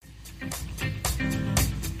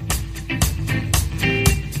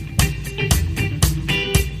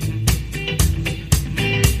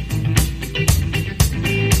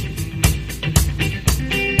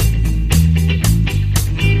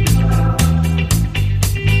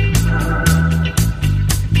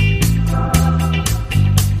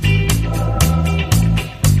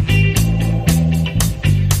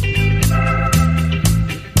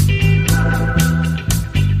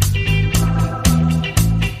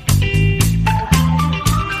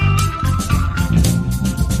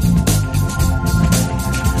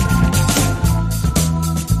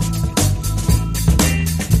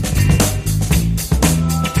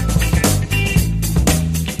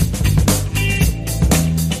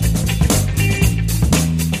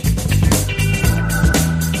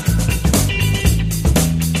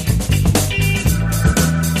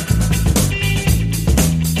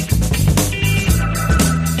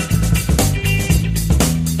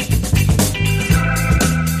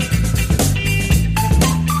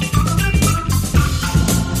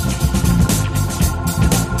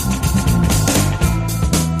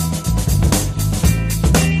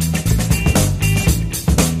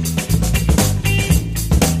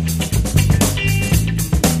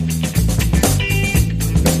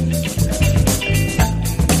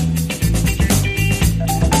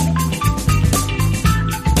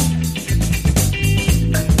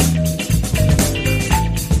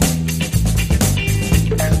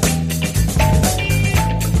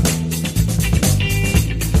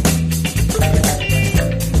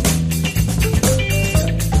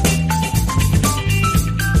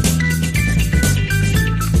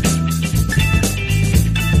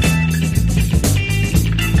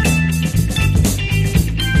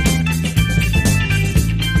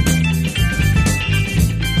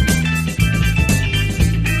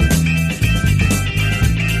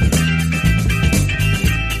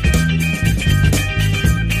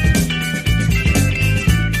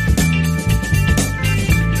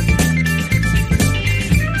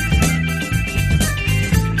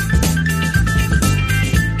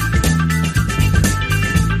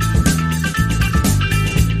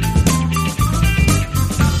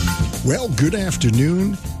Well, good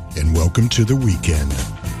afternoon, and welcome to the weekend.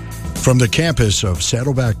 From the campus of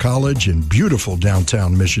Saddleback College in beautiful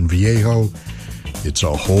downtown Mission Viejo, it's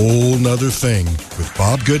a whole nother thing with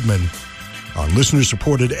Bob Goodman on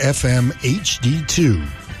listener-supported FM HD2,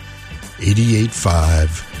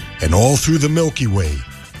 88.5, and all through the Milky Way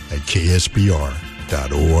at KSBR.org.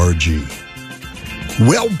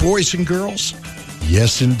 Well, boys and girls,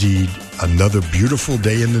 yes, indeed, another beautiful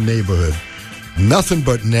day in the neighborhood. Nothing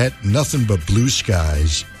but net, nothing but blue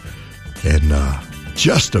skies, and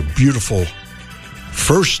just a beautiful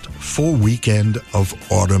first full weekend of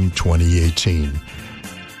autumn 2018.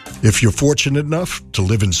 If you're fortunate enough to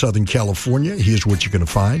live in Southern California, here's what you're going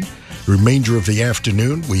to find. The remainder of the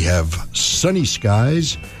afternoon, we have sunny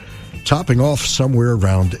skies, topping off somewhere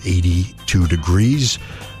around 82 degrees.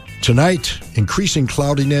 Tonight, increasing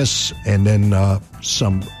cloudiness, and then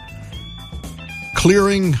some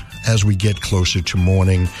clearing as we get closer to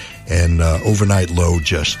morning, and overnight low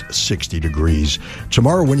just 60 degrees.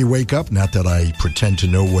 Tomorrow when you wake up, not that I pretend to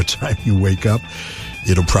know what time you wake up,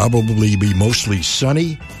 it'll probably be mostly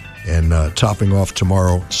sunny, and topping off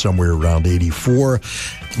tomorrow somewhere around 84.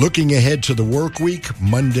 Looking ahead to the work week,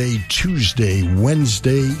 Monday, Tuesday,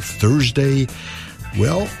 Wednesday, Thursday,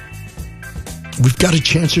 well, we've got a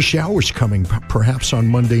chance of showers coming perhaps on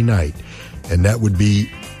Monday night, and that would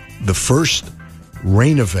be the first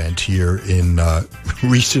rain event here in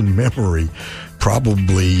recent memory,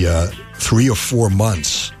 probably 3 or 4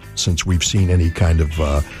 months since we've seen any kind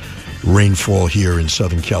of rainfall here in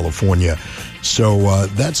Southern California. So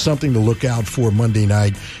that's something to look out for Monday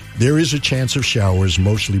night. There is a chance of showers,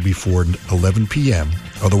 mostly before 11 p.m.,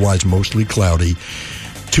 otherwise mostly cloudy.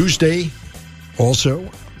 Tuesday, also,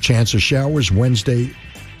 chance of showers. Wednesday,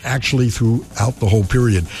 actually throughout the whole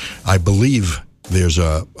period. I believe there's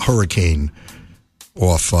a hurricane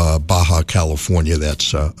off Baja California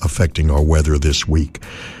that's affecting our weather this week.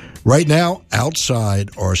 Right now, outside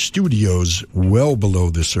our studios, well below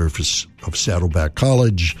the surface of Saddleback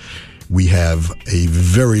College, we have a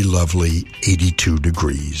very lovely 82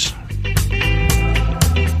 degrees.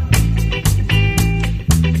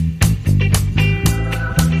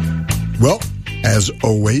 Well, as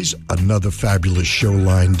always, another fabulous show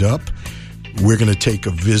lined up. We're going to take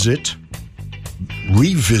a revisit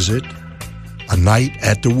A Night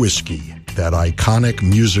at the Whiskey, that iconic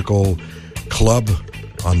musical club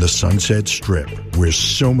on the Sunset Strip, where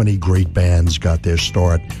so many great bands got their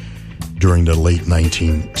start during the late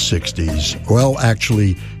 1960s. Well,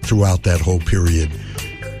 actually, throughout that whole period,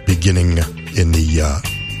 beginning in the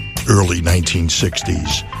early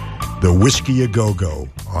 1960s. The Whiskey A Go-Go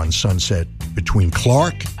on Sunset between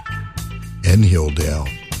Clark and Hilldale.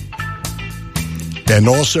 And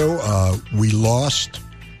also, we lost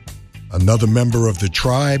another member of the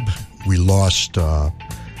tribe. We lost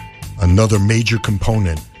another major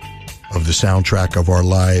component of the soundtrack of our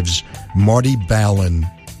lives. Marty Balin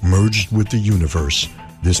merged with the universe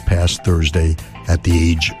this past Thursday at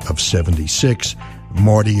the age of 76.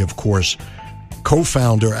 Marty, of course,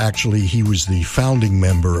 co-founder, actually, he was the founding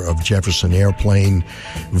member of Jefferson Airplane,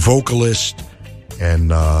 vocalist,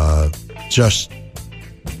 and just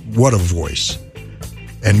what a voice.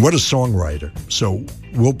 And what a songwriter. So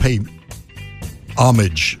we'll pay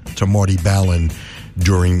homage to Marty Balin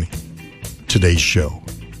during today's show.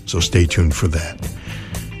 So stay tuned for that.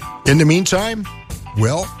 In the meantime,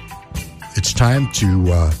 well, it's time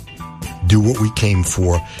to do what we came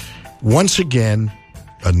for. Once again,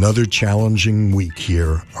 another challenging week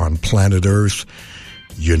here on planet Earth.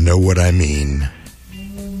 You know what I mean.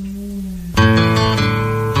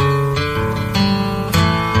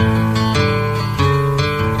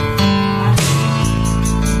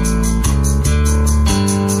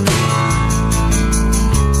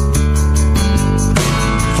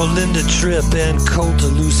 Tripp, Ann Coulter,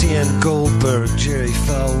 Lucianne Goldberg, Jerry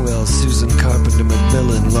Falwell, Susan Carpenter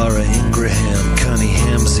McMillan, Laura Ingraham, Connie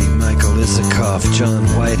Hamsey, Michael Isikoff, John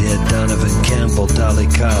Whitehead, Donovan Campbell, Dolly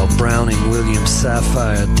Kyle, Browning, William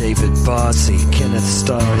Sapphire, David Bossy, Kenneth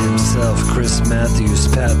Starr himself, Chris Matthews,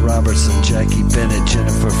 Pat Robertson, Jackie Bennett,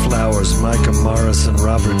 Jennifer Flowers, Micah Morrison,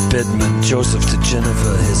 Robert Bidman, Joseph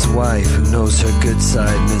DeGeneva, his wife, who knows her good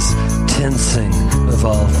side, Miss Tensing, of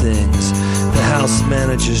all things. The house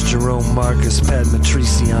managers, Jerome Marcus, Pat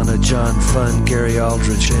Matriciana, John Funn, Gary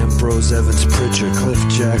Aldrich, Ambrose Evans Pritchard, Cliff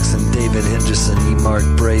Jackson, David Henderson, E. Mark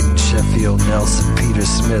Braden, Sheffield Nelson, Peter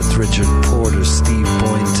Smith, Richard Porter, Steve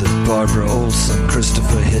Boynton, Barbara Olson,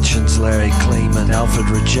 Christopher Hitchens, Larry Clayman, Alfred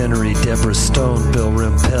Regenery, Deborah Stone, Bill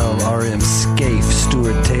Rimpel, R.M. Scaife,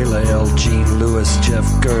 Stuart Taylor, L. Gene Lewis, Jeff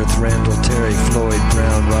Girth, Randall Terry, Floyd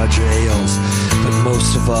Brown, Roger Ailes, but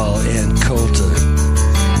most of all, Ann Coulter.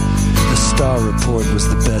 Star Report was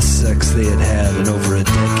the best sex they had had in over a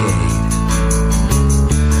decade.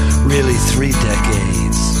 Really 3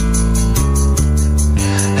 decades.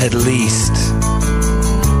 At least.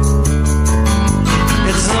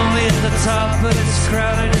 It's lonely at the top, but it's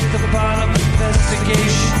crowded at the bottom.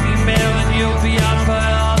 Investigation, email, and you'll be out by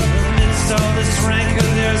autumn. Amidst all this rancor,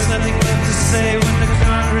 there's nothing left to say when the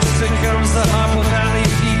Congress becomes the Hoople Valley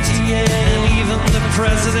PTA. And even the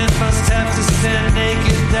president must have to stand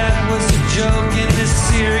naked. That was a joke in this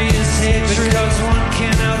serious hatred. Because one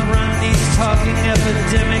can't outrun these talking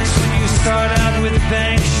epidemics. When you start out with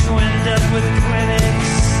banks, you end up with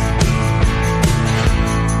clinics.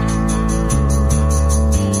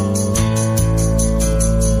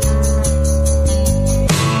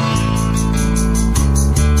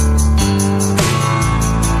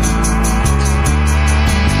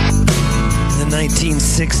 In the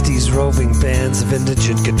 1960s, roving bands of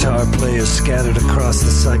indigent guitar players scattered across the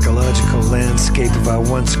psychological landscape of our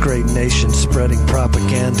once great nation, spreading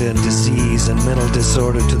propaganda and disease and mental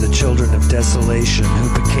disorder to the children of desolation,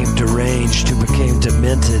 who became deranged, who became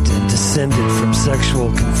demented, and descended from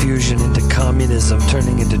sexual confusion into communism,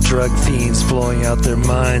 turning into drug fiends, blowing out their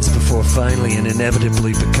minds before finally and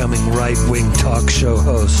inevitably becoming right-wing talk show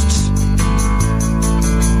hosts.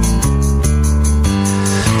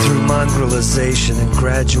 Through mongrelization and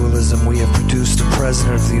gradualism, we have produced a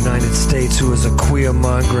president of the United States who is a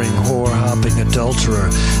queer-mongering, whore-hopping adulterer,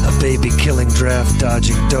 a baby-killing,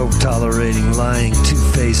 draft-dodging, dope-tolerating, lying,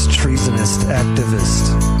 two-faced, treasonous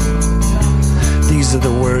activist. These are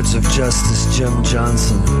the words of Justice Jim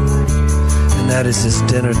Johnson, and that is his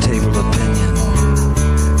dinner table opinion.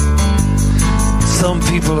 Some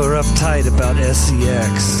people are uptight about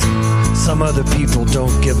SEX. Some other people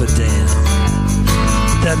don't give a damn.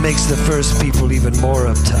 That makes the first people even more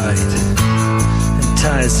uptight and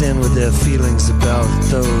ties in with their feelings about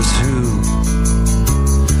those who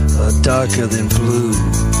are darker than blue.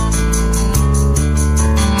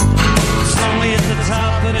 It's lonely at the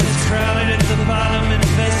top, but it's crowded at the bottom.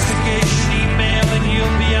 Investigation, email, and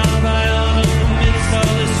you'll be on by autumn. Amidst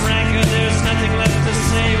all this rancor, there's nothing left to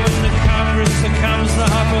say when the Congress becomes the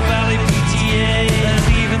Hoople Valley PTA. And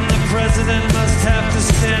even the president must have to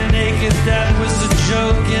stand naked. That was a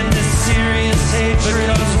joke in this serious hatred.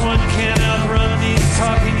 Because one can't outrun these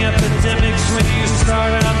talking epidemics. When you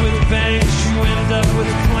start out with banks, you end up with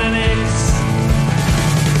clinics.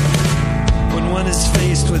 When one is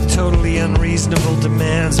faced with totally unreasonable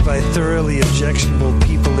demands by thoroughly objectionable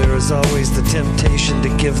people, there is always the temptation to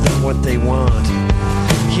give them what they want.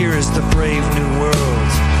 Here is the brave new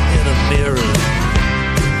world in a mirror.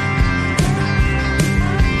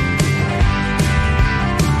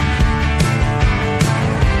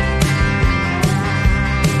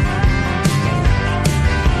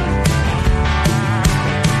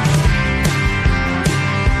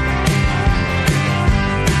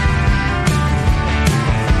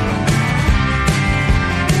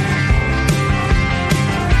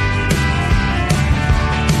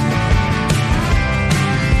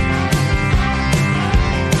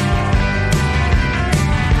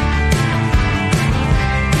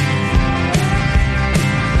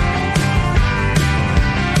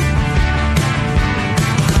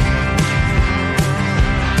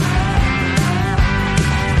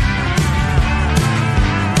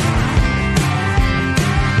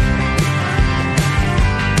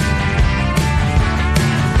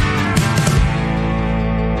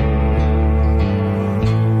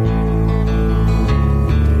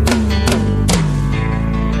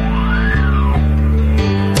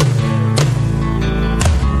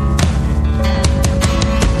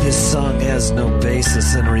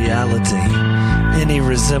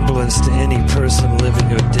 Resemblance to any person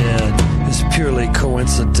living or dead is purely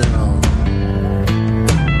coincidental.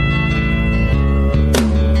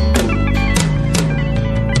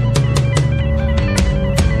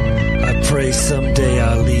 I pray someday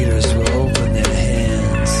our leaders will open their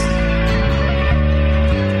hands.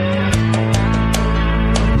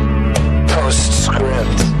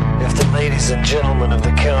 Postscript. If the ladies and gentlemen of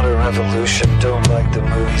the counter-revolution don't like the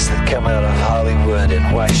movies that come out of Hollywood,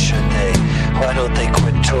 and why should they? Why don't they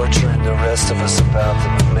quit torturing the rest of us about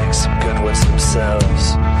them and make some good ones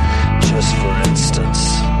themselves? Just for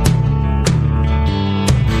instance.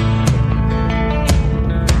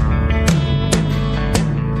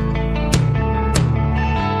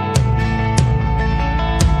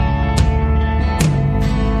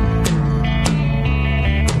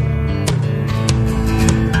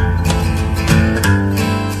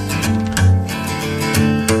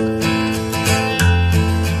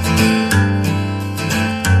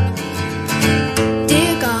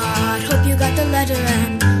 Dear God, hope you got the letter,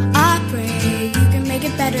 and I pray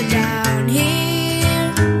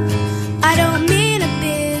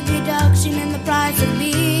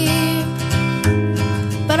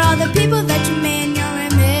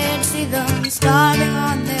starving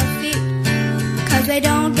on their feet, 'cause they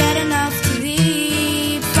don't get enough to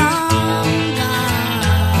eat from God.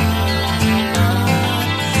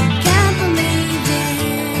 Can't believe in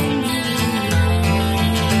you.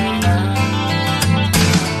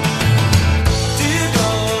 Dear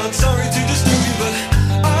God, sorry to disturb you, but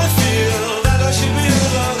I feel that I should be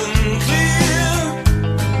loud and clear.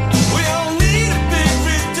 We all need a big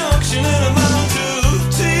reduction in amount of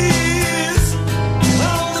tears.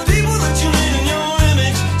 All the people that you made in your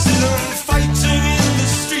image sit on fighting in the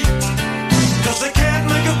street, 'cause they can't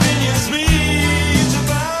make opinions meet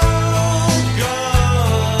about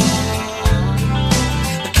God.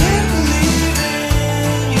 I can't believe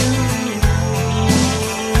in you.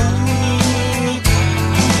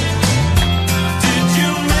 Did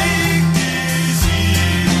you make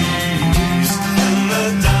disease and the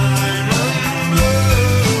diamond blue?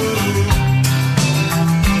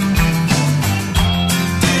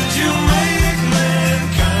 Did you make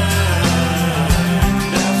mankind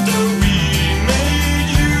after we made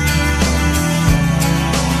you?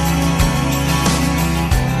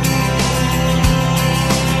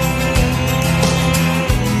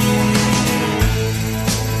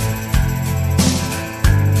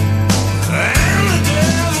 And the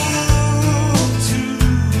devil too.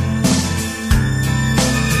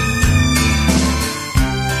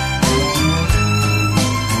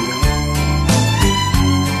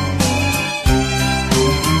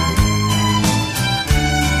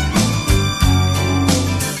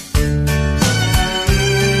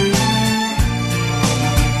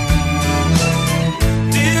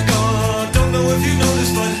 Dear God, don't know if you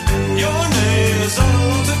noticed, but your name is on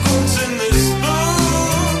lots of quotes in this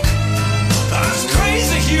book. That's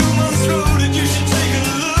crazy human throated, you should take a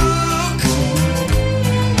look.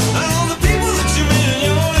 All the people that you made in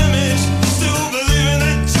your image still believing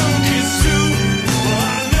that junk is true. Well,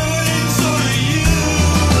 I know it ain't so to you.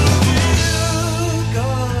 Dear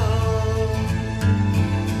God,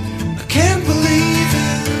 I can't believe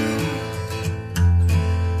it.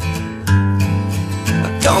 I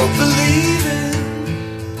don't believe it.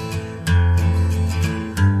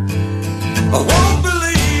 I won't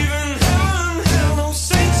believe in heaven, hell, no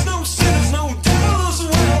saints, no sinners, no devils as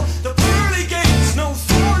well. The pearly gates, no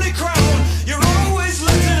thorny crown. You're always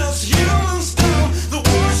letting us humans down. The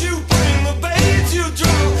wars you bring, the babes you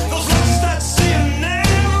drown, those lost at sea and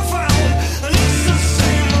never found. And it's the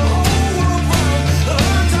same the whole world round. The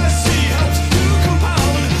hurt I see helps to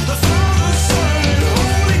compound. The Father, Son, and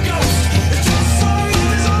Holy Ghost. It's just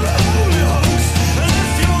always unholy host. And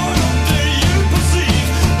if you're up there, you perceive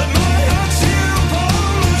that my heart's here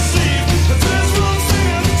upon the sea. But there's one thing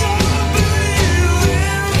I don't believe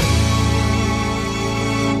in.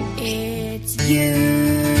 It's you.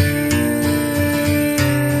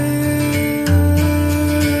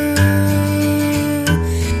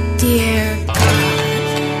 Dear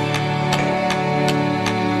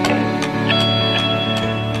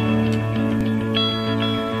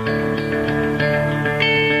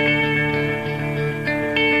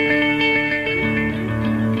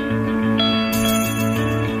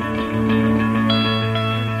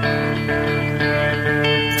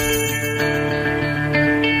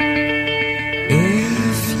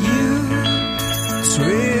If you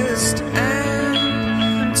twist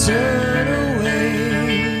and turn away,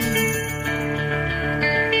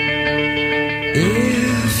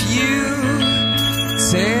 if you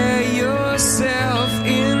tear yourself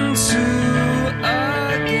into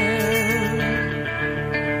again,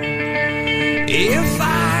 if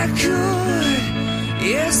I could,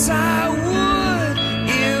 yes I would.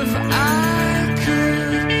 If I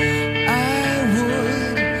could, I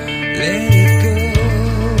would let it go.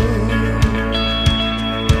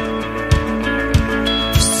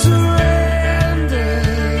 Surrender,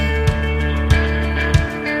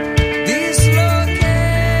 dislocate.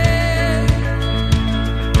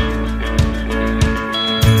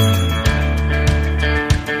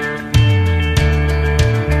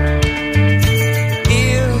 If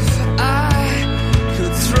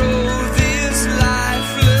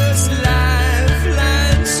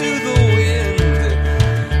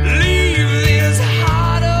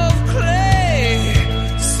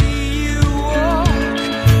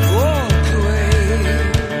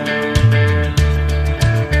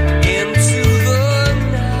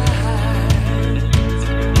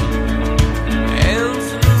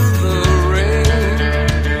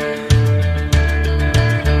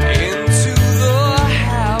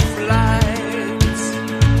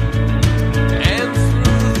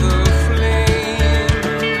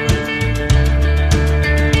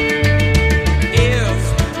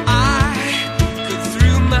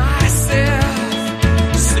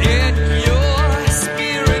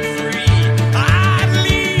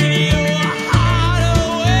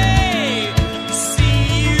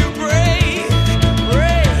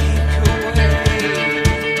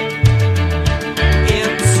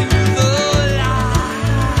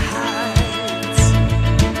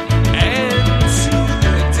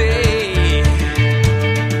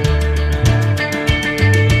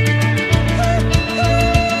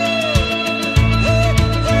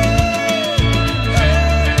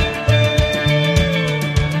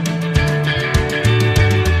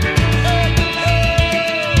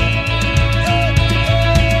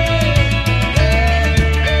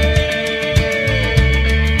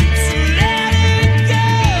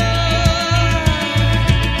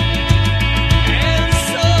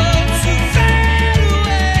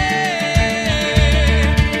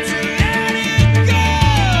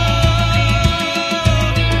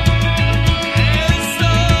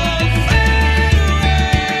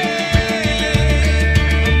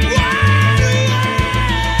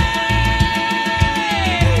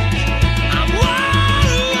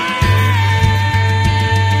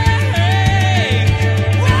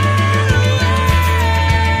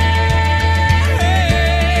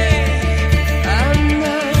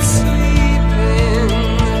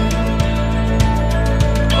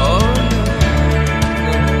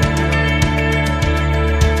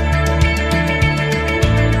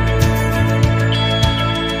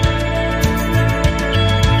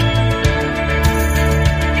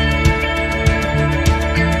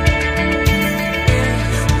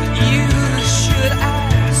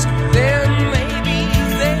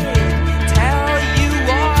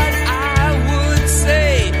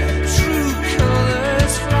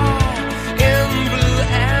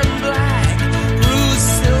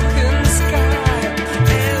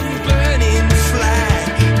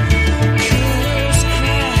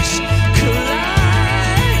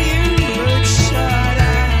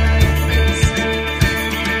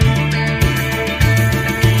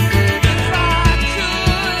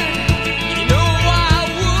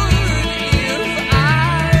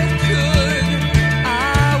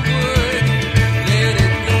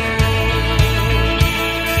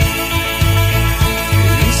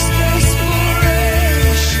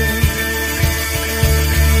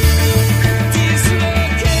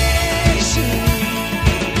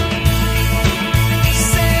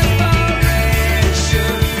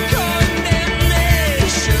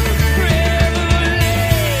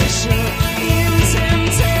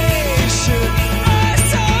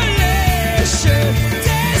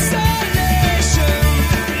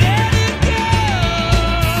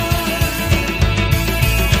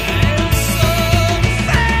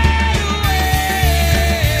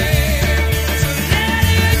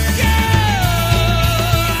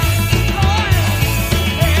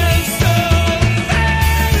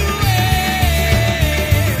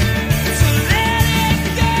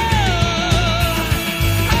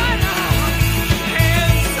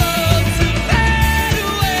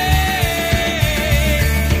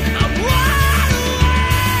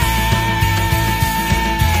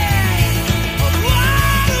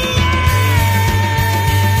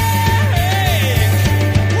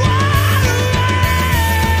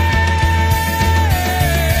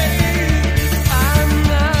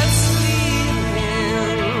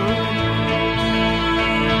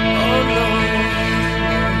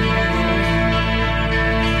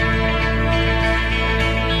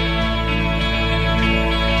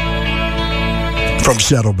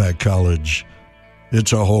Saddleback College.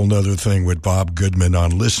 It's a whole nother thing with Bob Goodman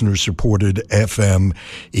on listener-supported FM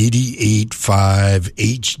 88.5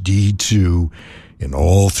 HD2 and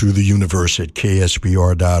all through the universe at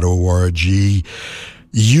ksbr.org.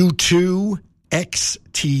 U2,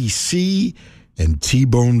 XTC, and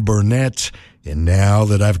T-Bone Burnett. And now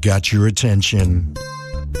that I've got your attention...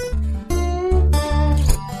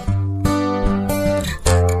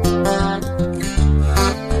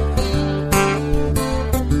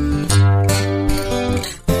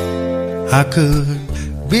 I could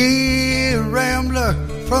be a rambler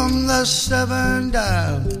from the 7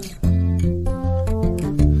 Dial.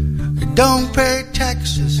 Don't pay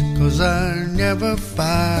taxes 'cause I never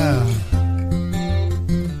file.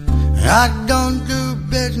 I don't do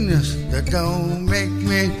business that don't make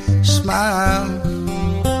me smile.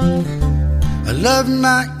 I love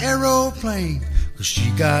my aeroplane 'cause she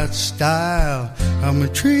got style. I'm a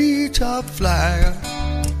treetop flyer.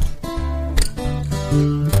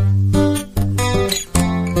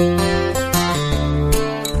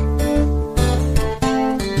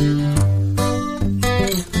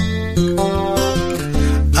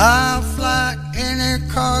 I'll fly any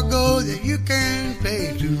cargo that you can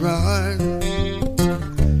pay to run.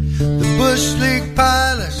 The bush league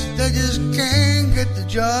pilots, they just can't get the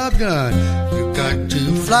job done. You got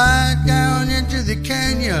to fly down into the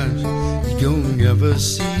canyons, you don't ever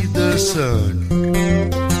see the sun.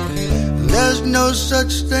 There's no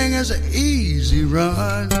such thing as an easy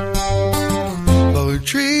run for a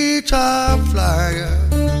treetop flyer.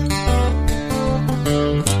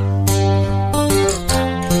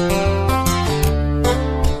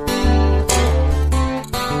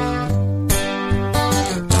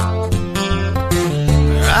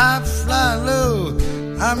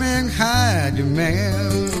 I'm in high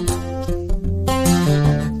demand.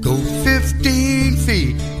 Go 15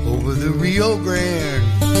 feet over the Rio Grande.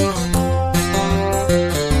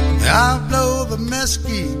 I'll blow the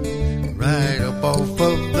mesquite right up off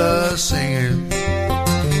of the sand.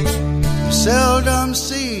 Seldom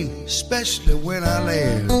seen, especially when I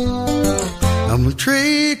land. I'm a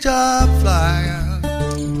treetop flyer.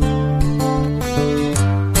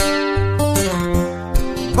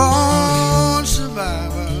 Born survivor.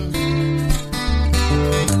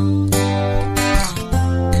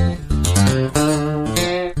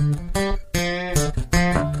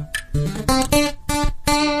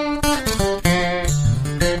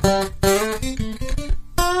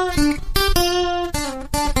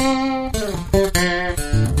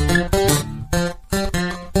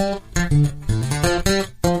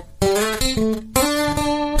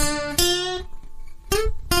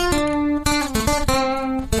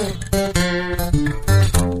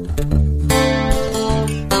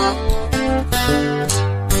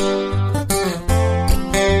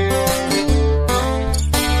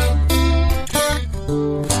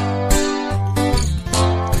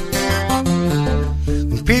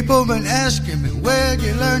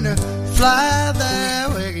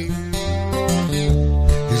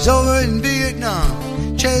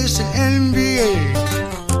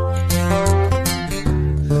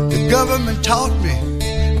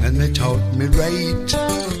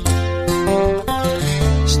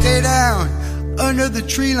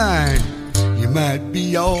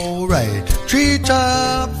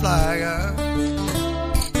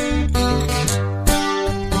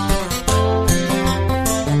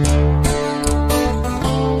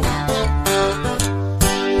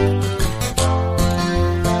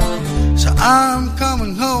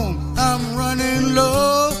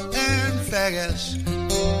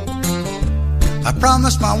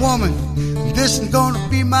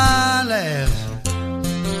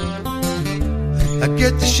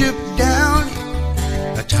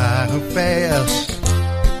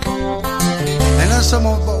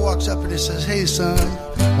 Says, hey son,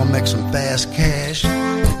 we'll make some fast cash.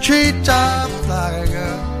 Treetop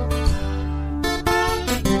flyer.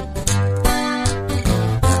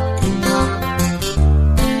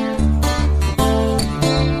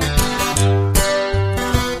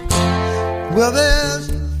 Well, there's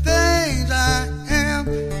things I am,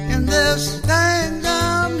 and there's things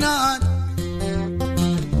I'm not.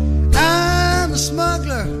 I'm a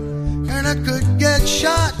smuggler, and I could get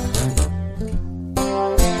shot.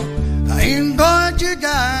 I ain't going to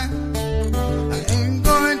die. I ain't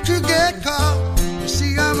going to get caught. You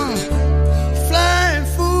see, I'm a flying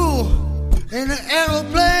fool in an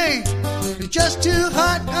aeroplane. It's just too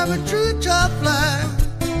hot. I'm a treetop flyer.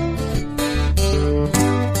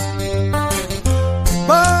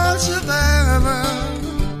 Born survivor.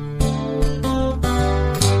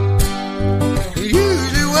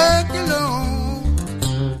 Usually work alone.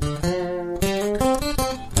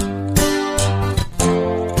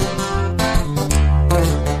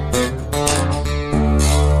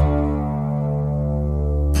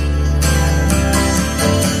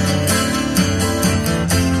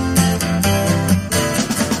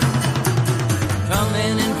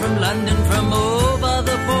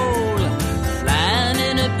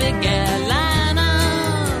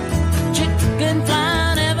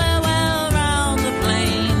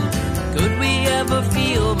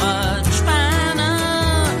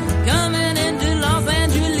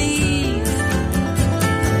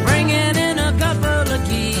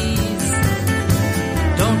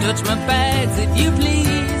 touch my bags if you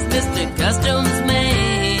please, Mr. Customs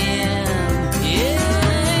Man.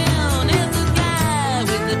 Yeah, there's a guy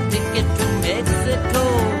with a ticket to Mexico.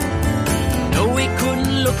 No, he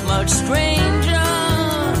couldn't look much stranger.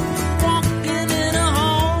 Walking in a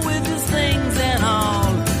hall with his things and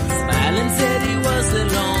all. Smiling said he was the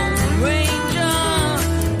Lone Ranger.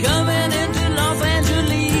 Coming into Los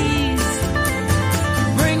Angeles.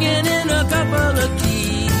 Bringing in a couple of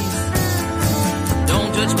keys.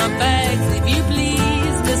 Don't touch my bags if you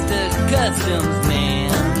please, Mr. Customs Man.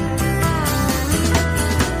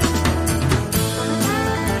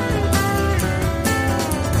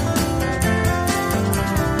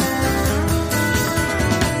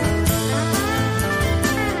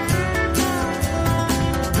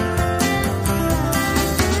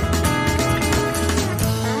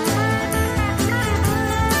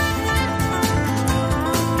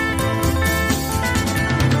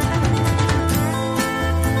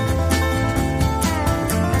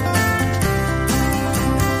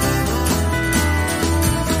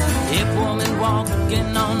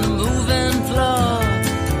 Walking on the moving floor,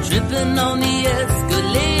 tripping on the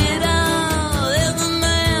escalator. There's a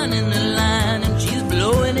man in the line and she's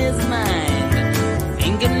blowing his mind,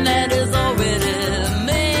 thinking that he's already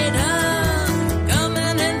made her.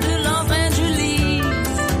 Coming into Los Angeles,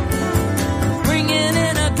 bringing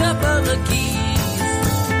in a couple of keys.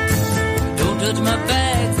 Don't touch my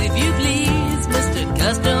bags if you please, Mr.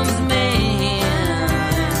 Customs Man.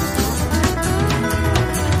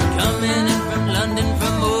 Coming in from London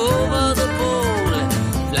from over the pole,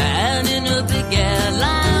 flying in a big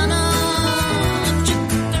airliner,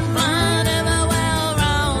 chicken flying everywhere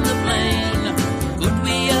around the plane. Could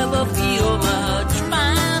we ever feel much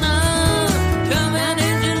finer? Coming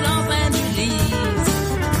into Los Angeles,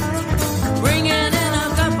 bringing in a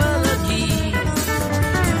couple of keys.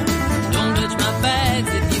 Don't touch my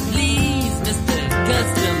bags if you please, Mr.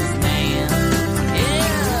 Customs Man.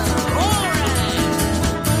 Yeah, all right.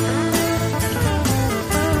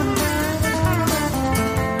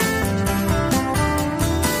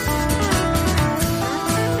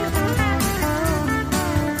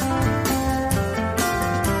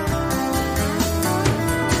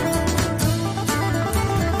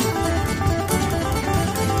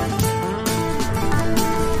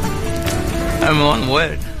 I'm on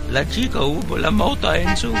word. La chica hubo la mota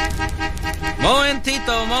en su.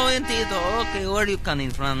 Momentito. Okay, where are you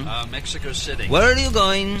coming from? Mexico City. Where are you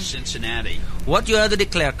going? Cincinnati. What you have to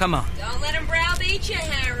declare? Come on. Don't let him browbeat you,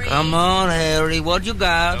 Harry. Come on, Harry. What you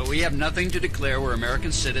got? We have nothing to declare. We're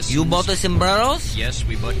American citizens. You bought the sombreros? Yes,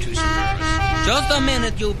 we bought 2 sombreros. Just a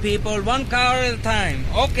minute, you people. 1 car at a time.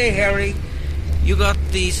 Okay, Harry. You got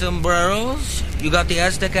the sombreros? You got the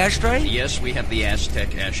Aztec ashtray? Yes, we have the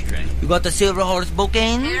Aztec ashtray. You got the silver horse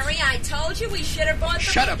bookends? Harry, I told you we should have bought the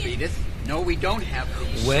Shut up, Edith. No, we don't have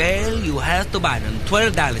these. Well, you have to buy them.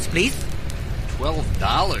 $12, please.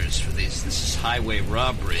 $12 for these. This is highway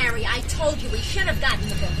robbery. Harry, I told you we should have gotten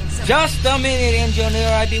the bookings. Just a minute, engineer.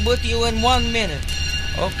 I'll be with you in 1 minute.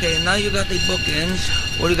 Okay, now you got the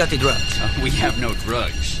bookends. Where you got the drugs? We have no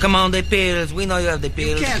drugs. Come on, the pills. We know you have the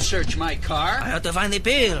pills. You can't search my car. I have to find the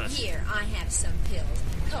pills. Here, I have some pills.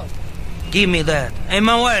 Cope. Give me that. Hey,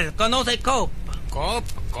 Manuel, conoce cope? Cope.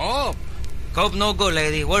 Cope no good,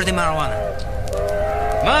 lady. Where's the marijuana?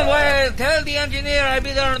 Manuel, tell the engineer I'll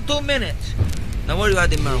be there in 2 minutes. Now, where you got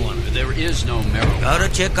the marijuana? There is no marijuana. Got a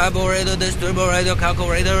check carburetor, distributor,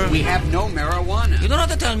 calculator. We have no marijuana. You don't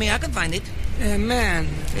have to tell me. I can find it. Hey, man.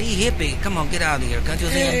 Hey, hippie, come on, get out of here. Can't you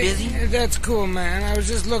see I'm busy? That's cool, man. I was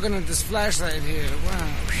just looking at this flashlight here. Wow.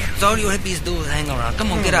 That's all you hippies do is hang around.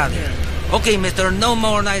 Come on, get out of here. Okay, mister, no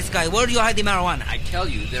more nice guy. Where do you hide the marijuana? I tell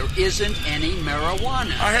you, there isn't any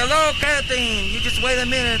marijuana. Hello, Captain. You just wait a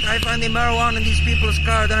minute. I find the marijuana in these people's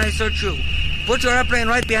car, then I search you. Put your airplane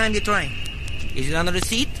right behind the train. Is it under the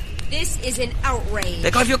seat? This is an outrage.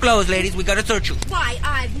 Take off your clothes, ladies. We gotta search you. Why,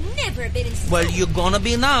 I've never been in... Well, you're gonna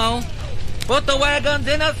be now. Put the wagons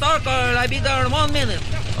in a circle. I'll be there in 1 minute.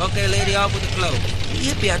 Okay, lady, off with the clothes.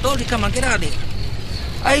 Yippee, I told you, come on, get out of here.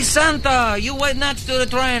 Hey, Santa, you wait next to the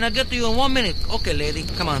train. I'll get to you in 1 minute. Okay, lady,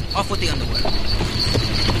 come on, off with the underwear.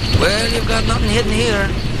 Well, you've got nothing hidden here.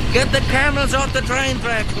 Get the camels off the train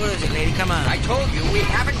tracks. Where is it, lady? Come on. I told you, we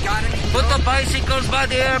haven't got any... Put the bicycles by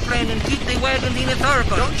the airplane and keep the wagons in a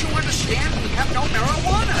circle. Don't you understand? We have no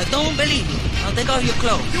marijuana. I don't believe you. Now take off your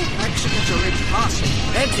clothes. You Mexicans are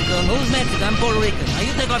impossible. Mexican? Who's Mexican? I'm Puerto Rican. Now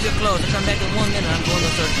you take off your clothes and come back in 1 minute. I'm going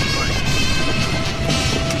to search you for it.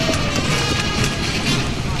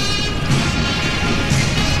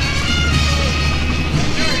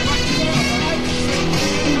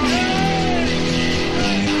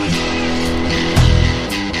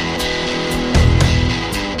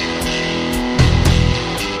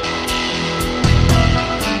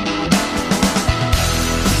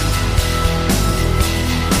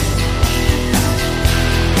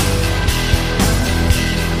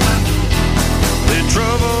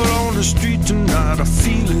 I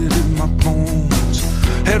feel it in my bones.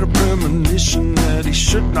 Had a premonition that he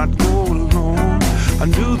should not go alone. I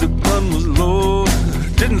knew the gun was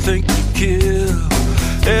loaded, didn't think to kill.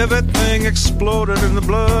 Everything exploded and the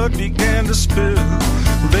blood began to spill.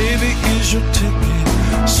 Baby, here's your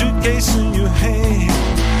ticket, suitcase in your hand.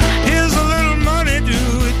 Here's a little money, do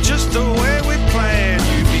it just the way we planned.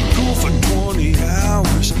 You be cool for 20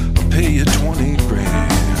 hours, I'll pay you 20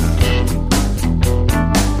 grand.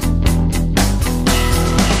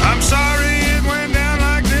 I'm sorry it went down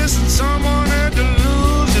like this and someone had to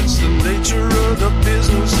lose. It's the nature of the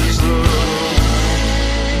business is love.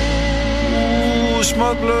 Ooh,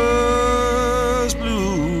 smuggler's blues.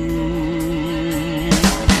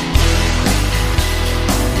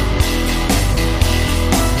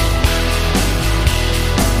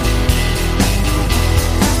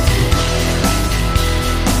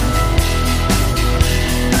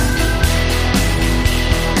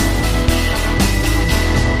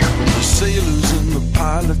 Sailors and the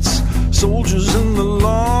pilots, soldiers and the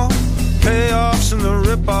law, payoffs and the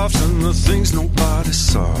rip-offs and the things nobody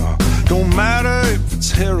saw. Don't matter if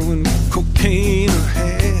it's heroin, cocaine or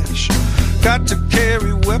hash. Got to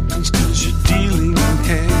carry weapons cause you're dealing in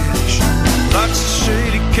cash. Lots of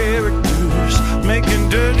shady characters making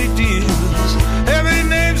dirty deals. Every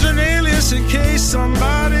name's an alias in case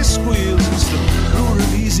somebody squeals. It's the lure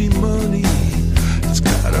of easy money. It's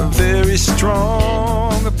got a very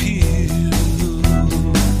strong appeal.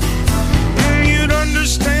 You'd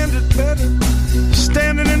understand it better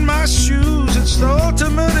standing in my shoes. It's the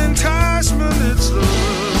ultimate enticement. It's the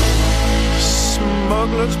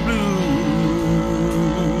smuggler's blues.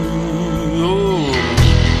 Oh.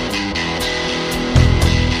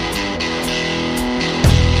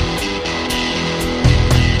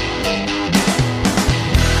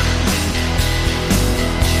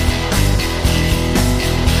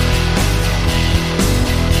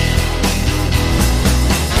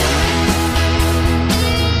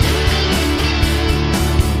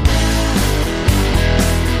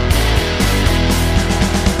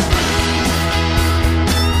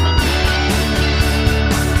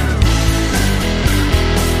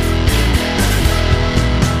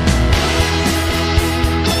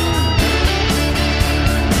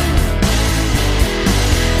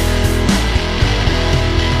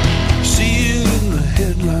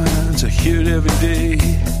 Every day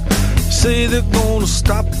say they're gonna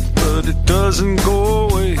stop it, but it doesn't go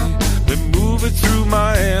away. They move it through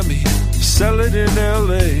Miami, sell it in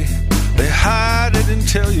LA. They hide it and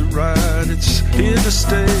tell you right, it's here to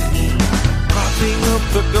stay. Propping up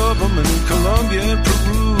the government in Colombia and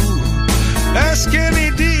Peru. Ask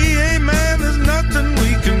any DEA man, there's nothing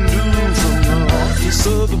we can do. From the office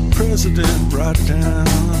of the president right down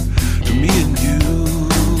to me and you.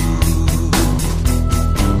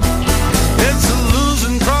 It's a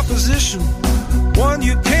losing proposition, one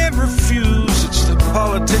you can't refuse. It's the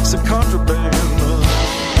politics of contraband.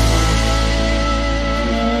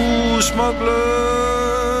 Ooh,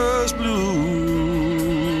 smuggler's blues.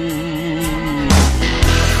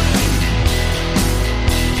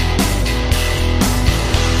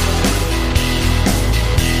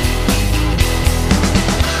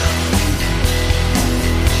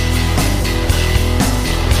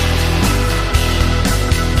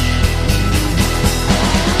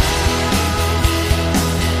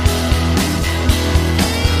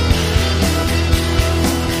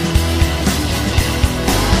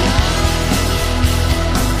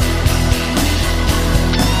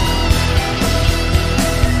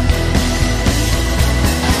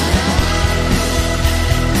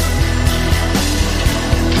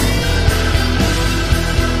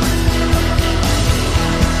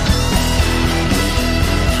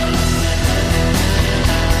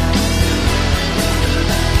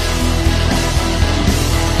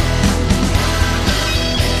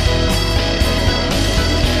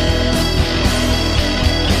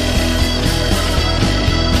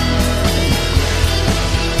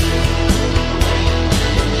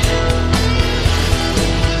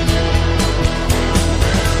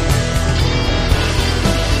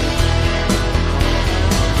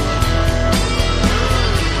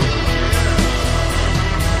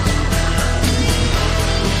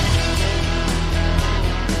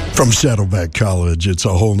 From Saddleback College, it's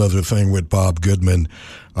a whole nother thing with Bob Goodman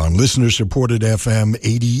on listener-supported FM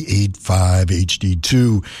 88.5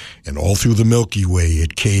 HD2 and all through the Milky Way at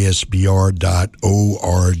ksbr.org.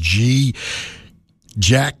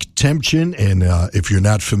 Jack Tempchin, and if you're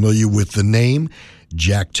not familiar with the name,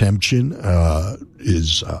 Jack Tempchin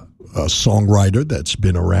is a songwriter that's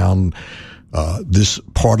been around this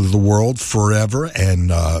part of the world forever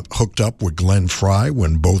and hooked up with Glenn Frey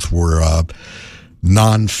when both were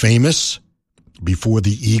non-famous before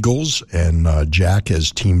the Eagles, and Jack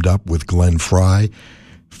has teamed up with Glenn Frey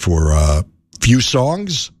for a few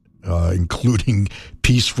songs, including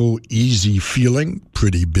Peaceful, Easy Feeling,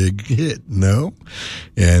 pretty big hit, no?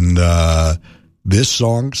 And this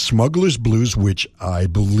song, Smuggler's Blues, which I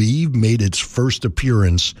believe made its first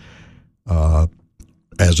appearance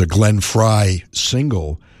as a Glenn Frey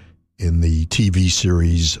single in the TV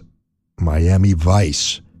series Miami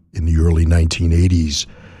Vice in the early 1980s.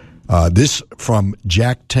 This from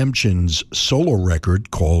Jack Tempchin's solo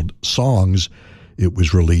record called Songs. It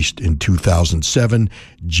was released in 2007.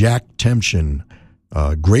 Jack Tempchin,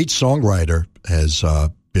 great songwriter, has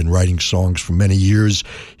been writing songs for many years.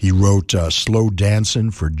 He wrote Slow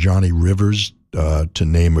Dancin' for Johnny Rivers, to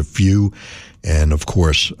name a few, and of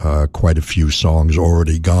course quite a few songs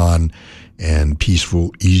already gone, and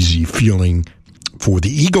Peaceful, Easy Feeling for the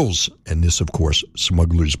Eagles, and this, of course,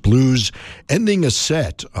 Smuggler's Blues, ending a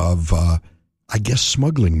set of, I guess,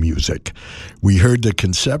 smuggling music. We heard the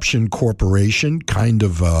Conception Corporation, kind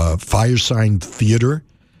of firesign theater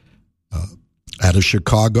out of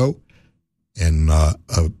Chicago, and I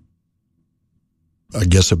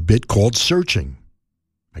guess a bit called Searching.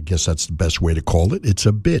 I guess that's the best way to call it. It's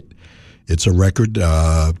a bit. It's a record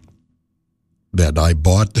that I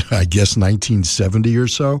bought, I guess, 1970 or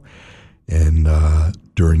so, and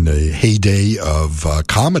during the heyday of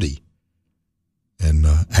comedy, and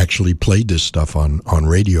actually played this stuff on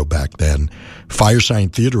radio back then.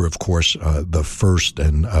 Firesign Theater, of course, the first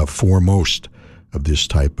and foremost of this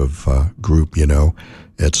type of group, you know.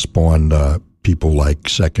 It spawned people like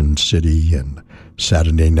Second City and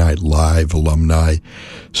Saturday Night Live alumni.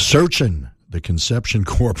 Searching, the Conception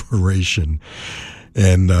Corporation.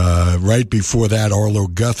 And right before that, Arlo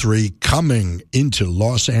Guthrie coming into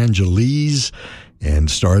Los Angeles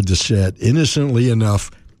and started the set, innocently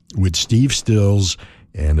enough, with Steve Stills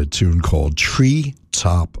and a tune called Tree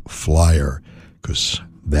Top Flyer, because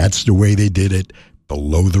that's the way they did it,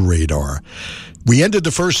 below the radar. We ended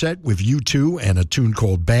the first set with U2 and a tune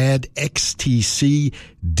called Bad XTC,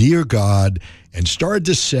 Dear God, and started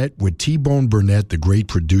the set with T-Bone Burnett, the great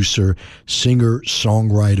producer, singer,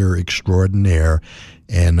 songwriter extraordinaire,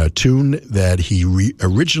 and a tune that he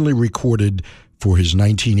originally recorded for his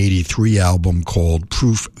 1983 album called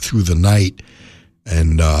Proof Through the Night,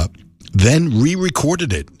 and then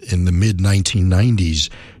re-recorded it in the mid-1990s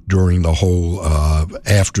during the whole,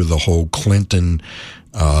 after the whole Clinton,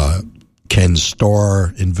 Ken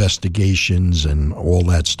Starr investigations and all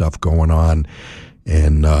that stuff going on.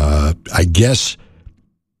 And I guess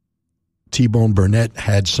T-Bone Burnett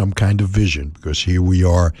had some kind of vision, because here we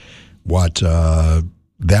are.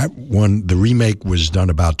 That one, the remake was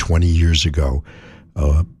done about 20 years ago.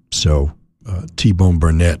 So T-Bone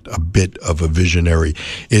Burnett, a bit of a visionary.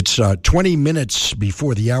 It's 20 minutes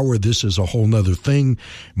before the hour. This is A Whole Nother Thing.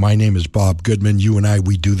 My name is Bob Goodman. You and I,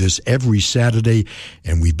 we do this every Saturday,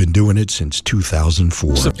 and we've been doing it since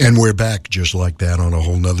 2004. And we're back just like that on A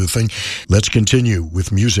Whole Nother Thing. Let's continue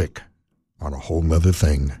with music on A Whole Nother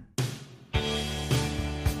Thing.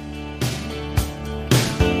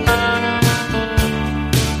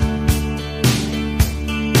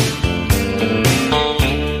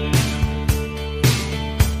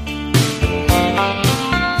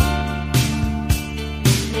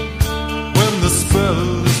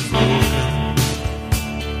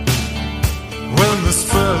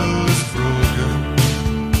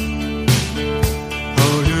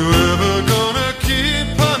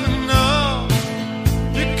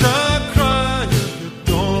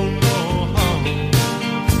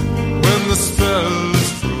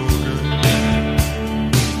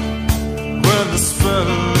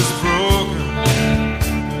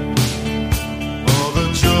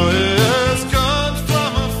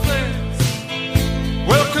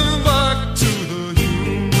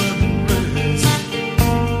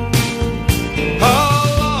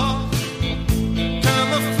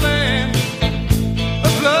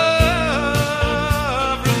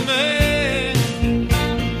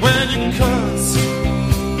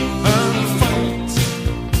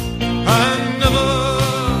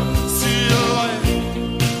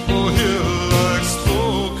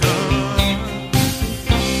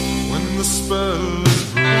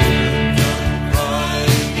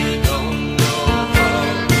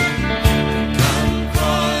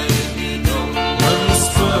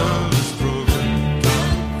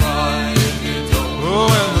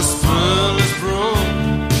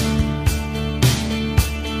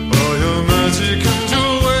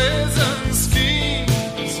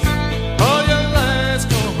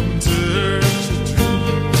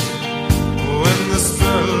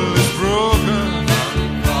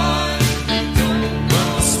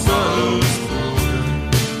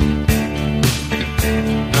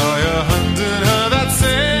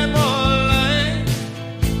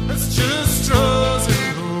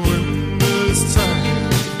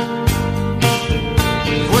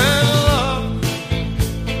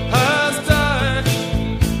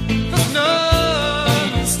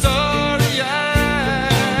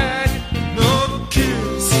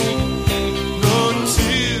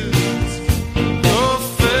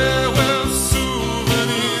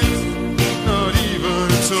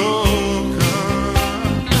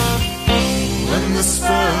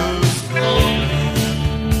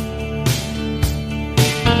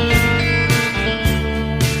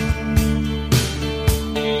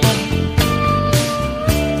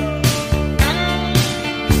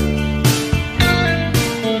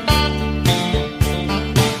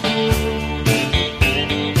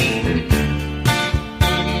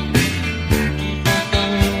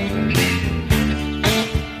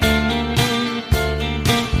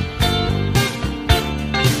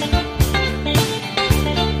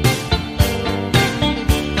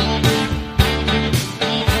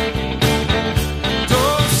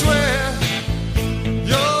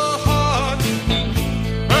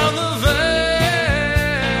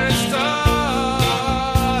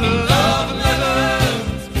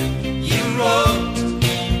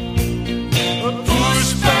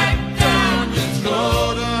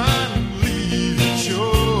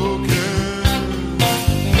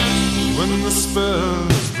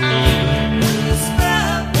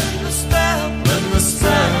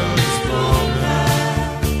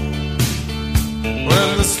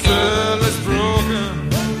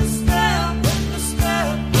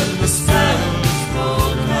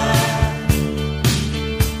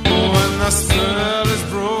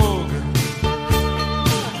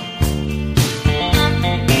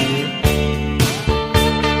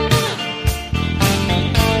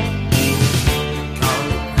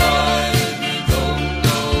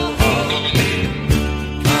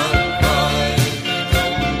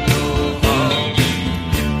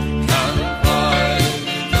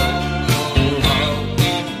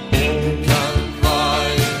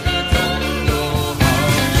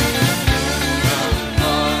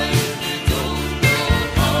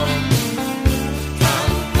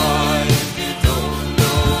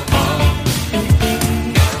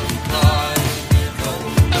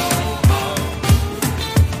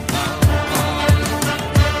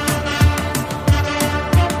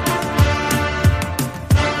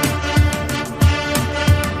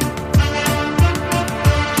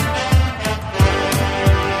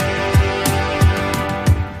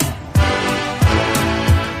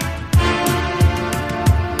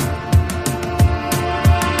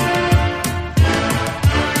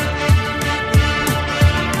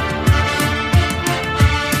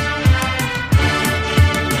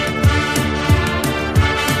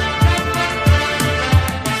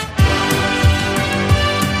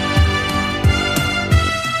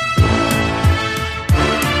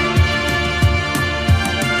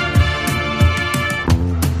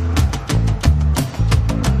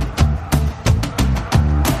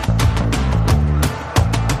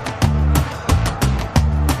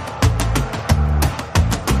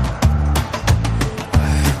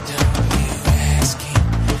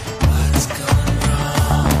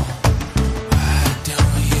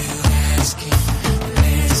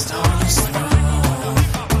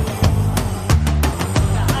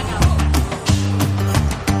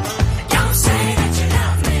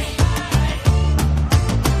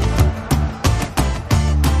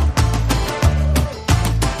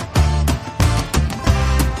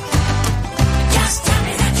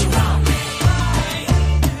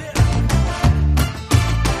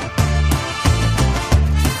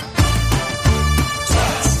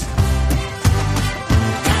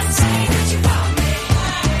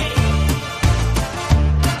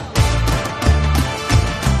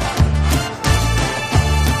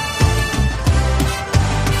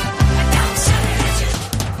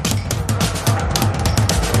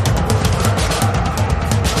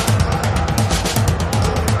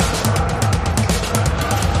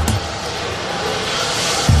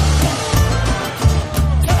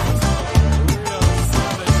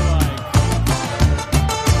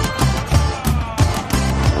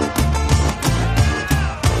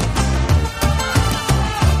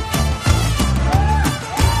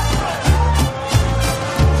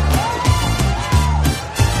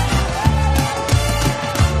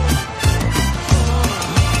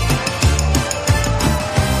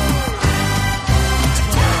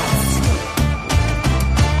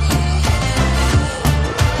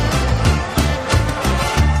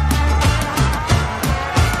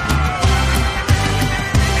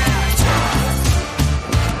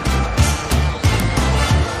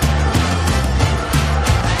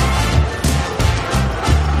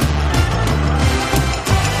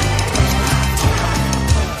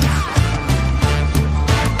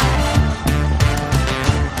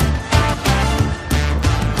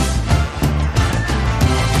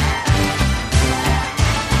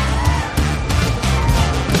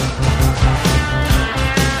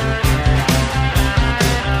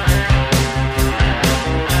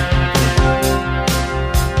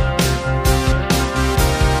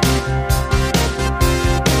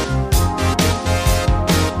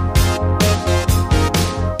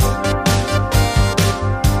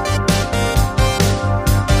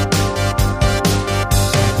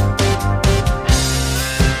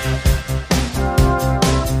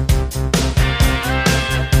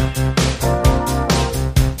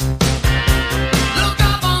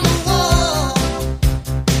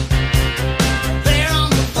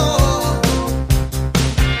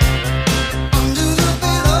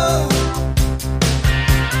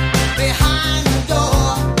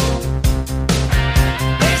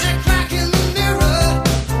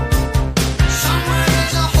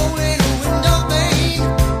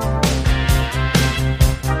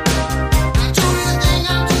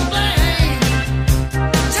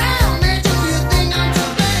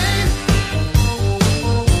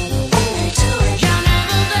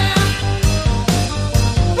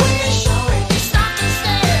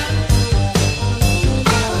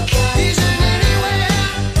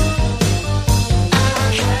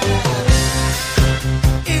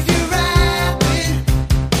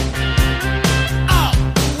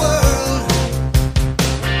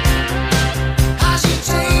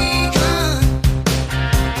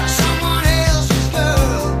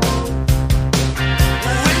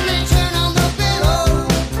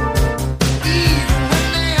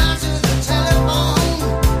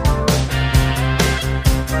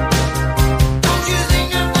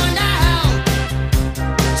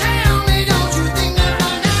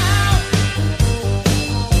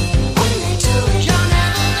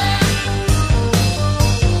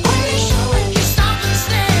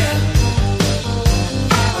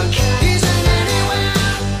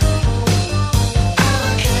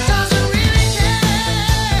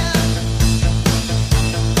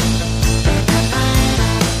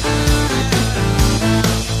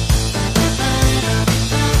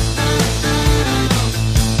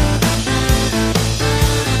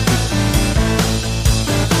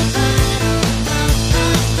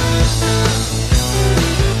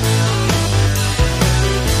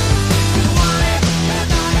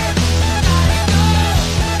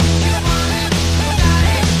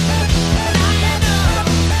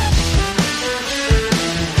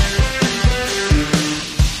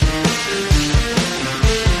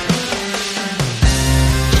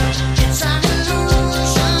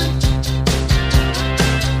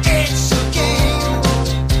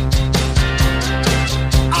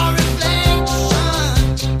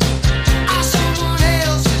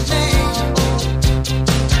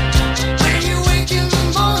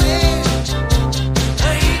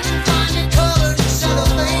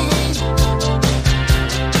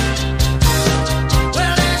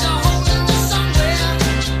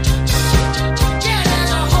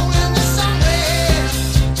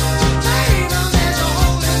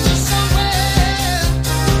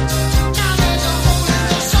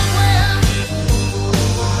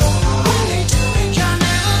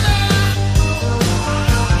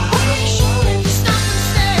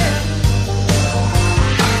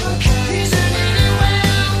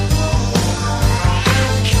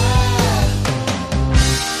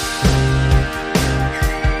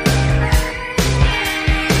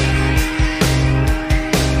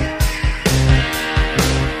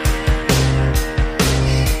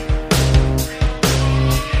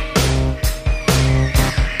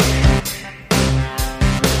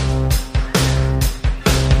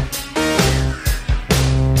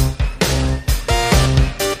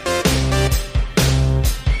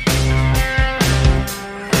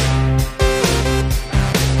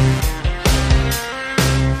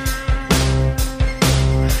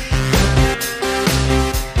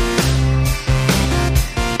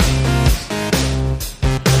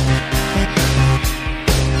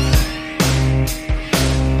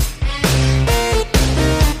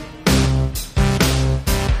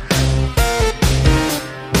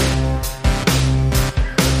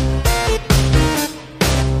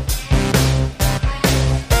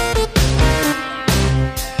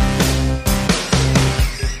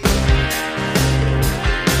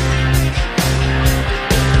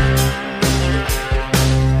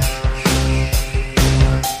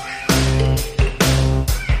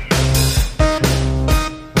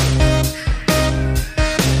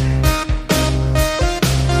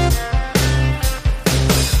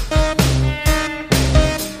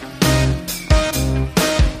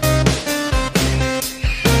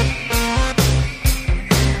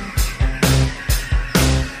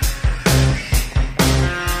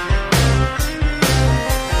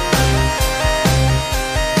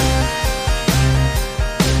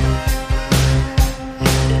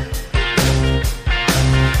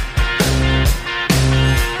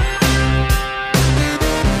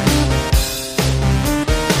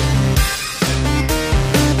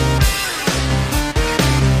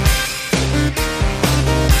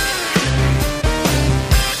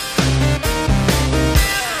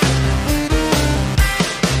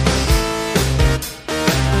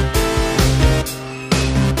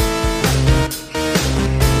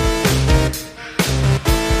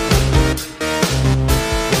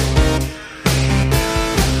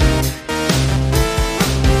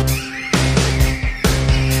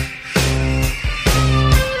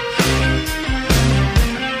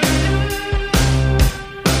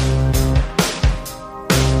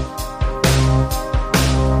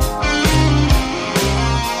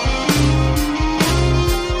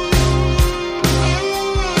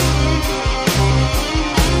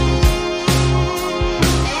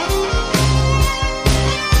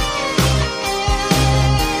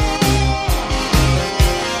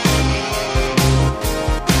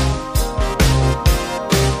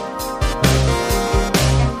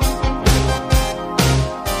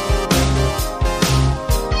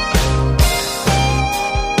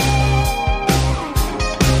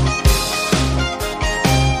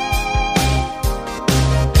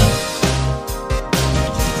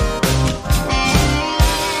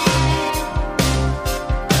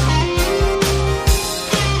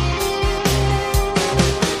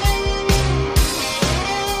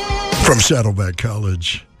 From Saddleback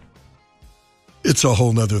College. It's a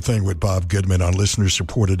whole nother thing with Bob Goodman on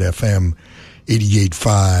listener-supported FM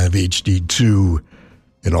 88.5 HD2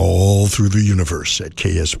 and all through the universe at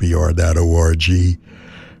ksbr.org.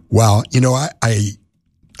 Wow, you know, I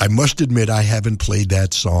must admit I haven't played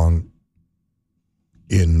that song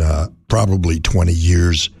in probably 20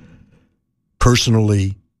 years.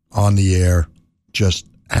 Personally, on the air, just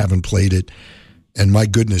haven't played it. And my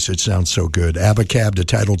goodness, it sounds so good. Abacab, the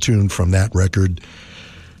title tune from that record.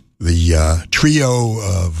 The trio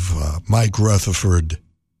of Mike Rutherford,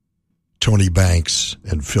 Tony Banks,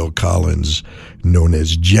 and Phil Collins, known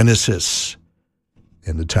as Genesis.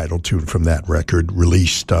 And the title tune from that record,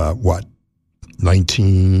 released,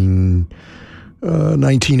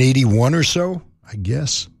 1981 or so, I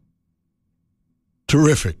guess.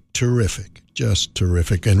 Terrific, just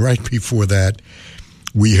terrific. And right before that,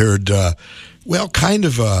 we heard, when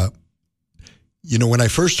I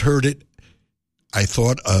first heard it, I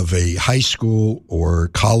thought of a high school or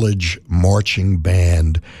college marching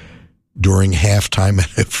band during halftime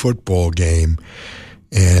at a football game.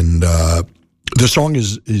 And the song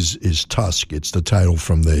is Tusk. It's the title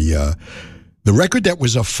from the record that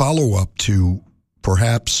was a follow-up to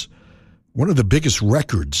perhaps one of the biggest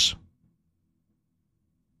records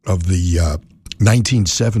of the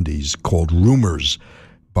 1970s called Rumors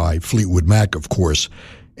by Fleetwood Mac, of course.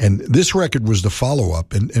 And this record was the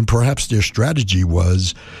follow-up, and perhaps their strategy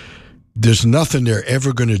was there's nothing they're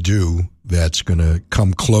ever going to do that's going to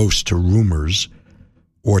come close to Rumors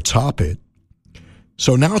or top it.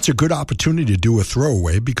 So now it's a good opportunity to do a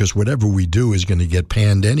throwaway because whatever we do is going to get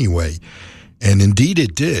panned anyway. And indeed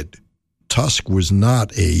it did. Tusk was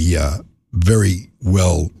not a very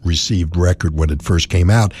well-received record when it first came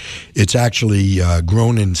out. It's actually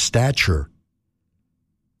grown in stature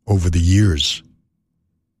over the years.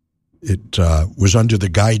 It was under the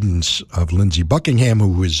guidance of Lindsey Buckingham,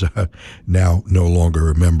 who is now no longer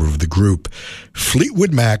a member of the group.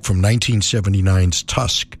 Fleetwood Mac from 1979's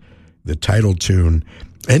Tusk, the title tune.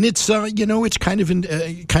 And it's, it's kind of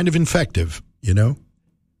infective,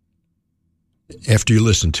 after you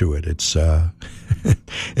listen to it. It's,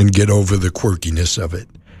 and get over the quirkiness of it.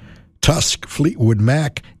 Tusk, Fleetwood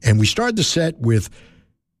Mac. And we started the set with,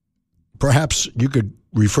 perhaps you could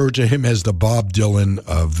refer to him as the Bob Dylan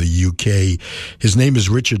of the UK. His name is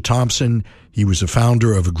Richard Thompson. He was a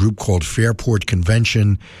founder of a group called Fairport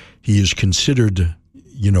Convention. He is considered,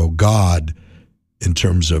 God in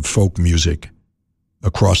terms of folk music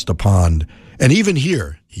across the pond. And even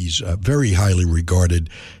here, he's very highly regarded.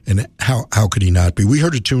 And how could he not be? We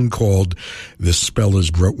heard a tune called When the Spell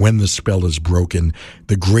is Broken.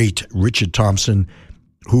 The great Richard Thompson,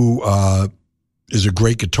 who is a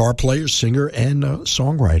great guitar player, singer, and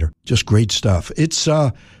songwriter. Just great stuff. It's,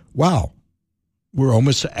 wow. We're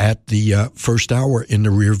almost at the first hour in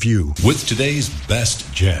the rear view. With today's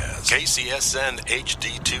best jazz. KCSN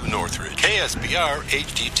HD2 Northridge. KSBR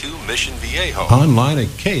HD2 Mission Viejo. Online at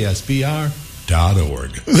ksbr.org.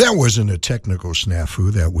 That wasn't a technical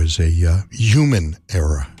snafu. That was a human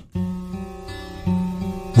error.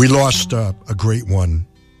 We lost a great one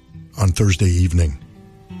on Thursday evening.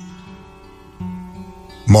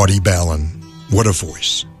 Marty Ballin, what a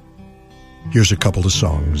voice. Here's a couple of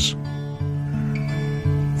songs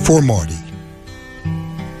for Marty.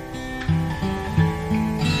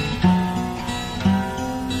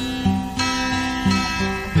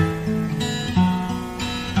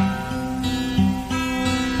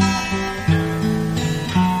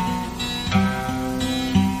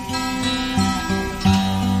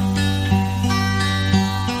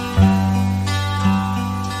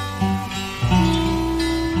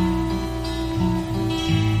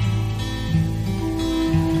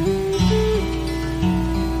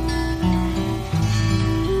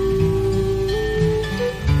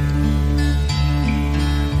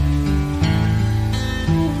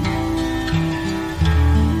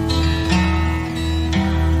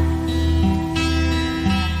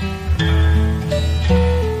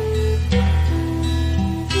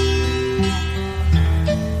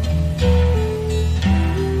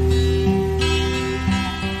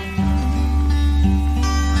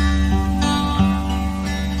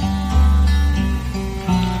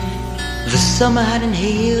 Summer had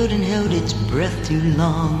inhaled and held its breath too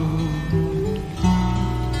long.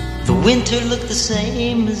 The winter looked the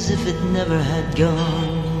same as if it never had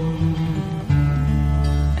gone.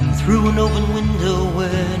 And through an open window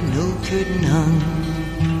where no curtain hung,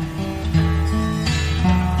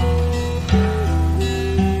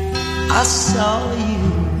 I saw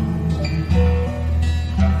you.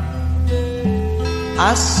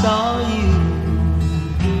 I saw you.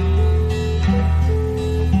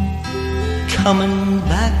 coming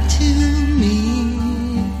back to me.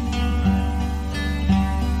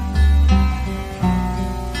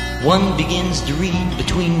 One begins to read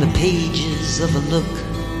between the pages of a look,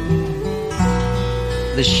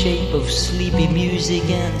 the shape of sleepy music,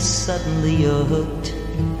 and suddenly you're hooked.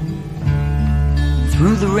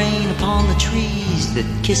 Through the rain upon the trees that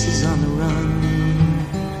kisses on the run,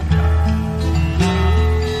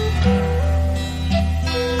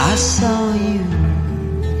 I saw you,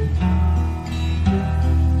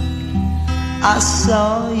 I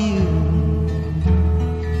saw you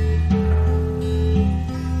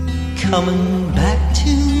coming back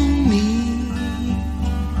to me.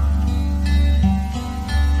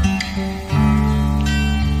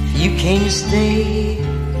 You came to stay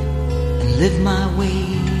and live my way,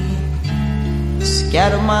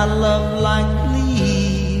 scatter my love like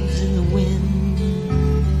leaves in the wind.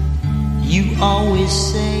 You always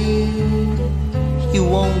say you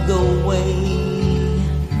won't go away,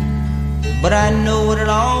 but I know what it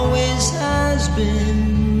always has been.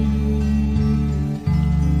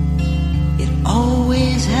 It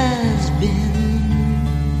always has been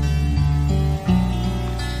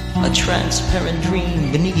a transparent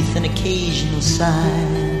dream beneath an occasional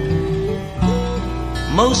sigh.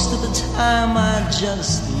 Most of the time I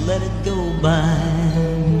just let it go by.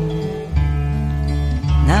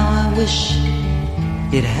 Now I wish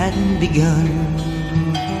it hadn't begun.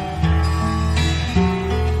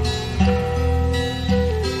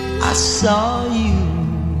 I saw you,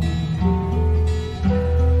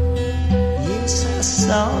 yes I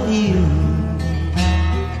saw you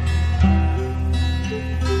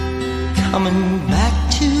coming back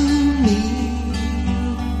to me.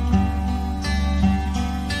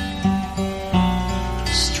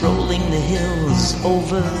 Strolling the hills,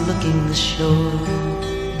 overlooking the shore,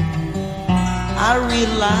 I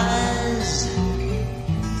realize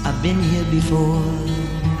I've been here before.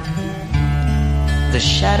 The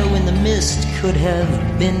shadow in the mist could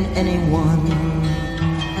have been anyone.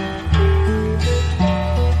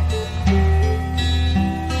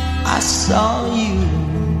 I saw you,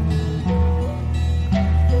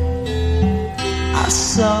 I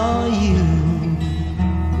saw you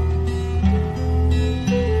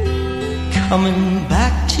coming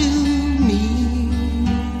back to me.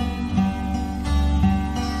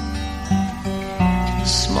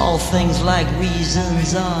 Small things like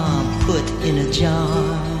reasons are put in a jar.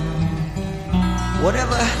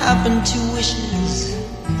 Whatever happened to wishes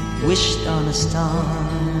wished on a star?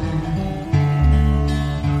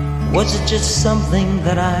 Was it just something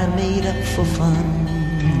that I made up for fun?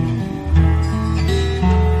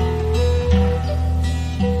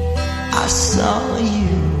 I saw you,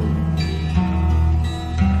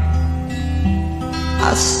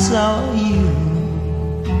 I saw you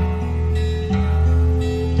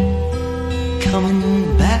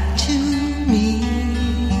coming back to me.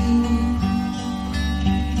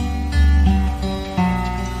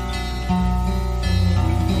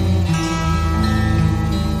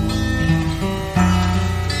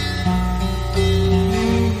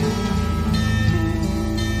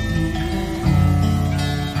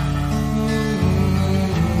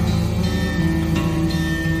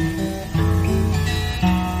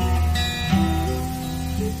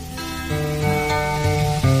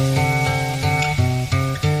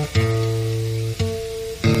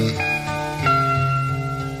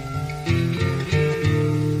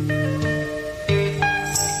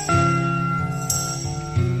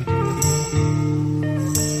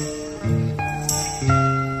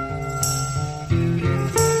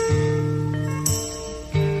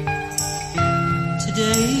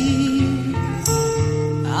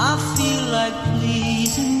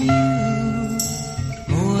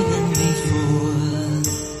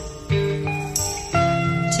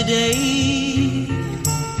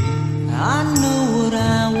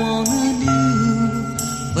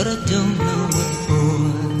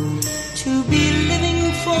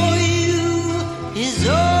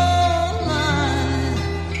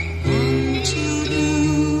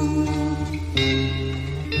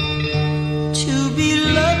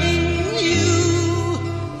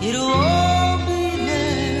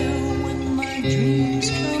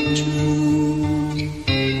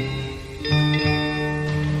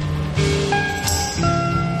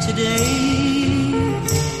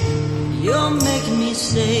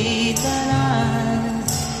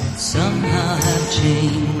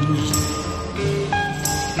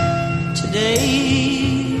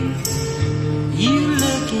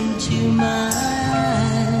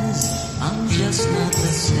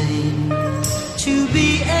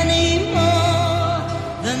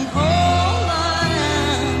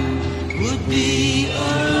 Be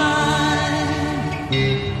alive.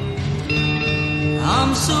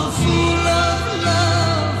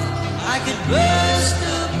 burst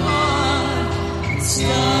apart and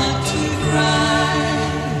start to cry.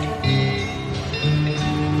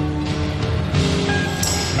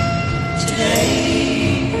 Today,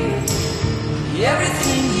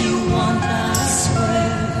 everything you want, I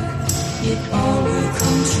swear, it all will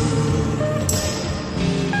come true.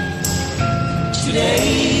 Today,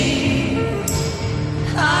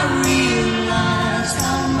 I realize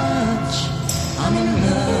how much I'm in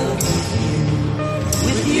love with you.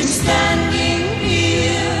 With you standing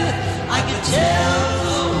here, I could tell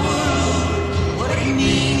the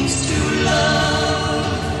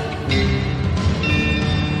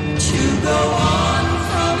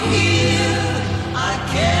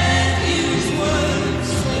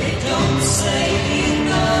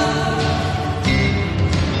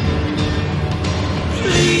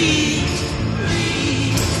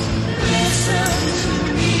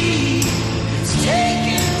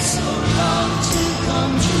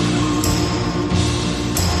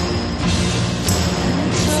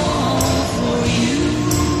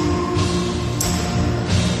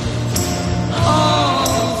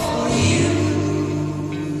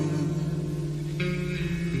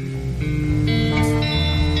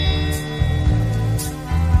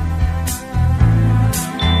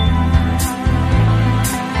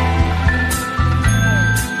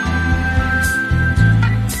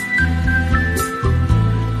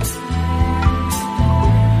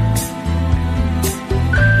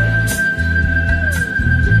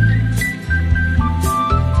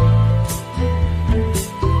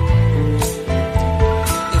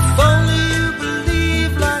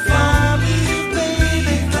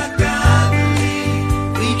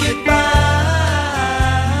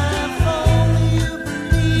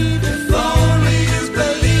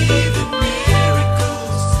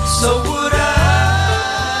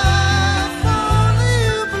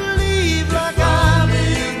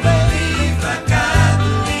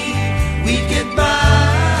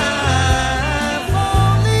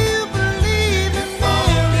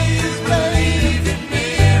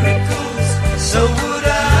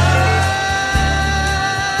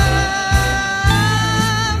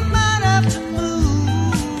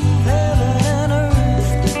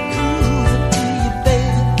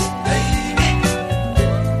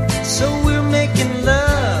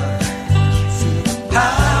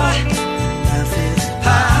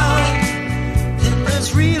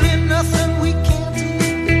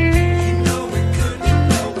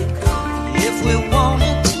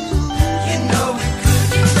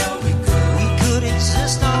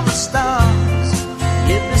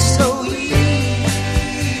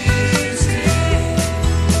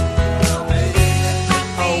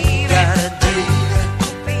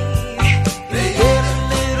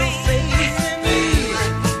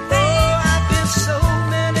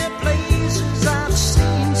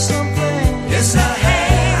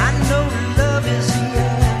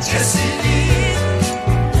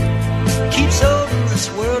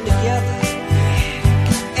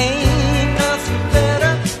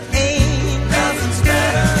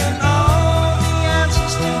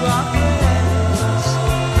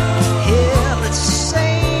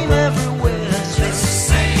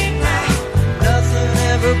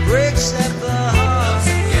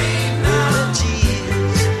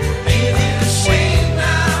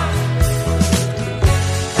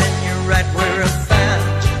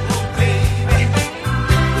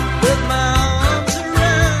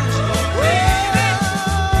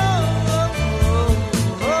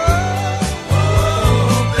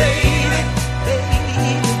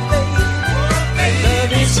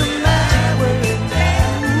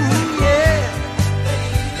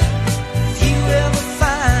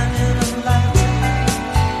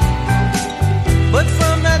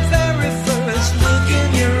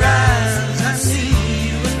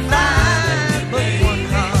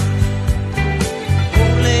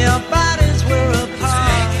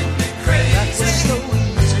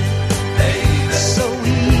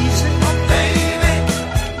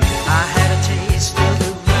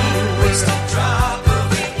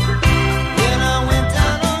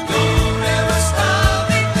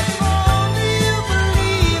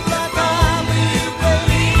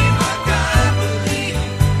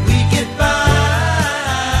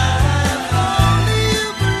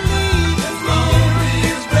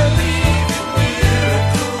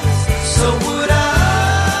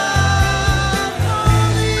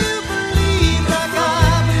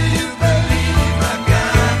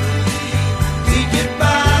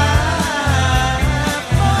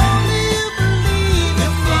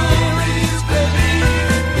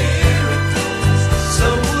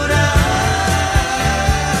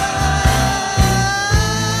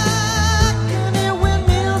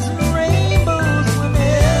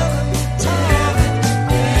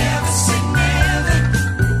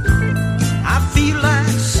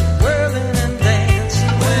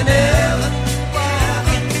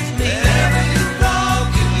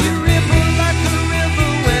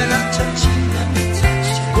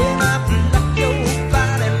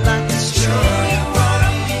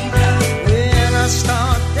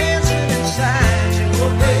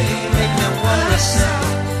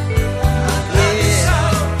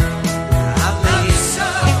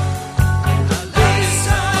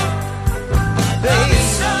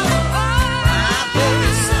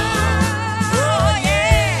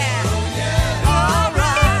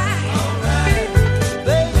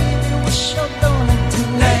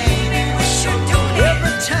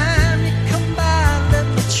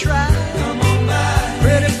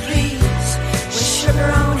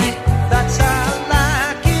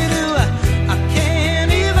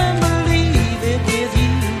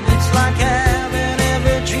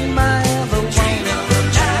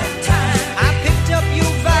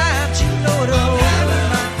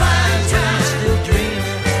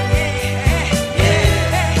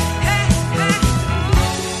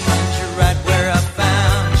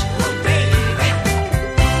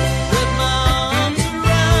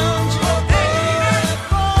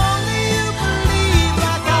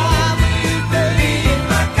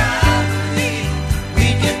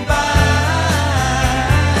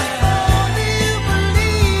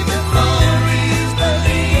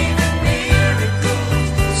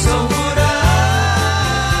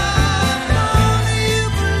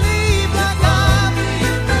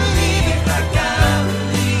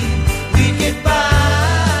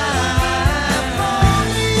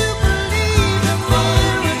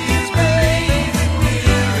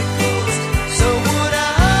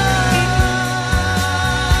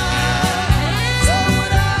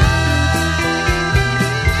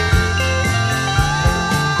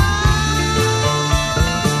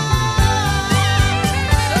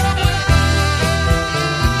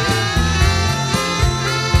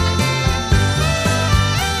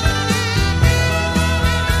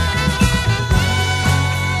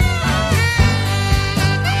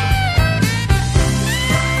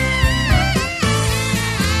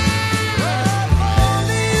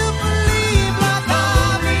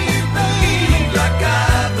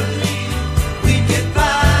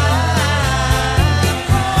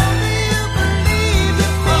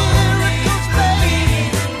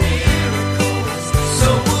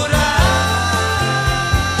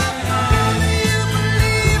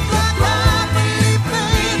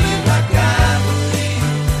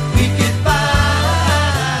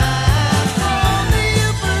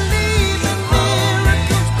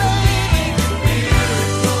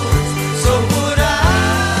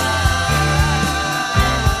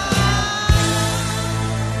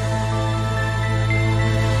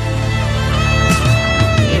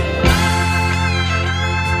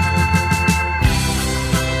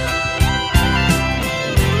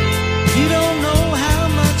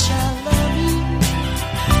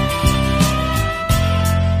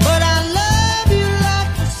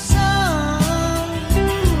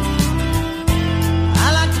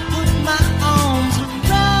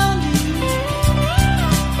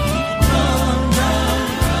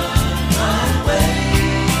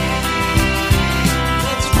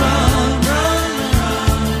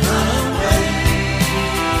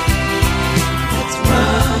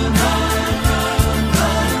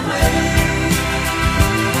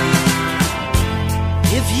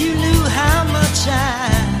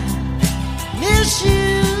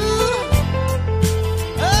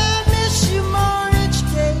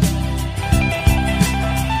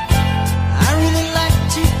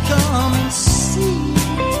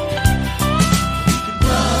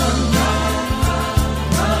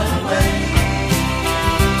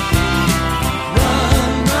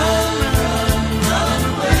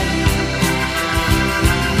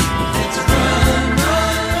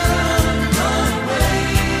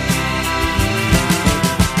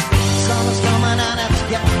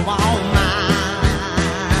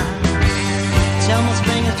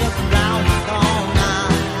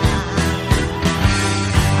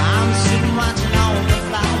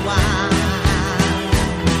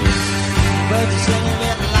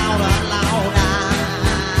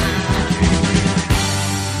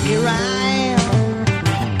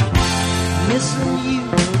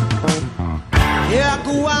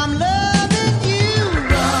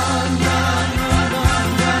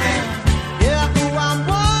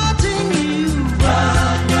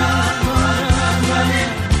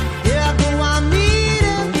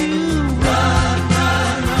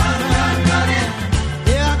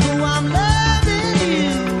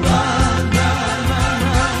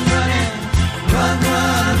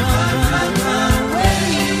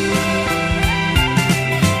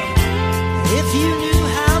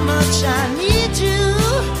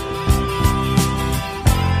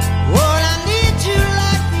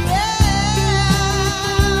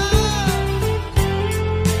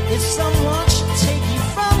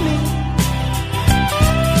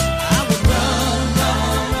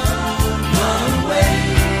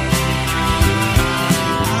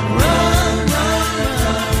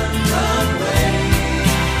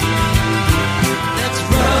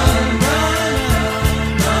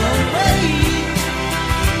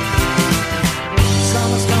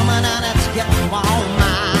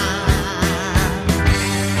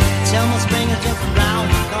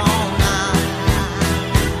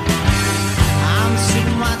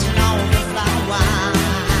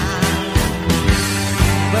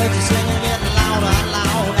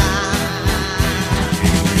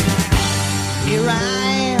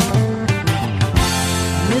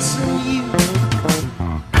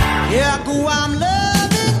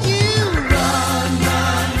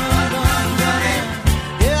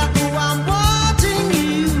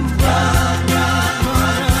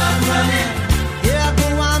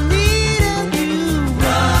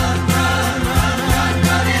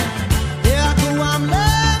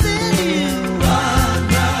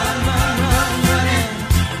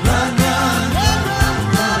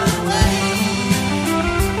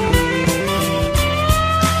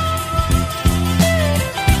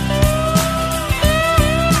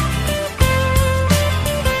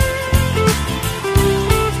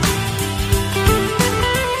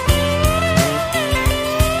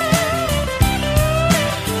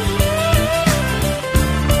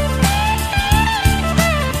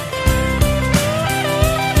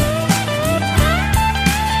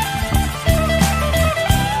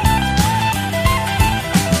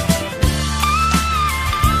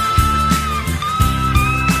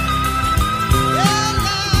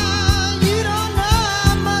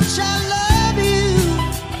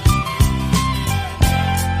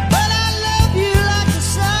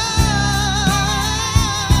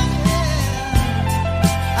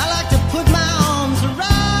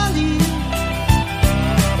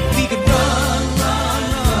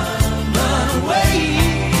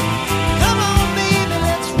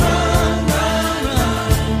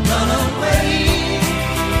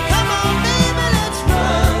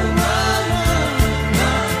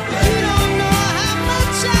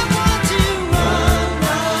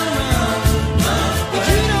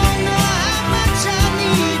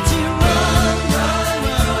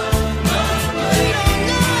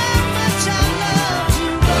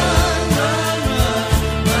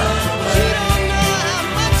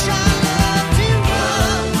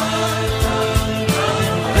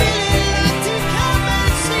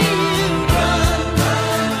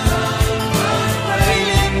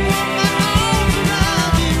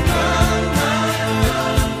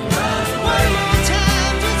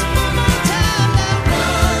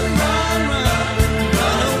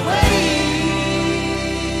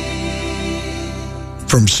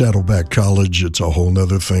From Saddleback College, it's a whole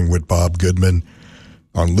nother thing with Bob Goodman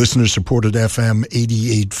on listener-supported FM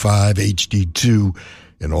 88.5 HD2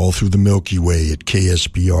 and all through the Milky Way at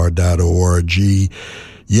ksbr.org.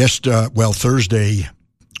 Yes, Thursday,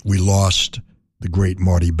 we lost the great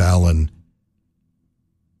Marty Balin.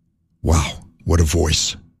 Wow, what a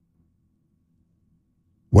voice.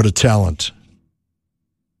 What a talent.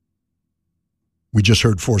 We just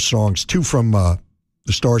heard 4 songs, 2 from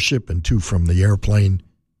the Starship and 2 from the Airplane.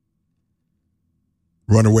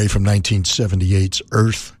 Runaway from 1978's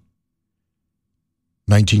Earth.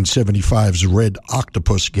 1975's Red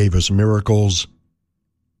Octopus gave us Miracles.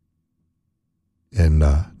 And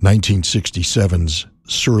 1967's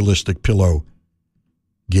Surrealistic Pillow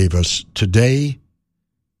gave us Today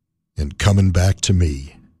and Coming Back to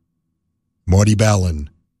Me. Marty Ballin,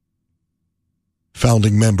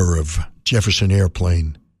 founding member of Jefferson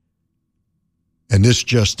Airplane. And this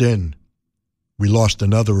just in, we lost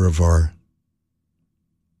another of our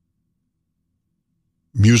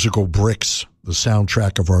musical bricks, the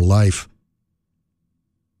soundtrack of our life.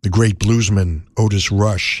 The great bluesman Otis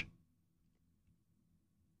Rush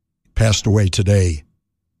passed away today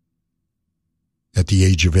at the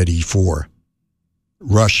age of 84.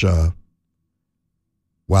 Rush,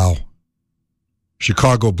 wow,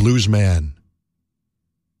 Chicago blues man,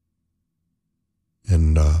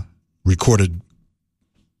 and recorded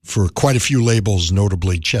for quite a few labels,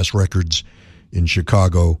 notably Chess Records in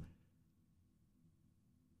Chicago,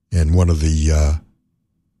 and one of the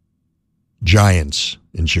giants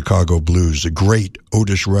in Chicago blues, the great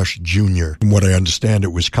Otis Rush Jr. From what I understand,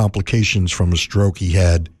 it was complications from a stroke he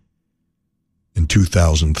had in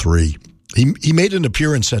 2003. He made an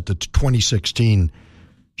appearance at the 2016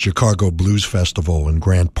 Chicago Blues Festival in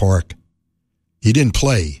Grant Park. He didn't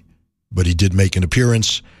play, but he did make an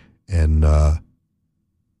appearance, and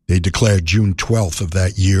they declared June 12th of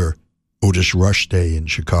that year Otis Rush Day in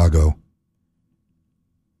Chicago.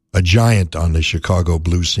 A giant on the Chicago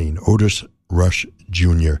blues scene, Otis Rush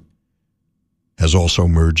Jr., has also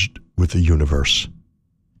merged with the universe.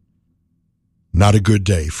 Not a good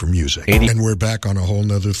day for music. And we're back on a whole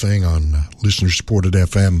nother thing on listener-supported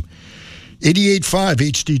FM. 88.5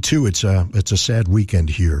 HD2. It's a sad weekend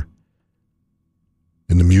here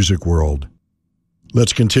in the music world.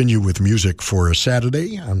 Let's continue with music for a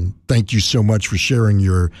Saturday. Thank you so much for sharing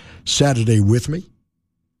your Saturday with me,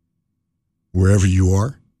 wherever you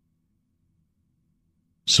are.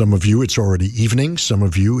 Some of you, it's already evening. Some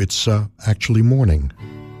of you, it's actually morning.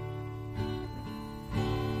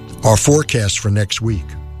 Our forecast for next week.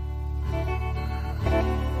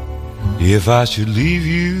 If I should leave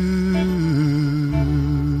you,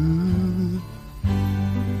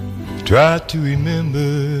 try to remember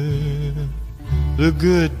the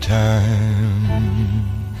good times.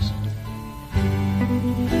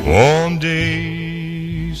 Warm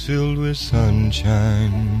days filled with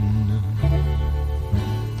sunshine,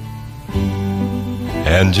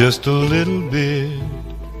 and just a little bit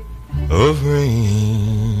of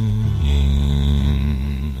rain,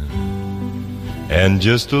 and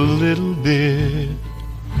just a little bit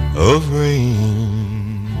of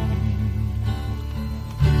rain.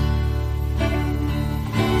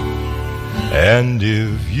 And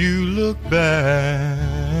if you look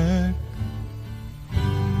back,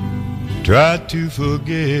 try to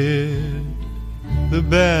forget the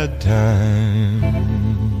bad times,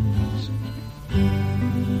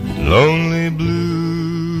 lonely,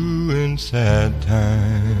 blue, and sad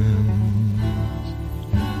times,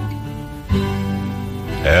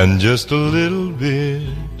 and just a little bit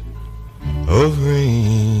of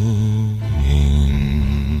rain,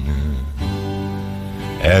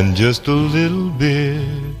 and just a little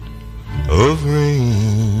bit of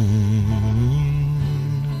rain.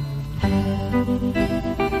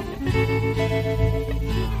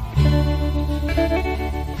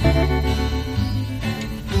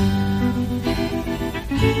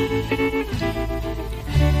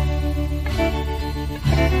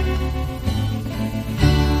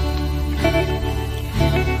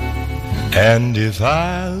 And if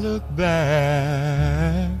I look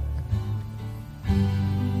back,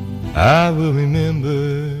 I will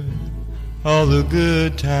remember all the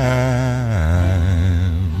good times,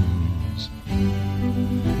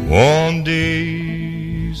 warm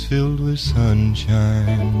days filled with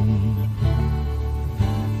sunshine,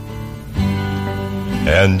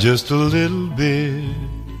 and just a little bit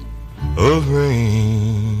of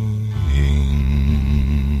rain,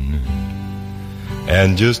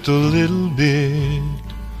 and just a little bit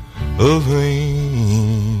of rain.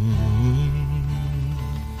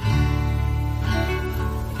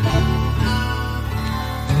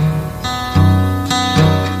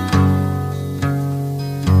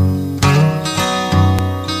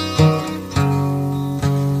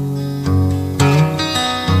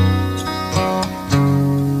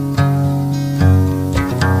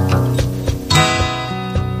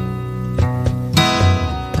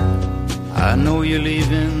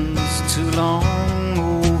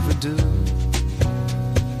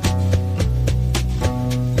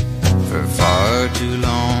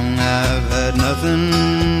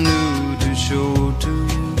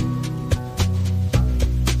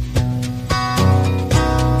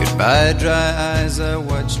 thy dry eyes I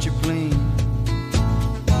watched your plane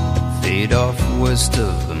fade off west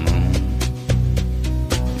of the moon.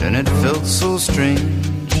 And it felt so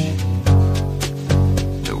strange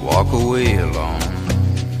to walk away alone.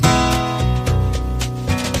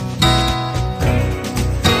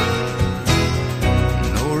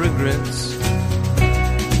 No regrets,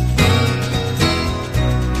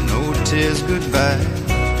 no tears goodbye.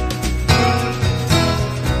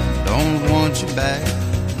 Don't want you back.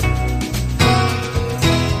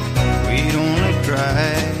 We'd only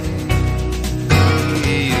cry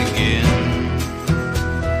again.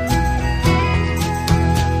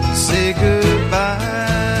 Say goodbye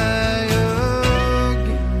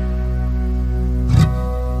again.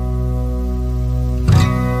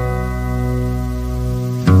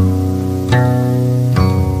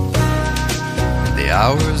 The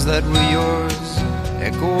hours that were yours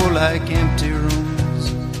echo like empty rooms.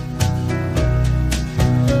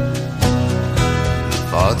 The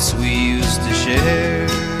thoughts we used to share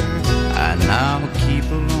I now keep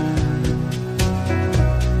alone.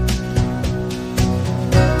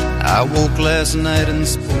 I woke last night and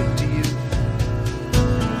spoke to you,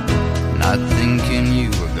 not thinking you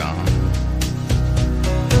were gone.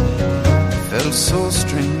 Felt so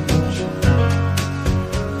strange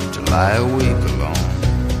to lie awake alone.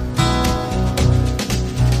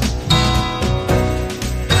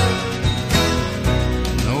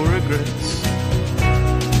 No regrets,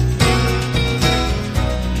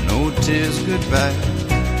 no tears goodbye.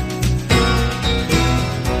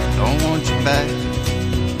 Don't want you back.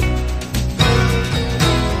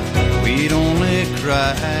 We'd only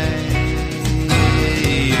cry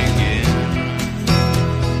again.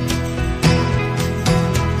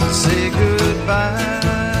 Say goodbye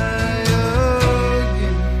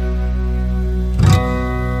again.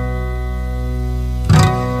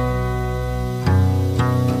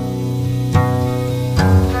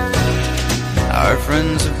 Our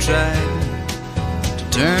friends have tried to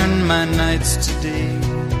turn my nights to day.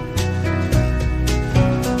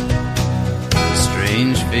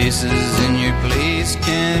 Strange faces in your place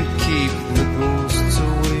can't keep the ghosts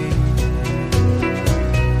away.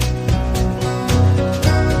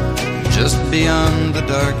 Just beyond the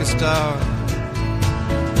darkest hour,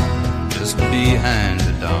 just behind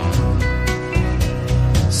the dawn,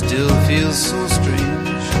 still feels so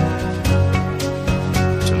strange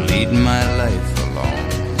to lead my life alone.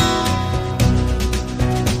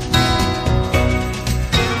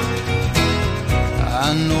 I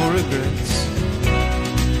know regrets,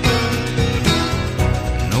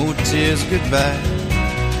 tears goodbye.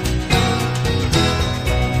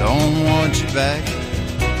 Don't want you back.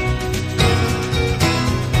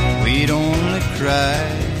 We'd only cry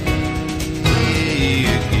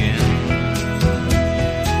again.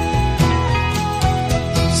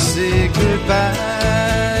 Say goodbye.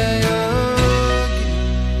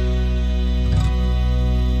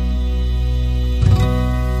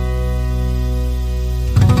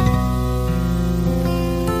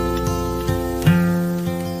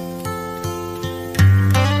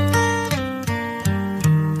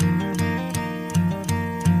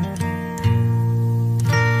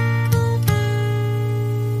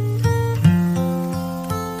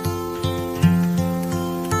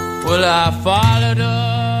 Well, I followed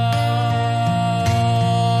her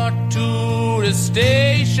to the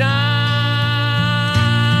station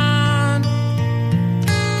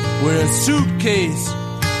with a suitcase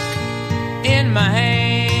in my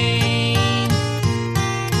hand.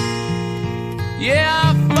 Yeah, I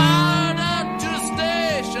followed her to the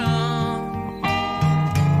station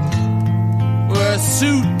with a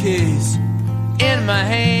suitcase in my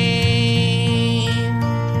hand.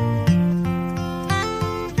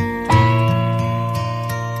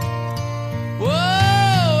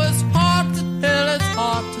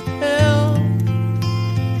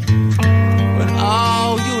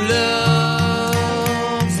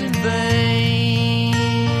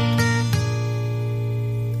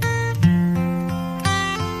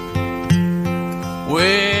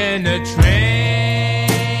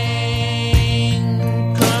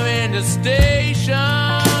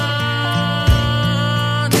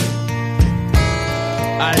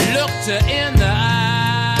 In the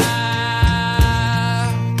eye.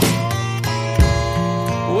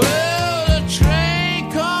 Well, the train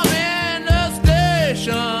come in the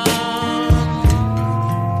station,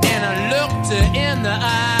 and I looked her in the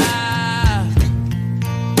eye.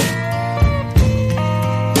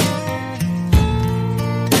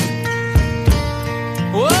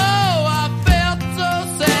 Whoa, I felt so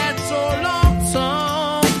sad, so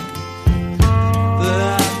lonesome that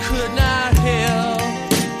I could not help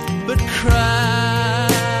but cry.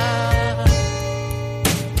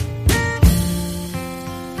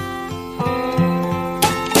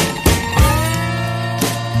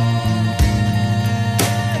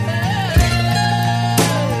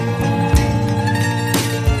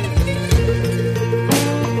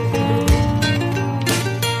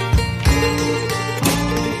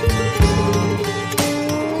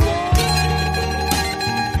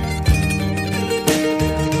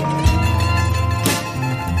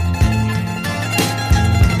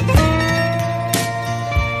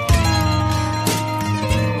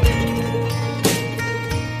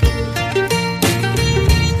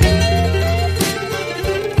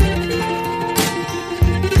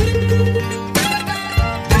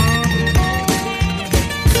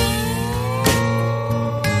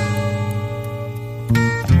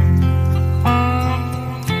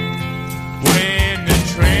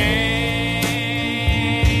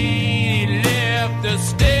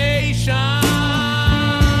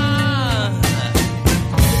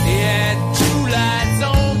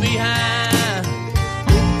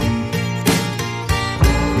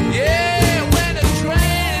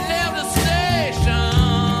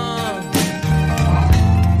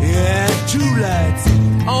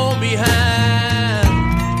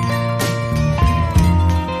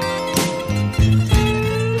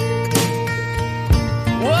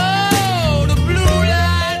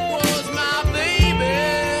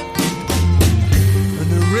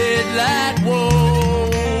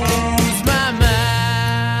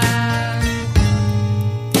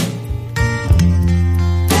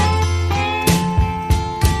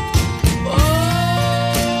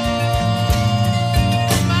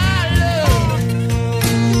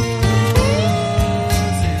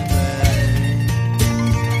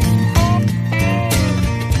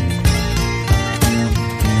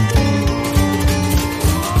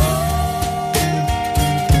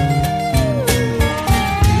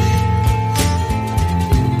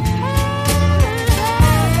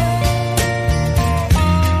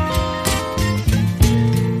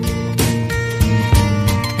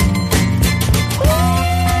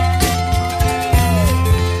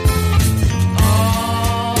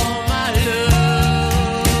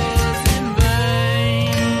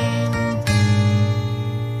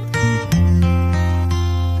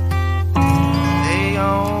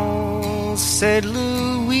 said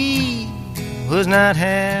Louis was not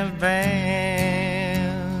half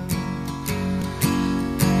bad.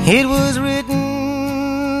 It was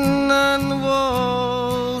written on the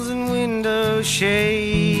walls and window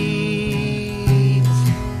shades,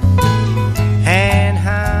 and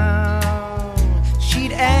how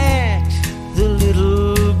she'd act the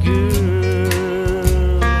little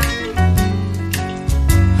girl,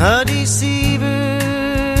 a deceiver.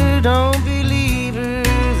 Don't believe her,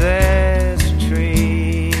 that's a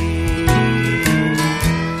trait.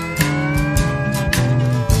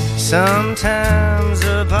 Sometimes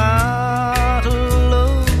a bottle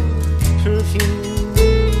of perfume,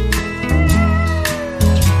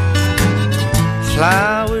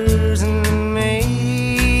 flowers and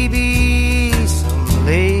maybe some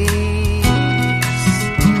lace.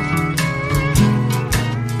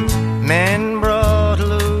 Men brought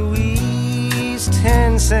Louise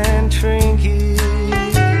 10-cent trinkets.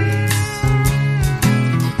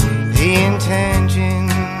 The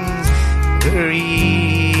intentions were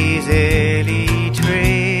easily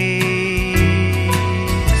traced,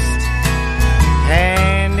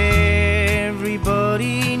 and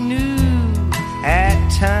everybody knew at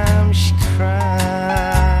times she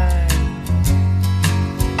cried.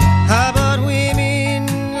 How about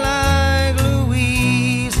women like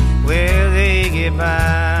Louise, where they get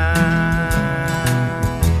by?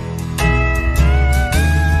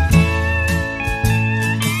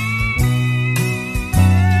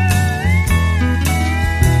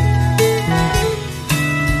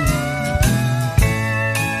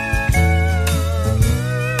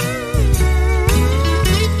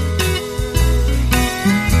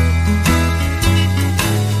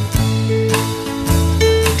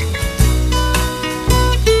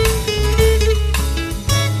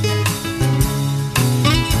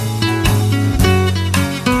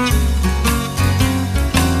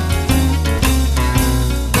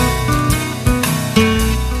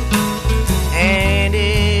 And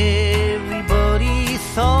everybody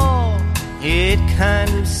thought it kind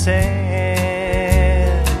of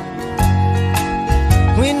sad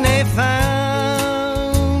when they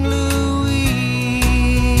found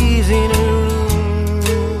Louise in a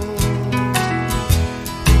room.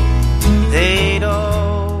 They'd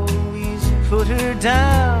always put her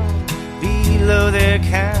down below their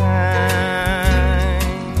kind.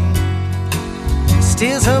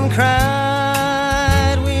 Still some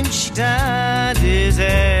cried when she died this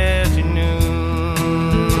afternoon.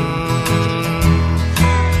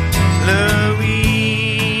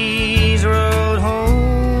 Louise rode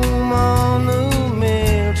home on the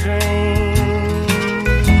mail train,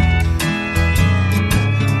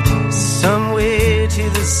 somewhere to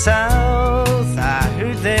the south. I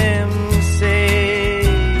heard them say,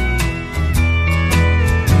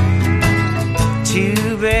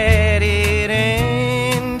 too bad it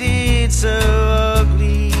ended so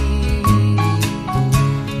ugly.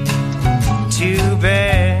 Too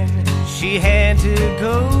bad she had to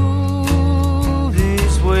go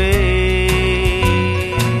this way.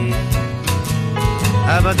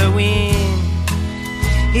 But the wind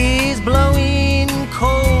is blowing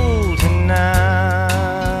cold tonight.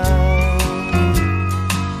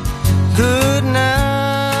 Good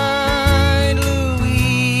night,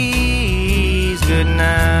 Louise, good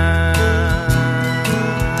night.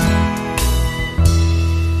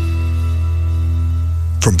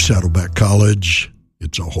 From Saddleback College,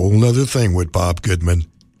 it's a whole nother thing with Bob Goodman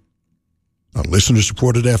on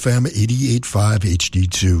listener-supported FM 88.5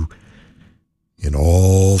 HD2 and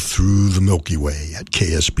all through the Milky Way at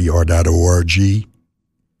ksbr.org.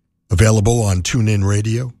 Available on TuneIn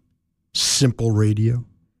Radio, Simple Radio,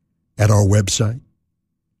 at our website.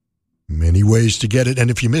 Many ways to get it. And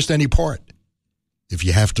if you missed any part, if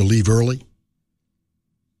you have to leave early,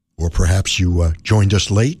 or perhaps you joined us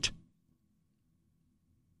late,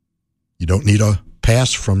 you don't need a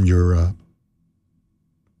pass from your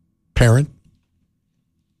parent.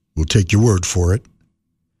 We'll take your word for it.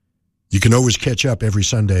 You can always catch up. Every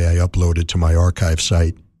Sunday I upload it to my archive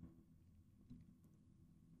site.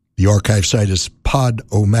 The archive site is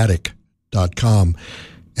podomatic.com,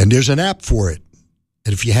 and there's an app for it.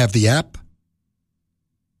 And if you have the app,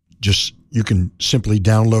 you can simply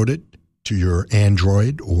download it to your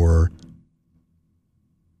Android or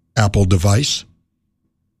Apple device,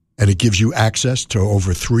 and it gives you access to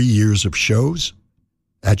over 3 years of shows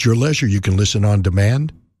at your leisure. You can listen on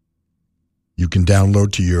demand. You can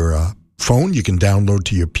download to your phone. You can download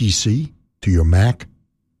to your PC, to your Mac.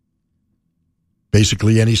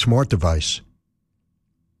 Basically any smart device.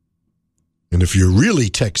 And if you're really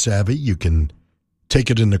tech savvy, you can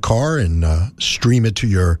take it in the car and stream it to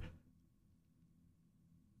your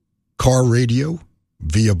car radio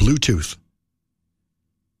via Bluetooth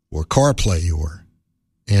or CarPlay or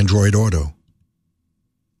Android Auto.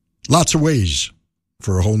 Lots of ways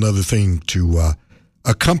for a whole nother thing to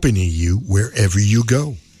accompany you wherever you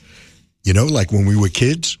go. You know, like when we were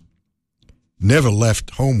kids, never left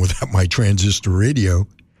home without my transistor radio.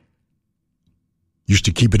 Used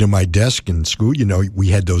to keep it in my desk in school. You know, we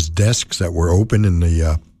had those desks that were open in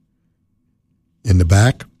the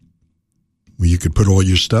back where you could put all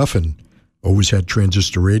your stuff, and always had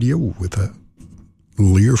transistor radio with a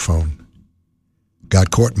little earphone.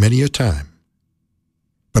 Got caught many a time.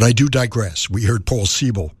 But I do digress. We heard Paul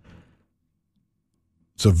Siebel.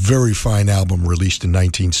 It's a very fine album released in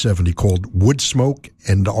 1970 called Wood Smoke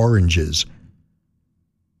and Oranges.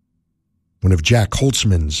 One of Jack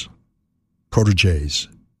Holtzman's proteges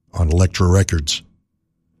on Elektra Records.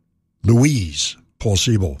 Louise, Paul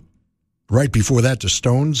Siebel. Right before that, the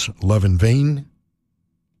Stones, Love in Vain.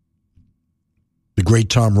 The great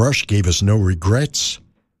Tom Rush gave us No Regrets.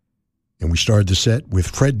 And we started the set with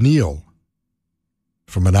Fred Neil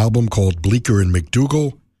from an album called Bleecker and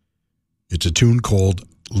McDougal. It's a tune called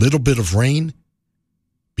Little Bit of Rain,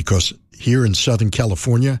 because here in Southern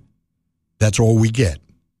California, that's all we get.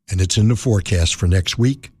 And it's in the forecast for next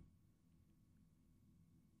week.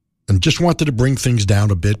 And just wanted to bring things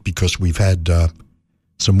down a bit because we've had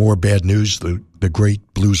some more bad news. The great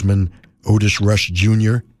bluesman Otis Rush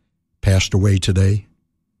Jr. passed away today.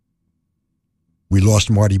 We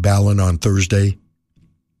lost Marty Ballin on Thursday.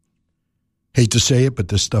 Hate to say it, but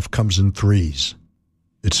this stuff comes in threes.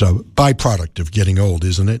 It's a byproduct of getting old,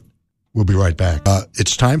 isn't it? We'll be right back.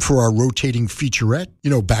 It's time for our rotating featurette.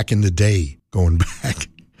 You know, back in the day, going back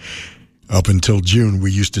up until June,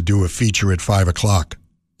 we used to do a feature at 5 o'clock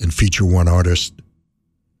and feature one artist.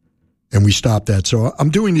 And we stopped that. So I'm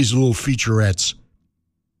doing these little featurettes,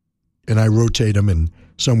 and I rotate them, and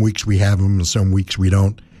some weeks we have them, and some weeks we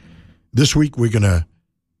don't. This week we're going to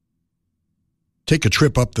take a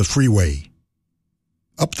trip up the freeway,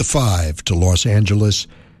 up the 5 to Los Angeles,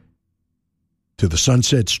 to the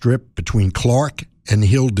Sunset Strip between Clark and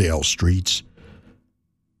Hilldale Streets,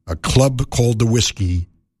 a club called The Whiskey,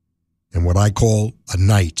 and what I call a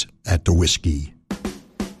night at the Whiskey.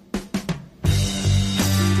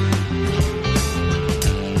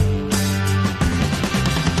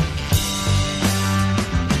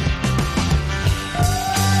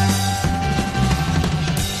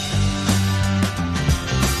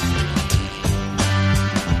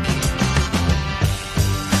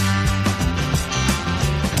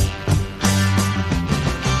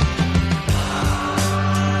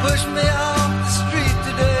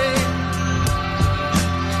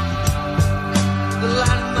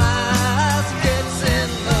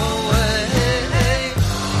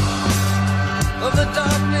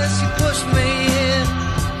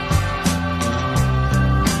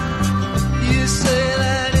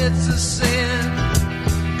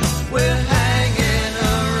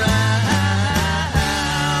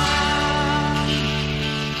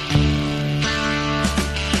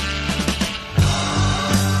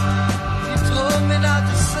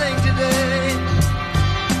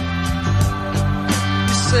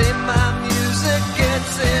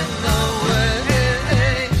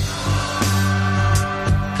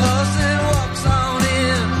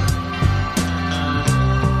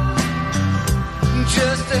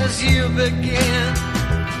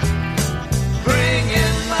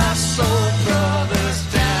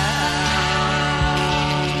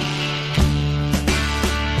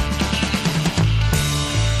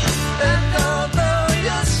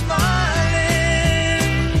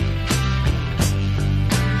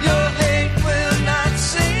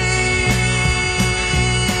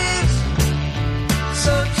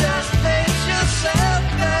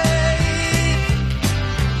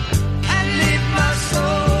 Leave my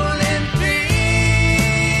soul in peace.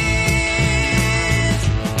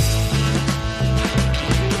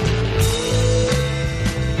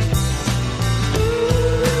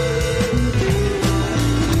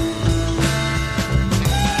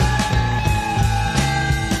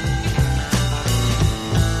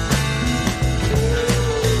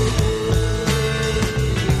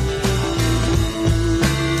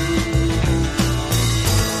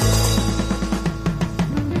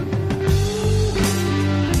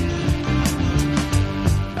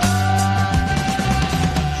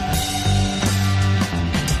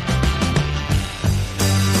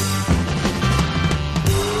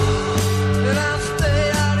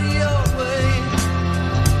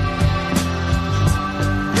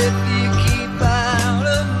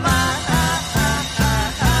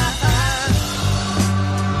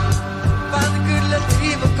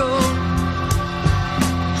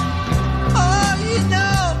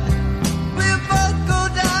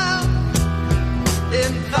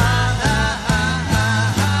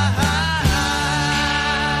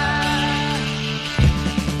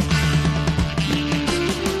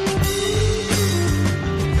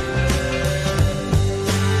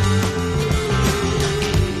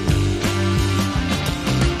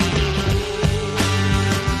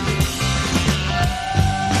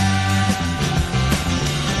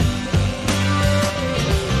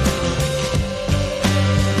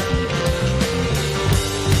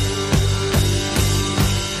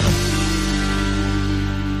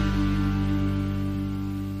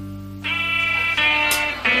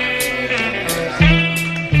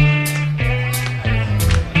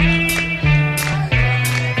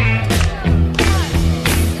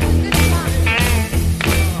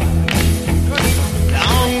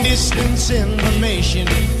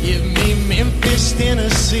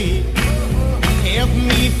 Tennessee. Helped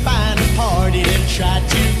me find a party that tried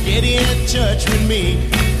to get in touch with me.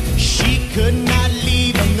 She could not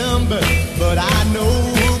leave a number, but I know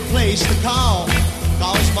who place to call.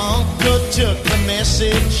 Cause my uncle took the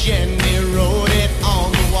message and he wrote it on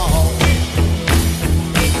the wall.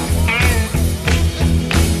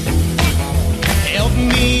 Help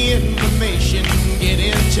me information, get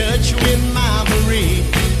in touch with my Marie.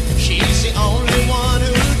 She's the only one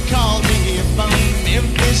who called me here from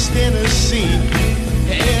Memphis, Tennessee.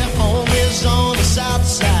 Her home is on the south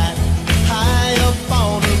side, high up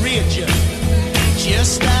on a ridge,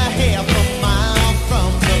 just a half a mile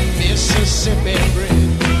from the Mississippi Bridge.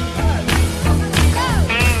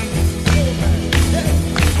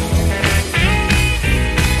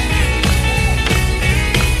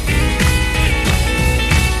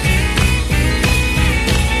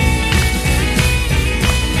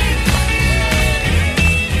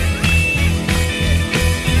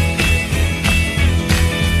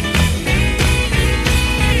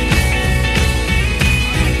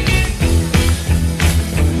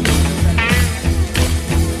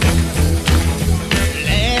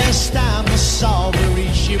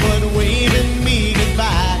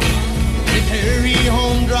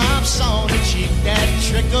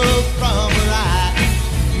 Trickled from her eye,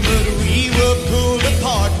 but we were pulled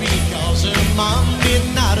apart because her mom did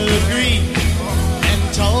not agree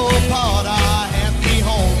and tore apart our happy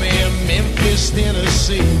home in Memphis,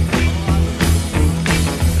 Tennessee.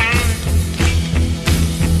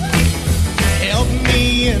 Help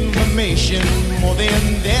me information, more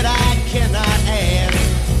than that I cannot add.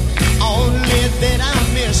 Only that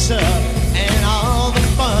I miss her and all the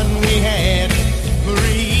fun we had.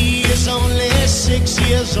 Marie is only 6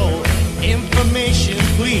 years old. Information,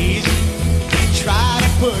 please. Try to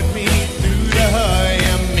put me through to her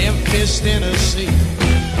in Memphis, Tennessee.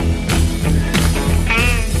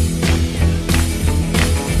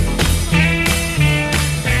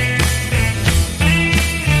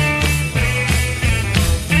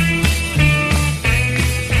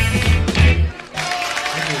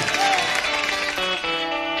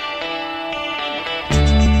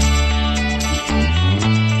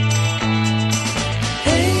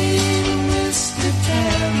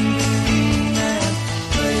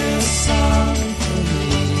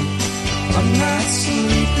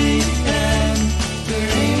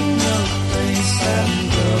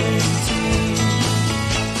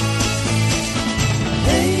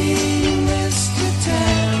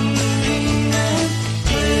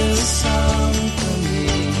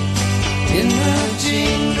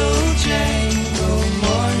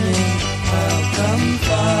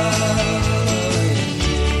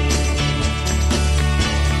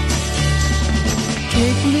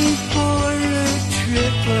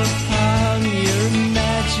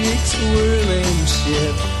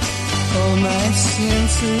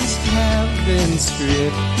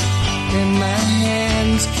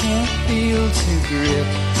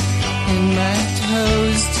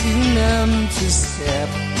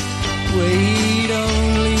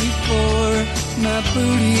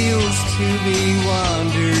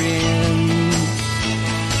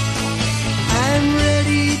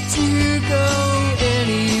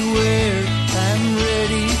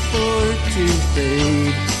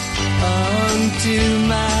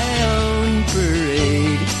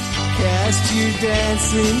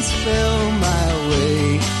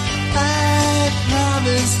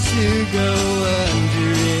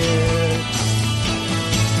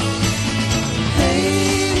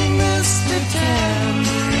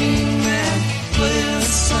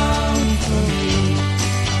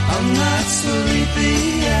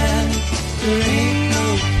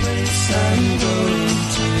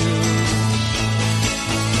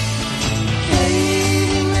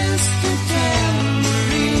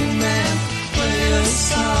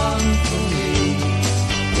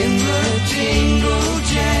 Jingle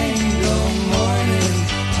jangle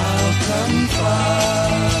morning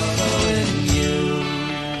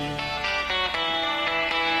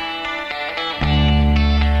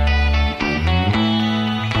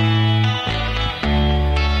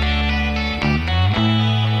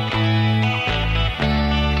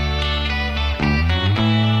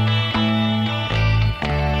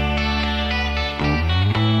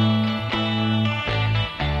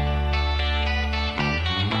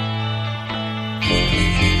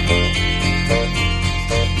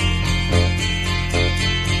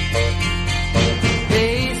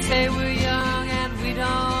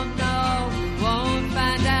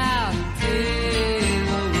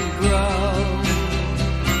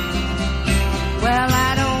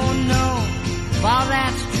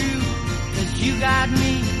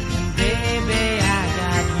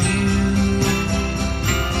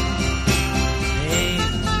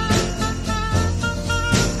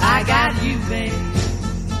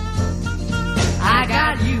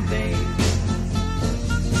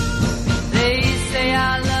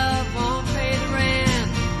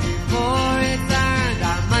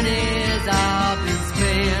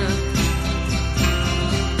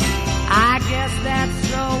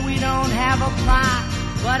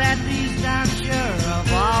but at least I'm sure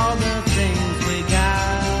of all the things we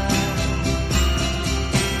got.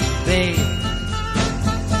 Babe,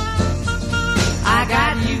 I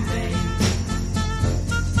got you, babe.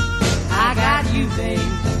 I got you,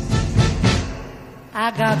 babe.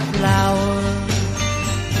 I got flowers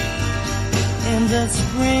in the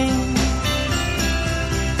spring.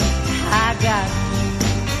 I got you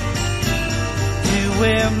to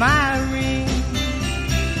wear my ring.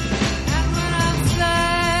 And when I'm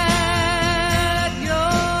sad,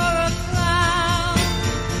 you're a clown.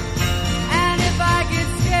 And if I get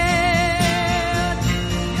scared,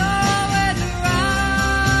 you're always around.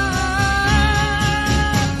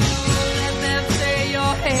 Let them say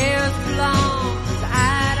your hair's blonde, 'cause I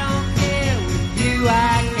don't care. With you I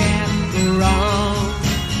can't go wrong.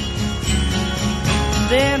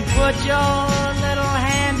 Then put your little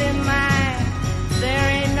hand in mine. There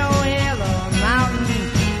ain't no hill or mountain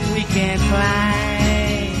we can't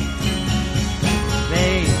climb.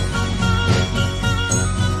 Babe,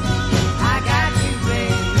 I got you,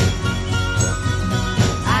 babe.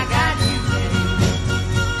 I got you, babe.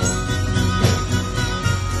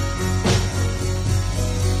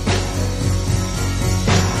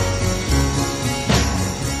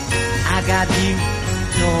 I got you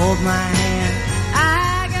to hold my hand.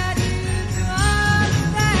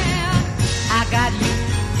 I got you,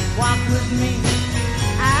 walk with me.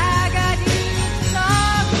 I got you,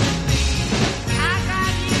 talk with me. I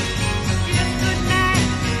got you, kiss goodnight.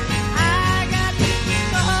 I got you,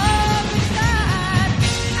 to hold me tight.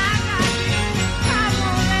 I got you, I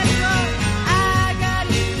won't let go. I got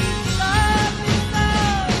you, love me so.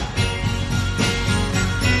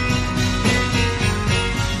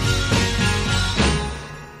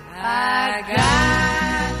 I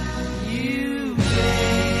got you,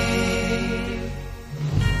 babe.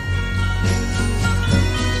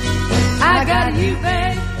 I got you,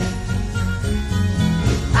 babe.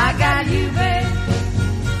 I got you, babe.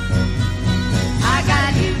 I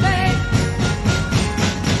got you, babe.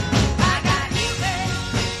 I got you, babe.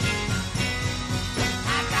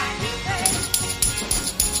 I got you, babe.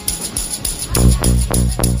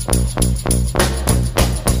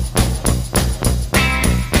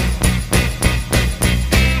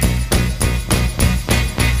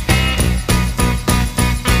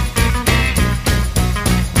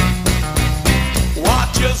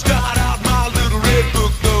 Just got out my little red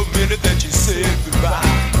book the minute that you said goodbye.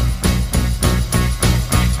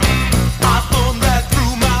 I thumbed right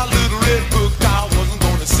through my little red book. I wasn't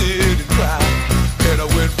gonna sit and cry. And I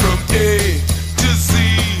went from A to Z.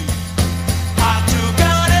 I took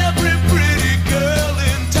out every pretty girl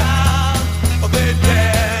in town. They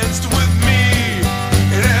danced with me.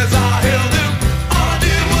 And as I held them, all I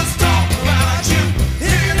did was talk about you.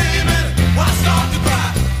 Here you name it, I start to cry.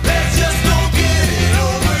 Let's just go get it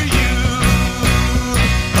over you.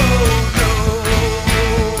 Oh no.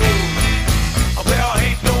 There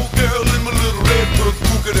ain't no girl in my little red book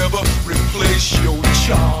who could ever replace your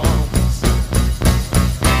charms.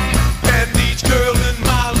 And each girl in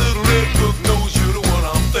my little red book knows you're the one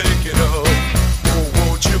I'm thinking of. Oh,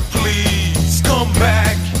 won't you please come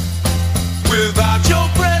back? Without your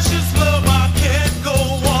precious love, I can't go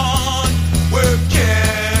on. Where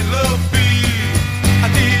can love be? I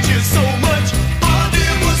need you so much. All I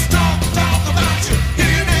did was talk about you.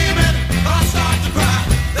 Hear your name and I start to cry.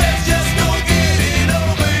 Let's just go get it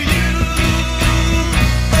over you.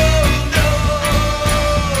 Oh no.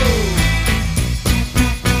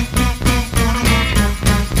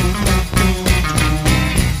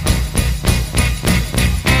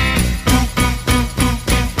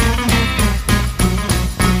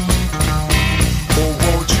 Oh,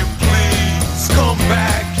 won't you please come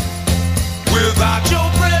back? Without your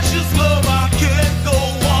precious love, I can't go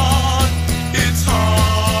on. It's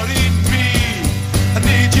haunting me. I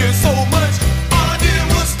need you so much. All I did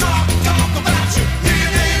was talk about you. Hear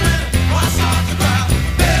your name and I start to cry.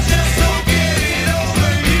 Let's just go get it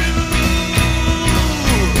over you.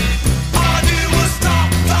 All I did was talk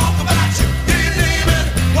about you. Hear your name and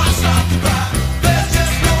I start to cry. Let's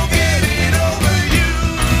just go get it over you.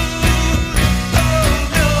 Oh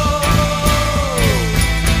no.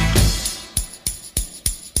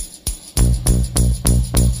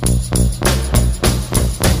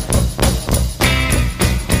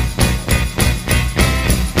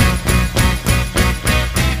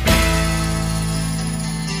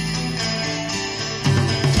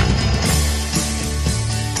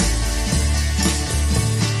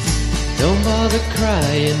 Don't bother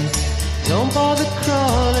crying, don't bother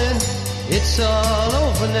crawling. It's all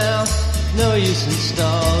over now, no use in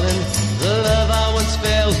stalling. The love I once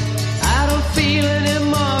felt, I don't feel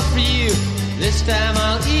anymore for you. This this time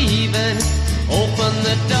I'll even open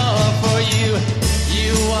the door for you.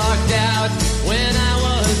 You walked out when I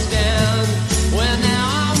was down. Well, now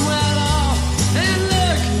I'm well off. And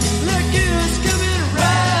look who's coming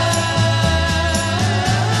round.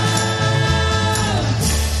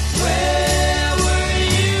 Where were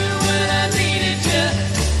you when I needed you?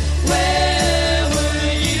 Where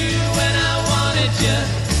were you when I wanted you?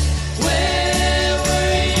 Where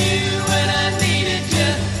were you when I needed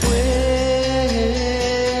you?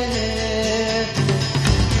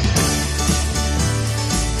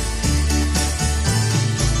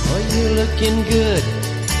 Oh, you're looking good.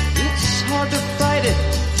 It's hard to fight it,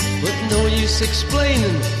 but no use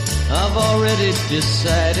explaining. I've already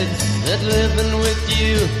decided that living with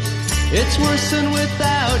you, it's worse than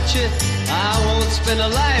without you. I won't spend a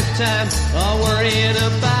lifetime all worrying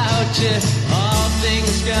about you. All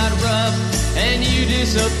things got rough and you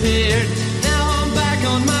disappeared. Now I'm back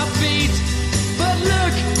on my feet, but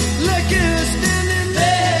look who's standing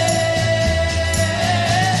there.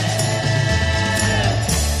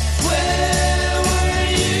 Where were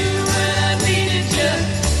you when I needed you?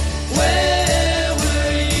 Where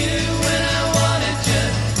were you when I wanted you?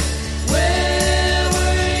 Where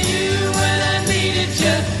were you when I needed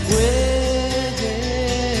you?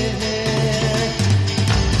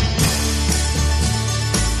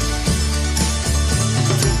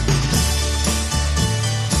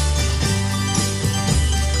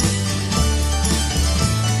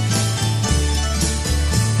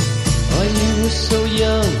 Oh, you were so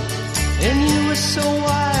young and you were so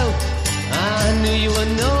wild. I knew you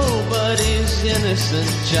were nobody's innocent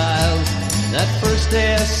child. That first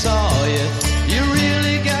day I saw you, you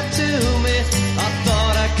really got to me. I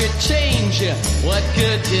thought I could change you. What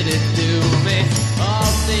good did it do me?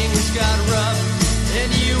 All things got rough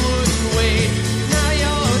and you wouldn't wait. Now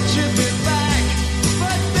you're tripping back,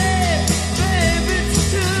 but babe, it's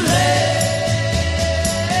too late.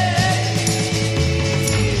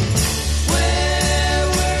 Where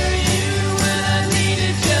were you when I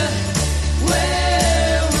needed you?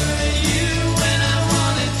 Where were you when I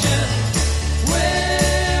wanted you?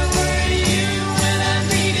 Where were you when I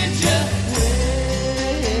needed you?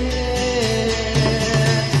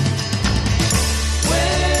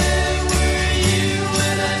 Where were you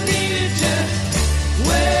when I needed you?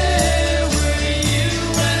 Where were you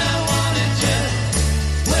when I wanted you?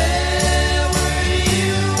 Where were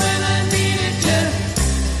you when I needed you?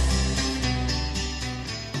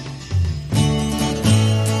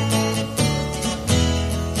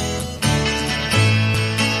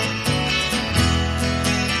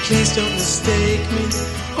 Please don't mistake me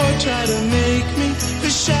or try to make me the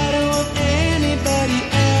shadow of anybody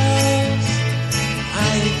else. I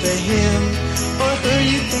ain't the him or her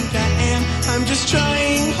you think I am. I'm just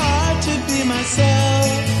trying hard to be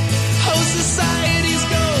myself. Oh, society's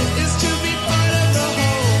goal is to be part of the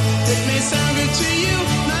whole. It may sound good to you,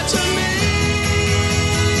 not to me.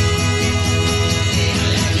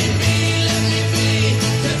 Let me be,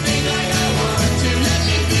 to think like I want to. Let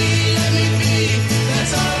me be,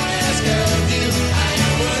 that's all I ask of you. I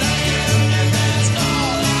am what I am, and that's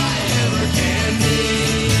all I ever can be.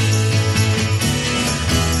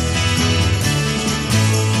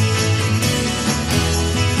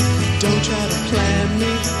 Don't try to plan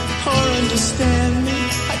me or understand me.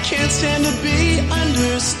 I can't stand to be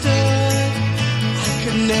understood. I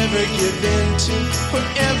could never give in to or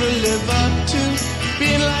ever live up to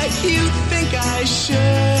being like you think I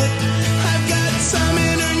should. I've got some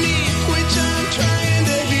inner need which I'm trying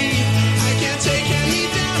to heed. I can't take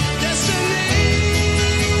hand-me-down destiny.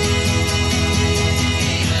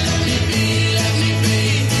 Let me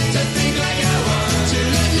be, to think like I want to.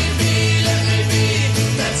 Let me be,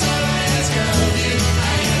 that's all I ask of you.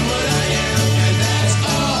 I am what I am, and that's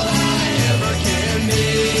all I ever can be.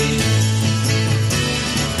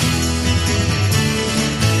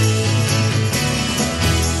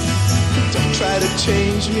 Don't try to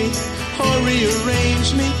change me or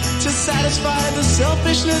rearrange me to satisfy the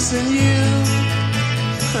selfishness in you.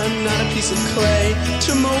 I'm not a piece of clay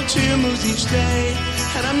to mold to your moods each day,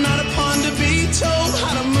 and I'm not a pawn to be told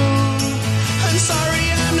how to move. I'm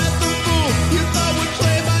sorry I'm not the fool you thought would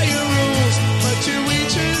play by your rules, but to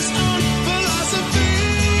each his own philosophy.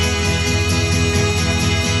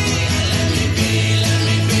 Let me be,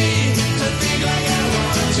 to think like I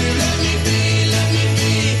want to. Let me be,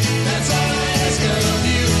 that's all I ask of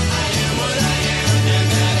you. I am what I am, and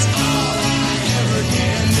that's all I ever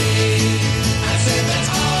can be. I said that's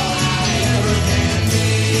all I ever can be.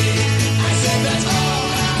 I said that's all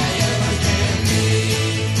I ever can be.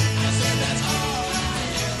 I said that's all I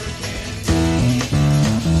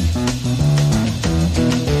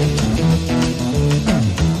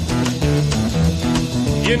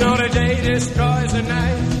know the day destroys the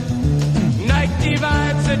night. Night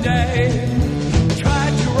divides the day. Try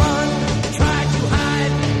to run, try to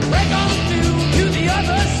hide. Break on through to the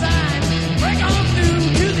other side. Break on through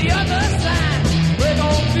to the other side. Break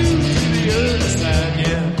on through to the other side,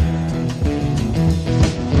 yeah.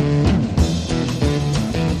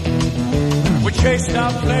 We chased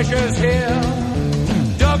our pleasures here,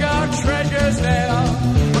 dug our treasures there.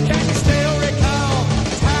 But can you still recall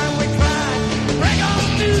the time we cried? Break on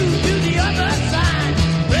through to the other side.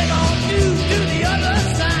 Break on through to the other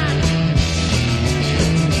side.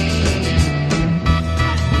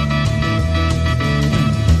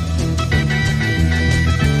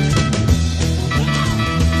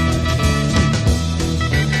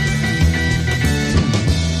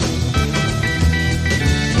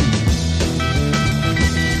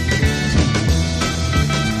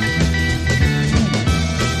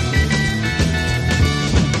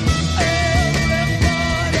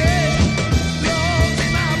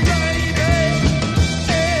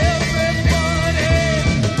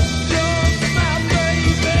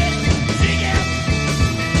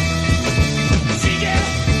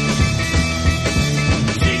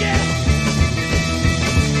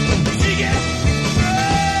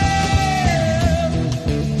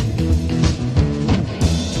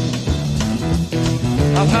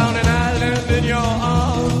 I found an island in your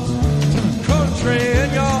arms, country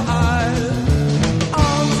in your eyes,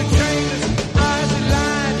 arms and chains, eyes and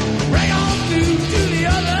line. Break on through to the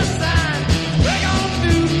other side. Break on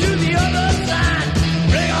through to the other side.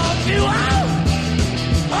 Break on through,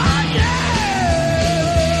 oh yeah.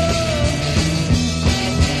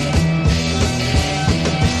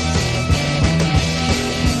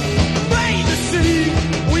 Rain to sea,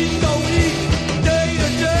 we go eat, day to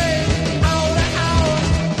day, hour to hour.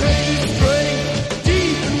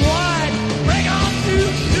 Deep and wide, break on through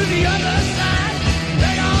to the other side.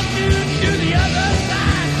 Break on through to the other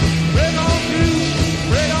side. Break on through,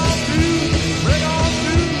 break on through, break on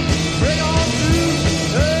through, break on through.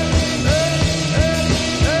 Hey, hey, hey,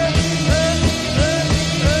 hey, hey, hey,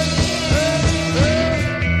 hey, hey,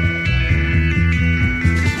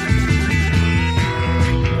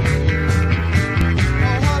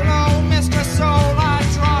 Oh, hello, Mr. Soul. I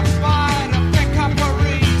dropped by to pick up a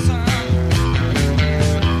reason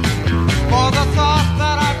for the thought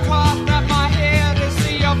that I've caught that my head is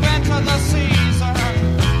the event of the season.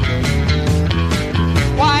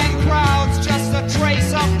 Why in crowds just a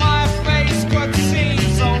trace of my face could seem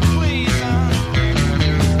so pleasing.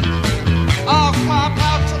 I'll cop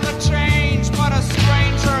out to the change, but a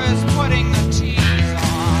stranger is putting the tease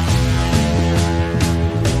on.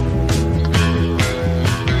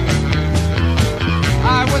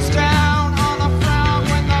 I was down on the ground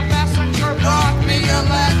when the messenger brought me a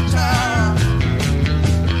letter.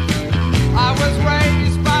 I was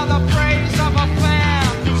raised by the praise of a fan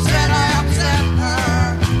who said I upset her.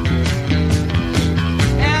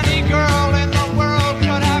 Any girl in the world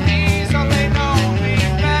could have easily known me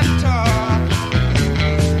better.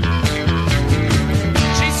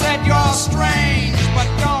 She said you're strange, but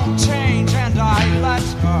don't change, and I let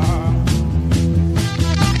her.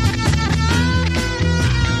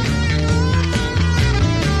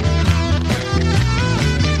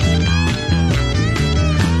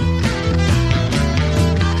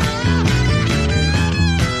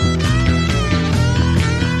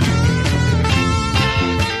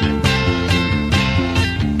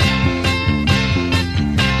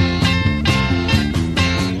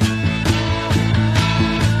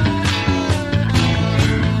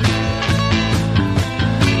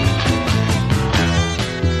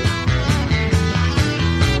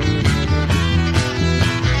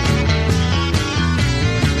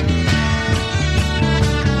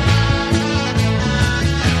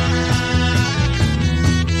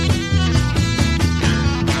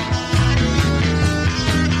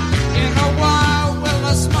 In a while, will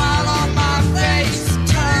the smile on my face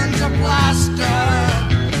turn to plaster?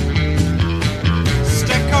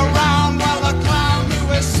 Stick around while the clown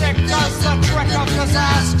who is sick does the trick of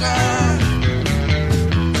disaster.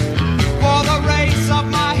 For the race of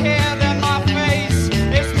my head and my face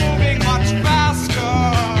is moving much faster.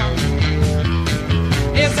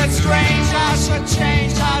 Is it strange I should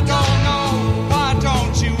change? I don't know. Why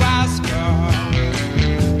don't you ask her?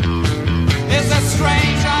 Is it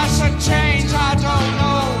strange I should change? I don't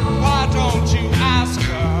know. Why don't you ask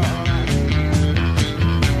her?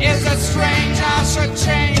 Is it strange I should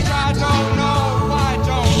change? I don't know. Why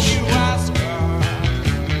don't you ask her?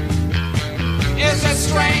 Is it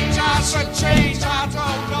strange I should change? I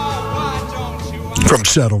don't know. Why don't you ask her? From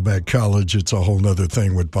Saddleback College, it's a whole nother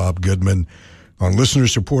thing with Bob Goodman on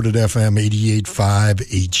listener-supported FM 88.5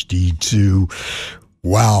 HD2.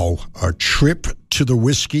 Wow, a trip to the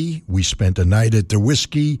Whiskey. We spent a night at the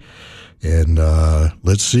Whiskey, and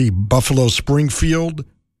let's see, Buffalo Springfield,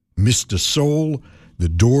 Mr. Soul, The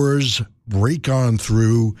Doors, Break On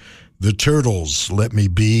Through, The Turtles, Let Me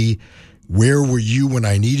Be, Where Were You When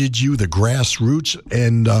I Needed You, The Grassroots,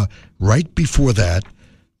 and right before that,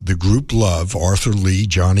 the group Love, Arthur Lee,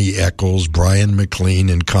 Johnny Eccles, Brian McLean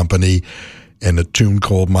and company, and a tune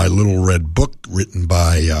called My Little Red Book, written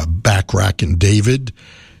by Backrack and David,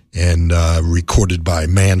 and recorded by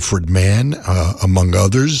Manfred Mann, among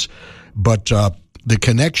others. But the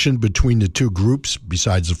connection between the two groups,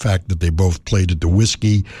 besides the fact that they both played at the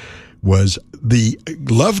Whiskey, was the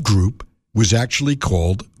Love group was actually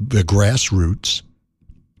called the Grassroots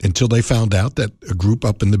until they found out that a group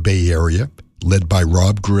up in the Bay Area, led by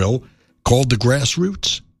Rob Grill, called the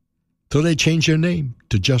Grassroots. So they changed their name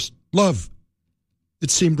to just Love. It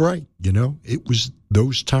seemed right, you know. It was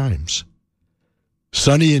those times.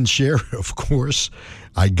 Sonny and Cher, of course.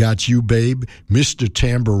 I Got You, Babe. Mr.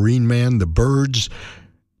 Tambourine Man, the Byrds.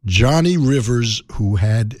 Johnny Rivers, who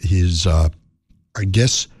had his,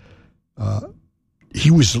 he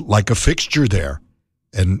was like a fixture there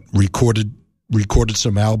and recorded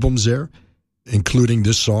some albums there, including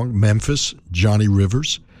this song, Memphis, Johnny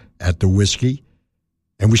Rivers, at the Whiskey.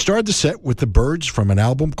 And we started the set with the Byrds from an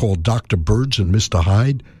album called Dr. Byrds and Mr.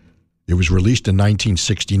 Hyde. It was released in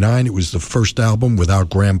 1969. It was the first album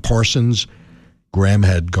without Graham Parsons. Graham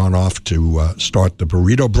had gone off to start the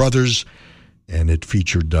Burrito Brothers, and it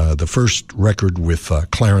featured the first record with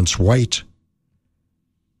Clarence White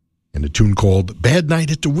and a tune called Bad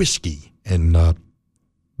Night at the Whiskey. And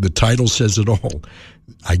the title says it all.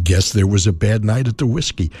 I guess there was a bad night at the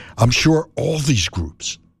Whiskey. I'm sure all these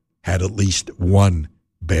groups had at least one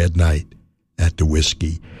bad night at the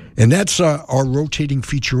Whiskey. And that's our rotating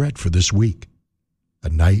featurette for this week, A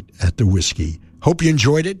Night at the Whiskey. Hope you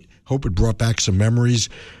enjoyed it. Hope it brought back some memories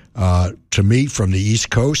to me from the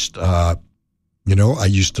East Coast. You know, I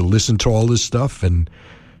used to listen to all this stuff and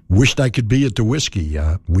wished I could be at the Whiskey.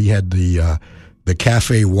 We had the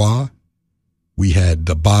Cafe Wa. We had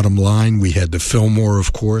the Bottom Line. We had the Fillmore,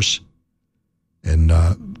 of course, and,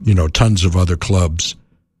 tons of other clubs.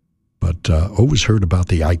 But always heard about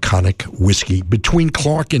the iconic Whiskey Between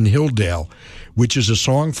Clark and Hilldale, which is a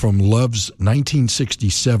song from Love's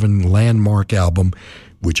 1967 landmark album,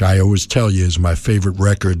 which I always tell you is my favorite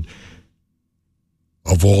record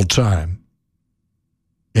of all time.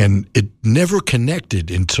 And it never connected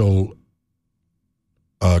until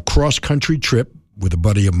a cross-country trip with a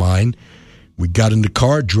buddy of mine. We got in the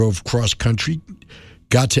car, drove cross-country,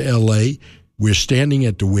 got to L.A. We're standing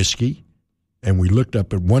at the Whiskey, and we looked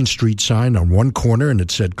up at one street sign on one corner, and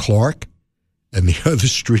it said Clark, and the other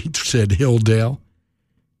street said Hilldale,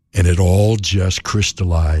 and it all just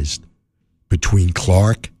crystallized between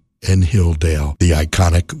Clark and Hilldale, the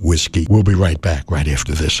iconic Whiskey. We'll be right back right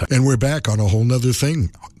after this. And we're back on a whole nother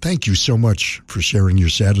thing. Thank you so much for sharing your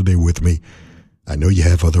Saturday with me. I know you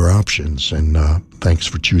have other options, and thanks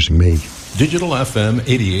for choosing me. Digital FM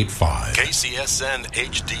 88.5. KCSN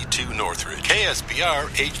HD2 Northridge. KSBR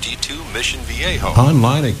HD2 Mission Viejo.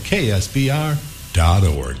 Online at ksbr.org.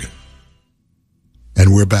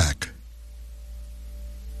 And we're back.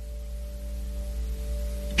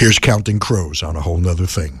 Here's Counting Crows on a whole nother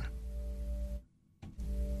thing.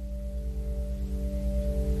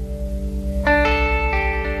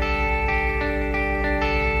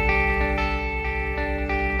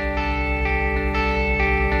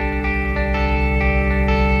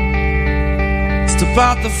 Step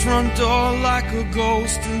out the front door like a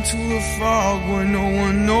ghost into a fog where no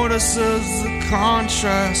one notices the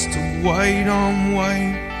contrast of white on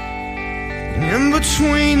white. And in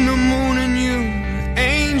between the moon and you, the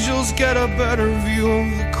angels get a better view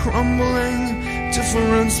of the crumbling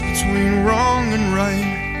difference between wrong and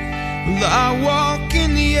right. Well, I walk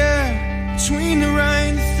in the air between the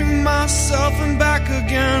rain, through myself and back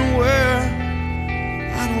again, where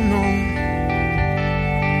I don't know.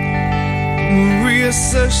 Maria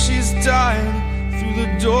says she's dying. Through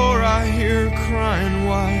the door I hear her crying.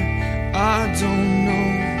 Why? I don't know.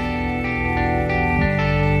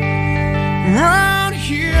 Around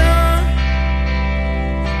here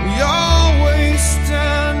we always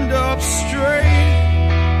stand up straight.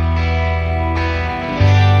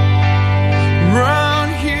 Around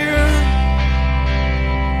here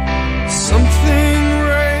something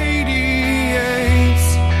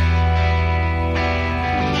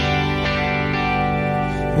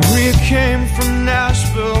Maria came from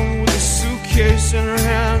Nashville with a suitcase in her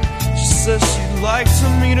hand. She says she'd like to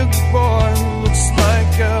meet a boy who looks like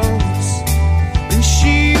Elvis. And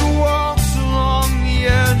she walks along the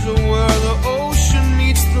edge of where the ocean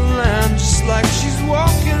meets the land, just like she's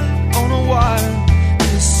walking on a wire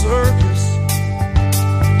in a circus.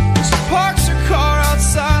 She parks her car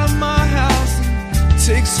outside of my house and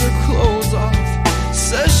takes her clothes off.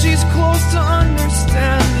 Says she's close to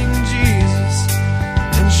understanding Jesus,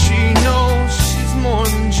 and she knows she's more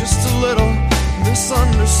than just a little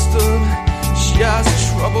misunderstood. She has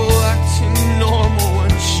trouble acting normal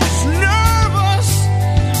when she's nervous.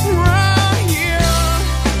 Right here,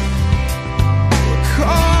 we're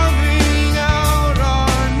carving out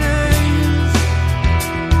our names.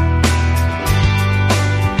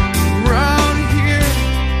 Around here,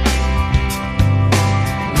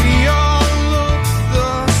 we all look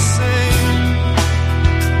the same.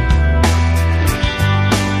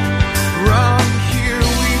 Around here,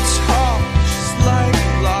 we talk just like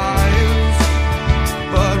liars,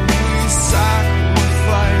 but we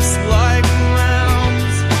sacrifice like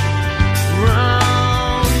lambs.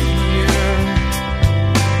 Around here,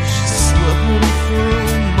 she's slipping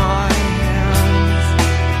through my hands.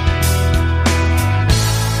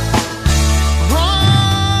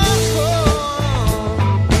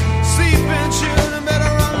 Sleeping children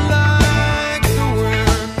better run like the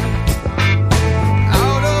wind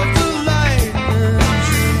out of the lightning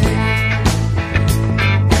dream.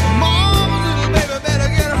 Mama's little baby better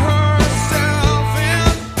get herself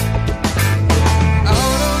in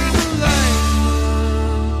out of the lightning.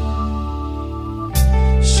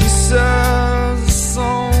 She says it's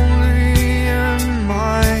only in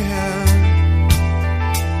my head.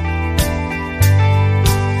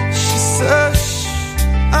 She says,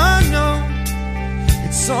 I know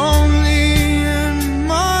it's only in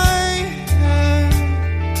my head.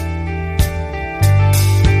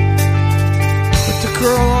 But the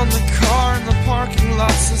girl on the car in the parking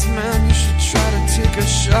lot says, man, you should try to take a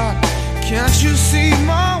shot. Can't you see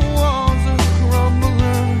my walls are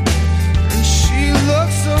crumbling? And she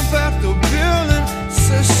looks up at the building,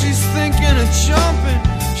 says she's thinking of jumping.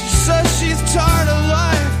 She says she's tired of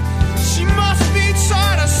life. She must be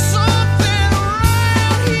tired of something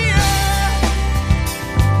around here.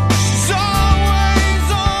 She's always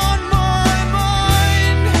on my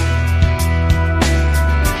mind.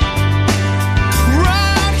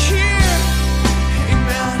 Around here, hey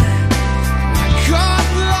man, I got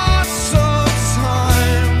lots of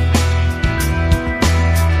time.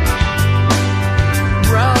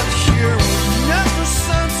 Around here, we never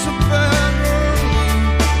sent a bed early.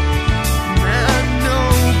 Man,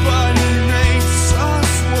 nobody makes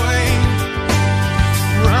us wait.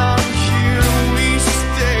 Around here, we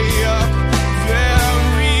stay up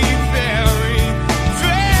very, very,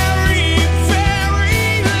 very, very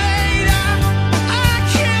late. I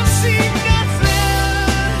can't see nothing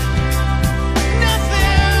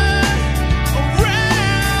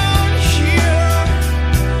around here.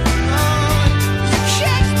 You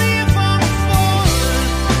catch me if I'm falling.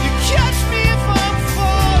 You catch me if I'm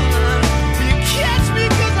falling. You catch me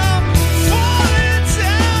 'cause I'm falling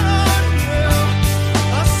down on you.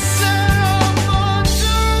 I said I'm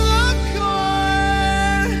under the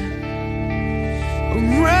gun.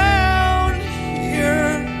 Around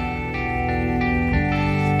here.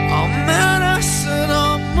 Oh man, I said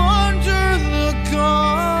I'm under the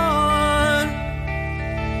gun.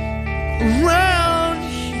 Around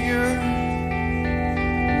here.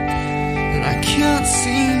 And I can't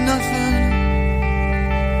see nothing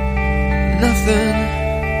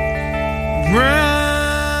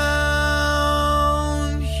around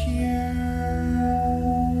here.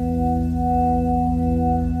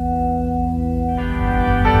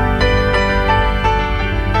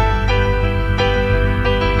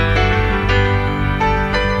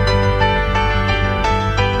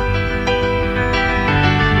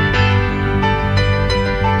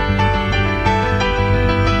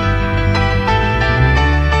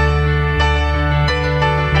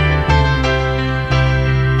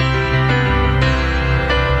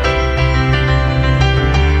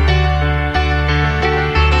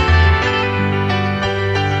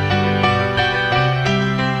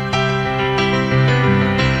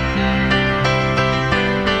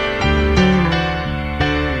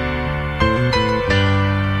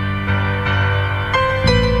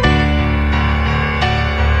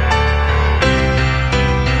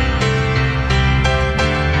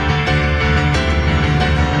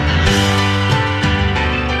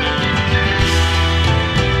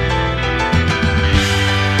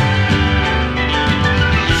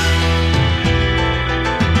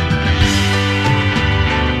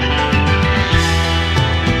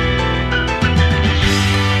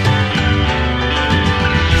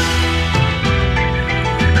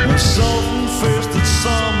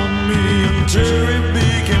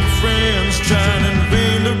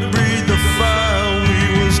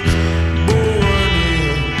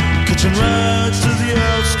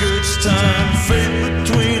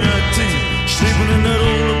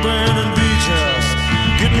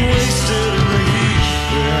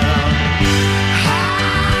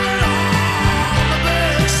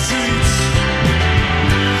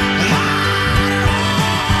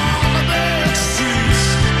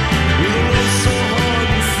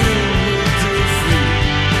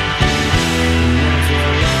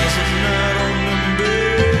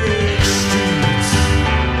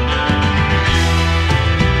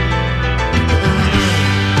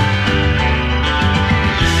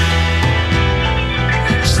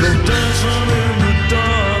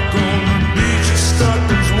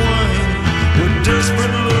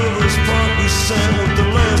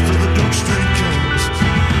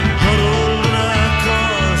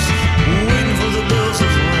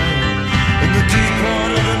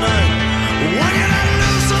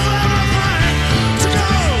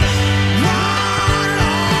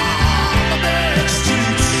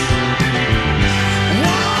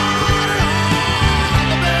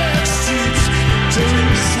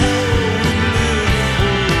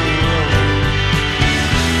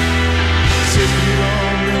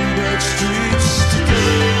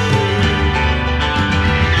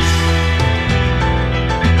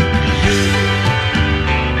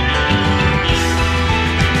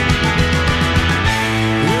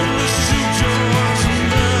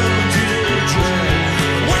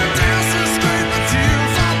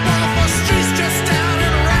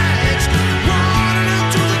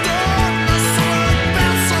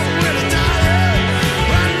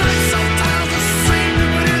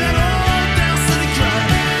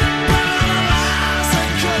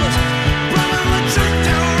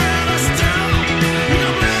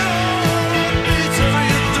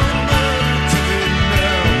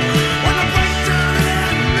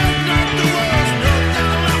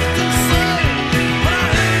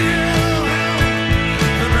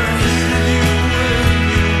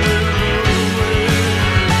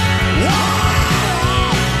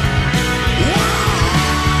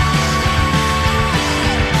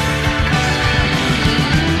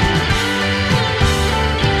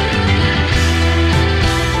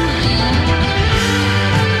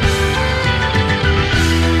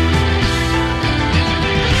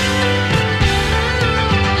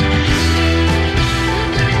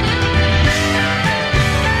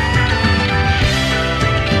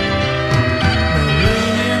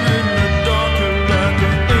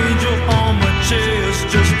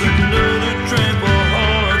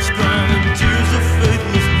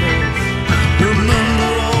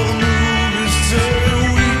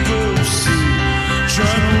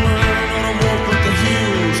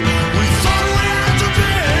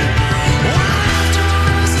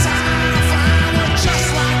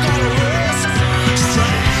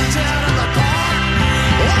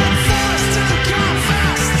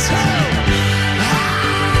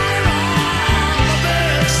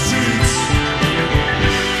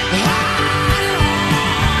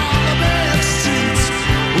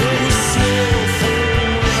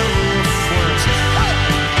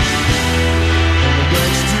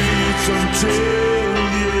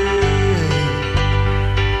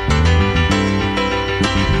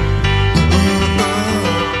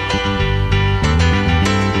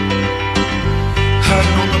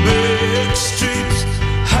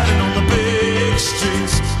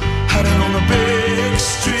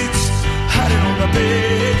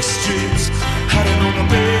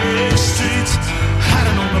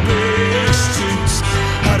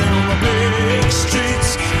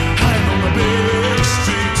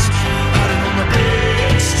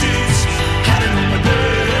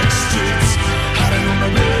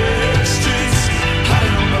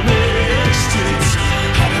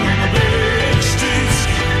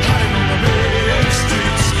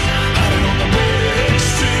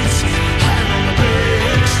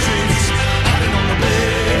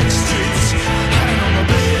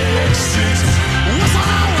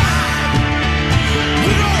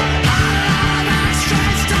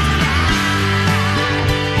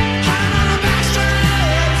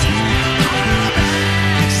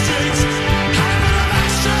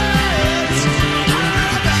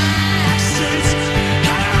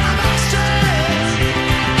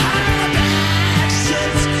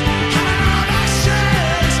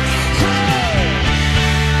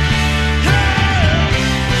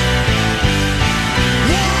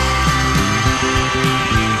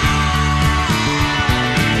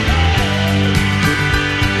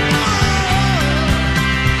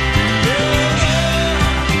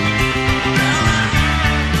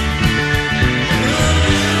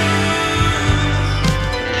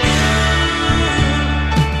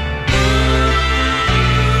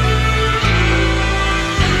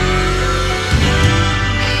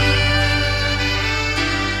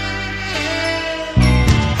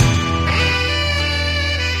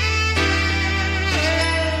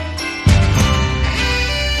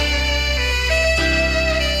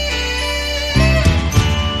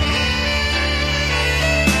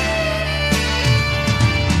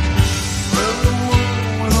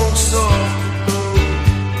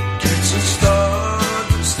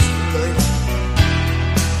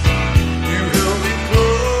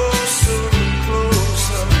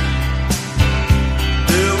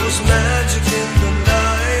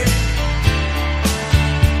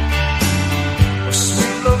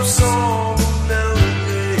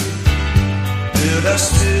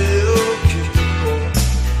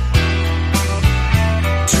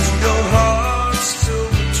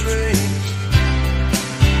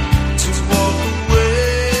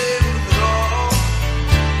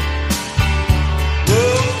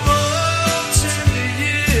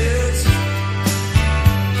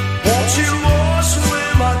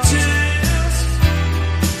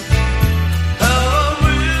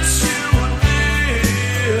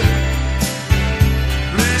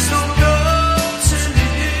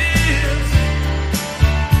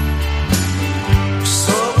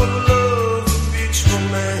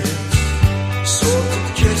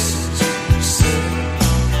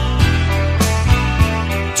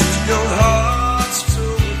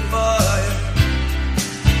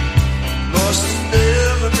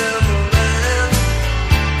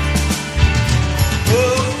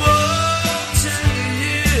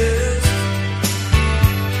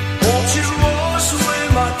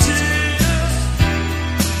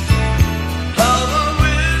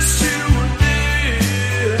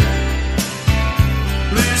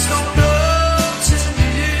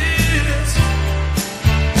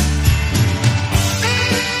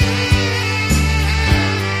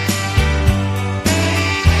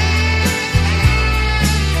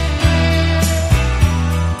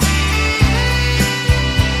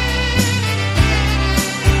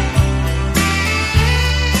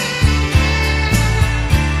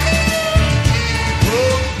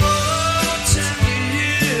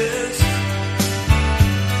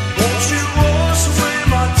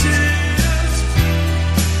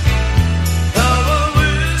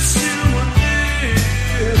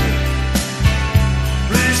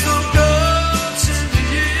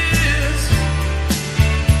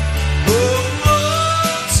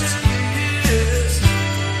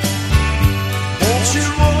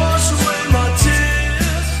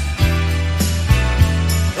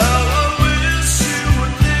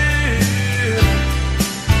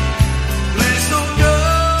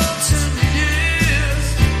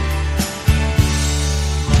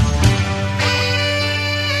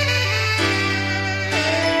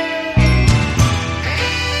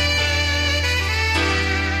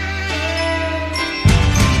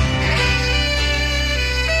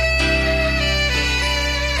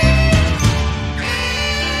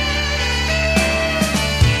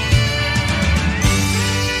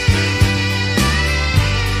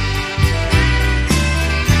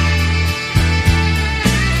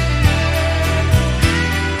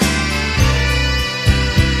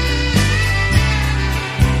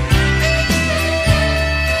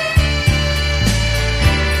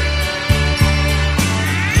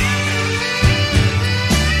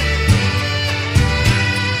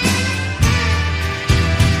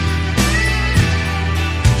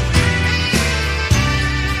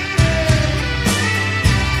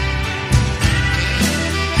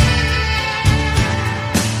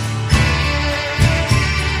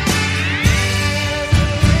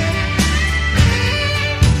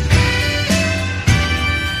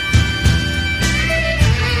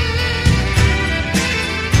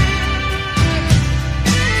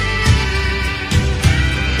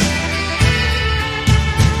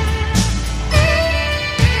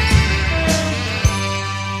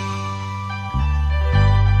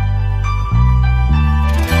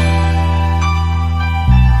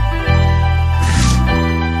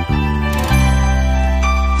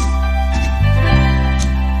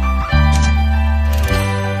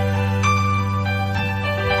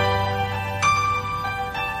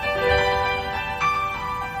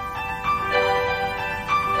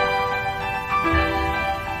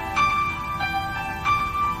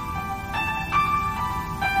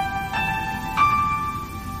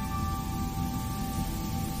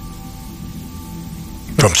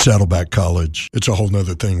 From Saddleback College. It's a whole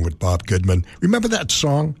nother thing with Bob Goodman. Remember that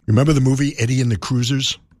song? Remember the movie Eddie and the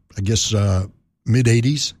Cruisers? I guess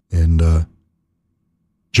mid-'80s? And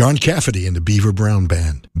John Cafferty and the Beaver Brown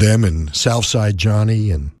Band. Them and Southside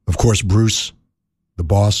Johnny and, of course, Bruce, the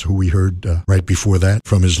boss, who we heard right before that,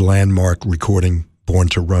 from his landmark recording Born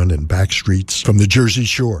to Run and Backstreets. From the Jersey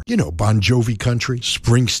Shore. You know, Bon Jovi country,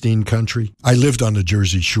 Springsteen country. I lived on the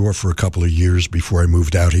Jersey Shore for a couple of years before I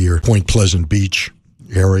moved out here. Point Pleasant Beach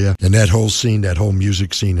area, and that whole scene, that whole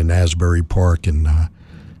music scene in Asbury Park and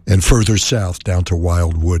further south down to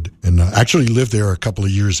Wildwood, and actually lived there a couple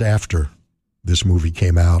of years after this movie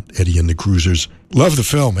came out, Eddie and the Cruisers. Love the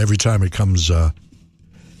film. Every time it comes on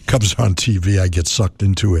TV, I get sucked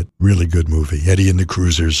into it. Really good movie, Eddie and the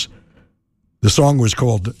Cruisers. The song was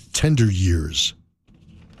called Tender Years.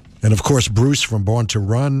 And of course, Bruce from Born to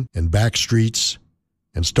Run and Backstreets,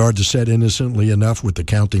 and started to set Innocently Enough with the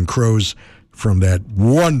Counting Crows from that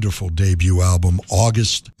wonderful debut album,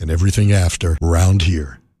 August, and everything after, Round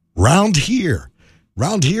Here. Round Here.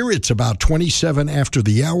 Round Here, it's about 27 after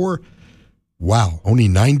the hour. Wow, only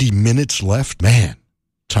 90 minutes left. Man,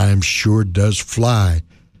 time sure does fly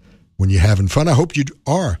when you're having fun. I hope you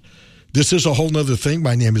are. This is a whole nother thing.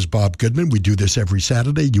 My name is Bob Goodman. We do this every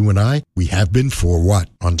Saturday, you and I. We have been for what?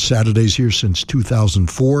 On Saturdays here since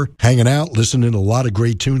 2004. Hanging out, listening to a lot of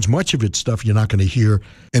great tunes. Much of it's stuff you're not going to hear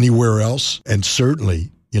anywhere else. And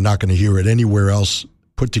certainly you're not going to hear it anywhere else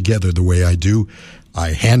put together the way I do. I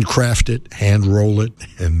handcraft it, hand roll it,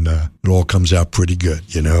 and it all comes out pretty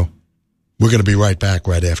good, you know. We're going to be right back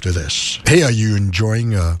right after this. Hey, are you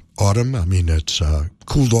enjoying autumn? I mean, it's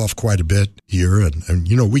cooled off quite a bit here. And,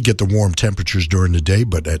 you know, we get the warm temperatures during the day,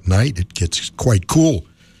 but at night it gets quite cool.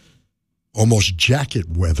 Almost jacket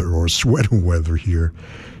weather or sweater weather here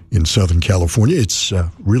in Southern California. It's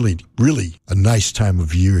really, really a nice time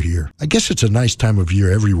of year here. I guess it's a nice time of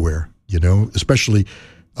year everywhere, you know, especially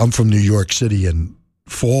I'm from New York City, and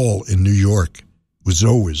fall in New York was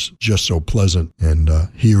always just so pleasant, and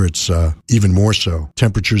here it's even more so.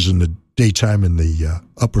 Temperatures in the daytime in the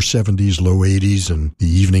upper 70s, low 80s, and the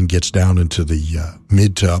evening gets down into the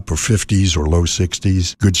mid to upper 50s or low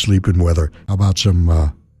 60s. Good sleeping weather. How about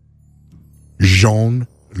some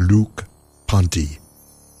Jean-Luc Ponty?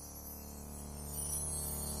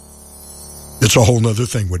 It's a whole nother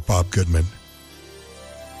thing with Bob Goodman.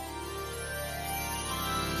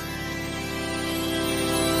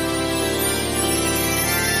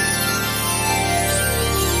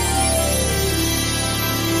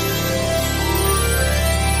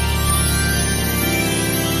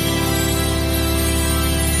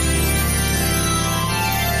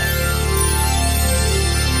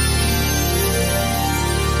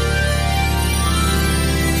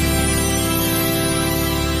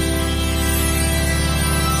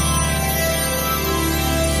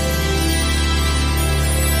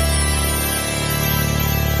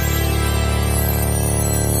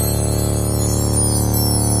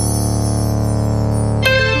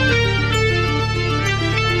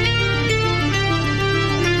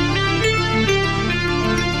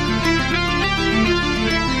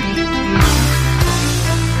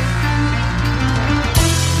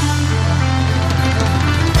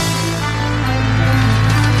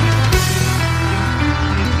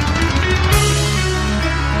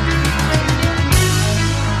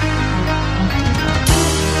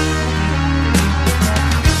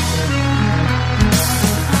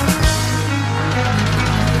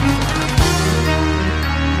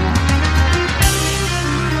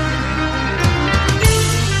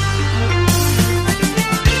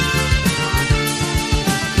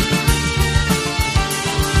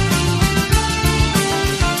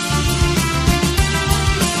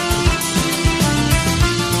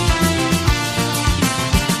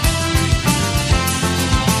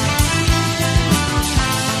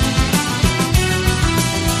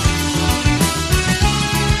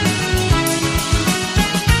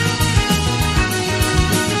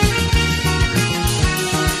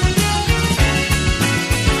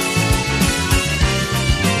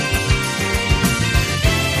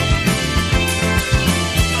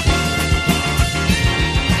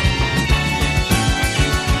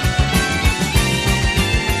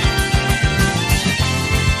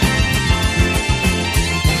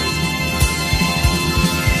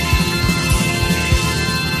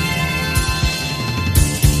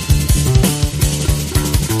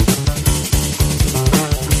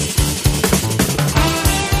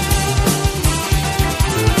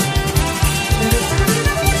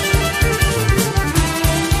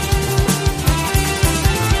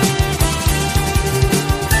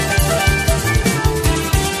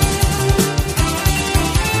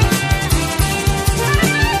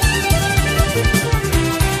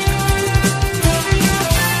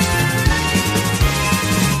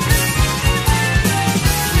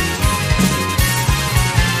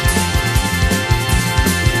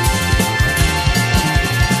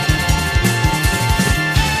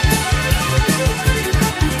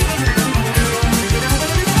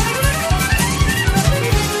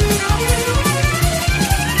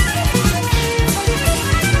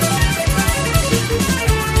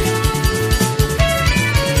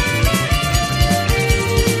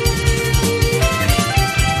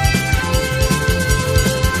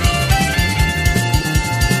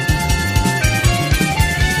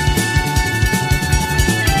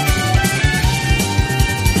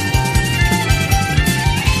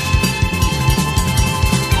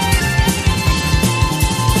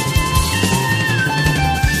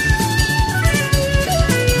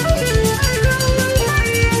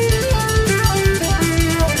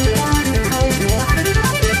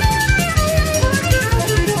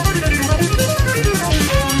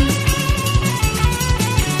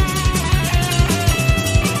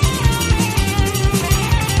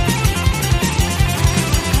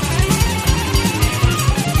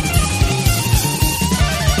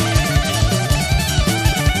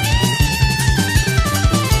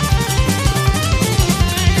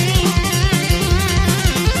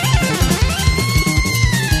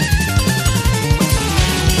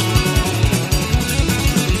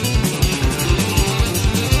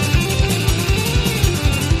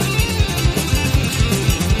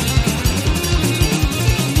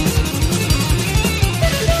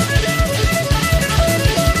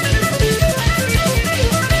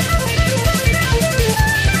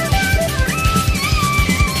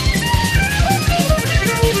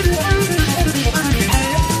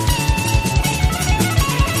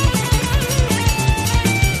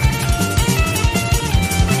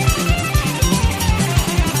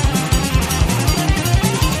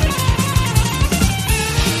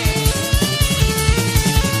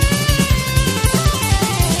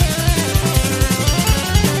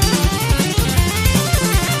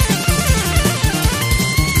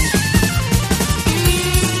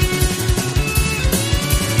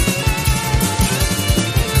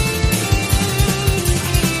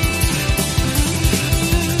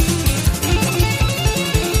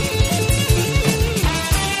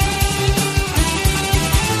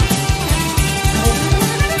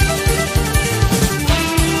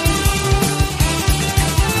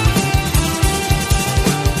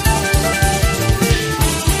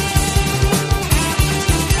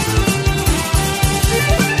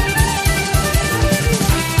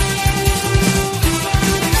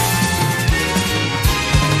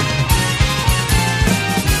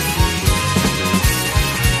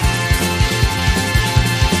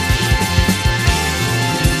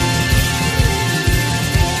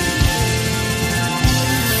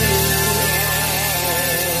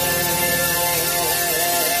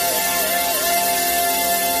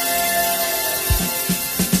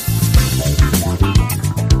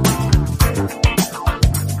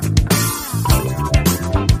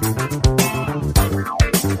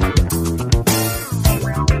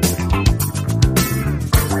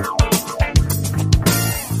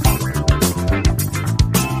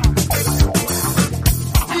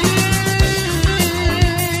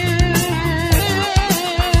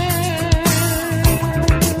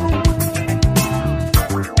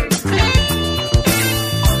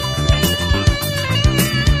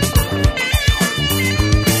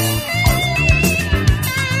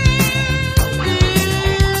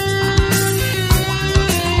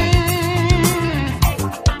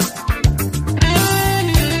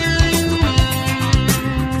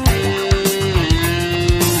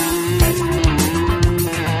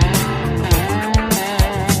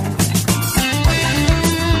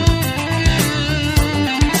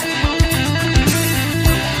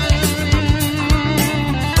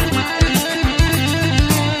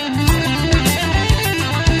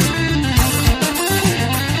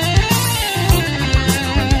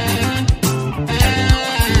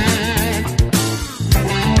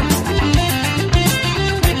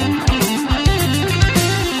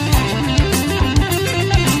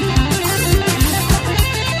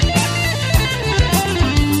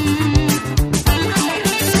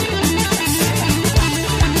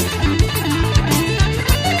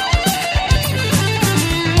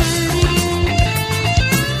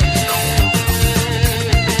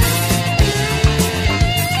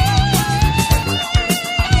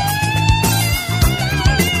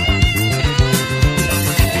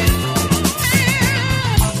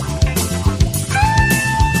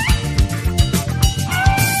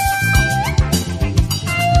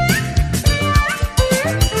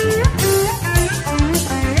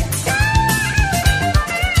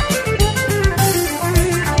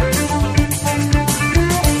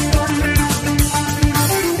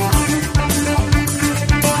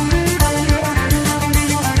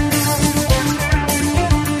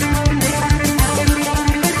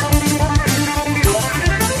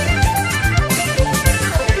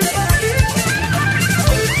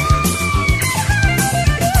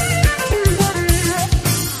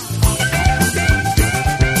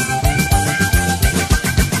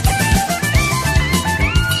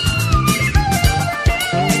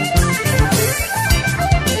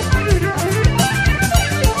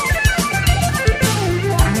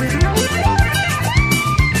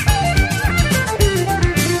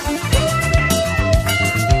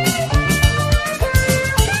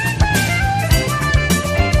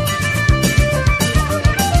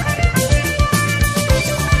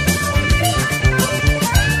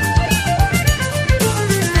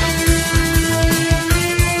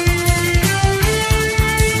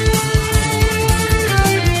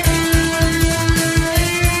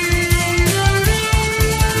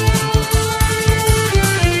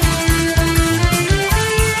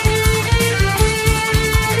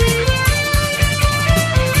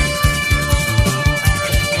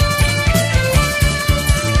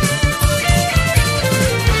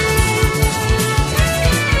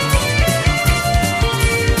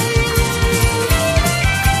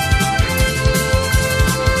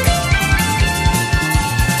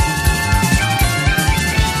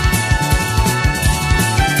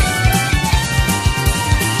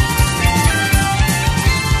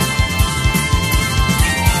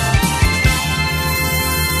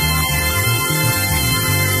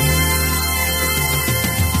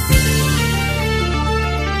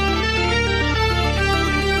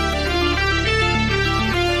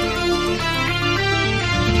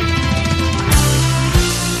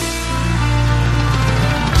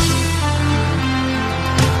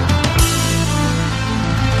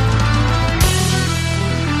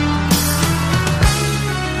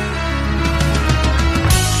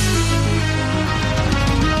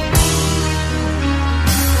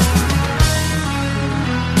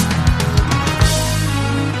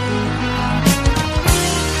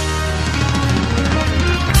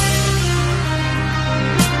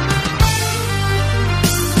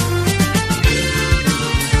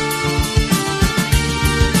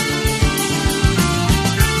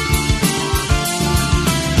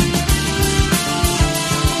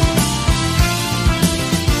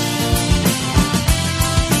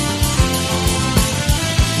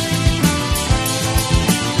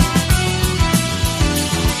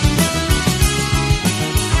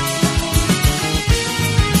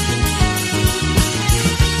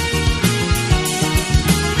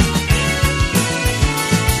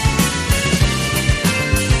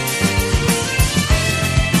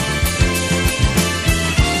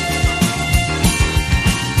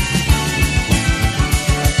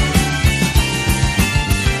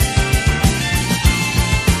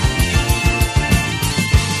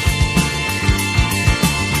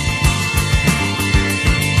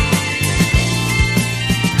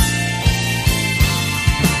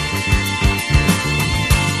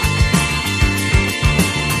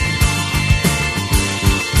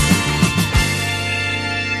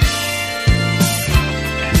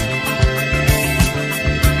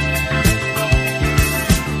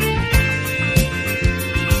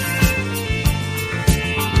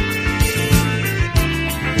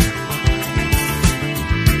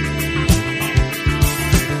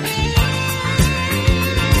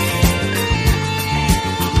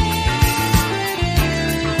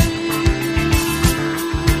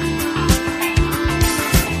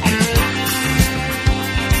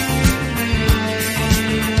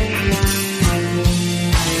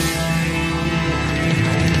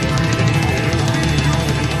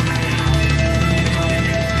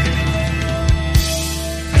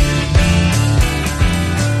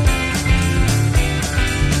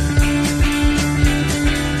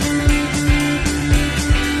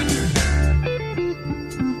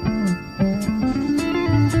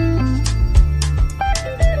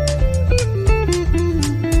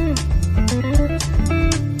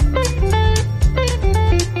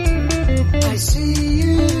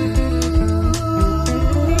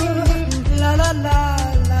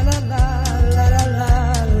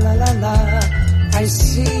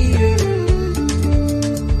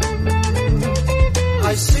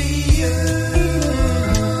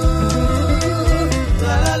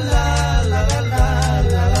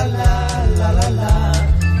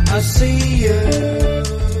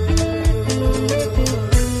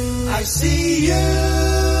 see you.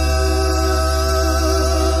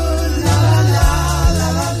 La la la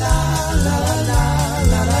la la la la la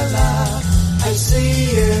la la la. I see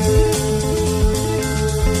you.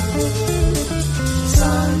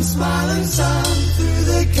 Sun, smiling sun through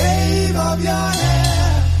the cave of your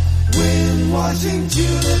hair. Wind washing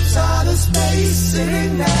tulips out of space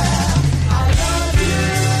sitting there. I love you.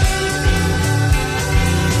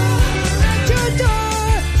 At your door,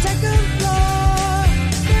 second floor,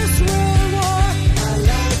 this World War. I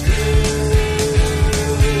love you.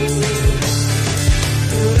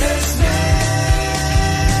 You're listening.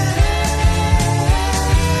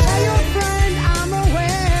 Tell your friend I'm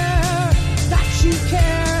aware that you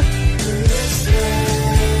care. You're listening.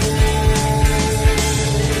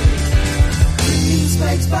 Green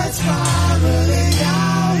spikes by spiraling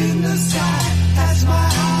out in the sky. Catch my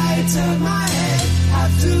eye, turn my head.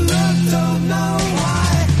 Have to look, don't know why.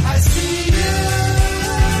 I see you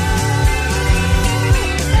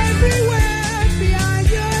everywhere behind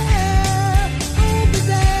your hair. Over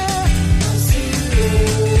there, I see you.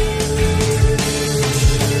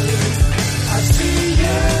 I see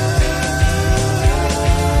you.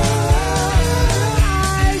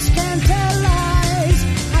 Eyes can't tell lies.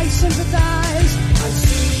 I sympathize. I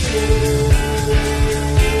see you.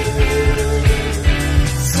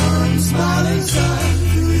 Sun, smiling sun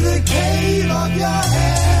through the cave of your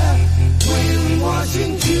hair. Wind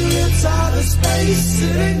washing tulips out of space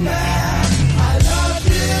sitting there. I love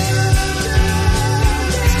you.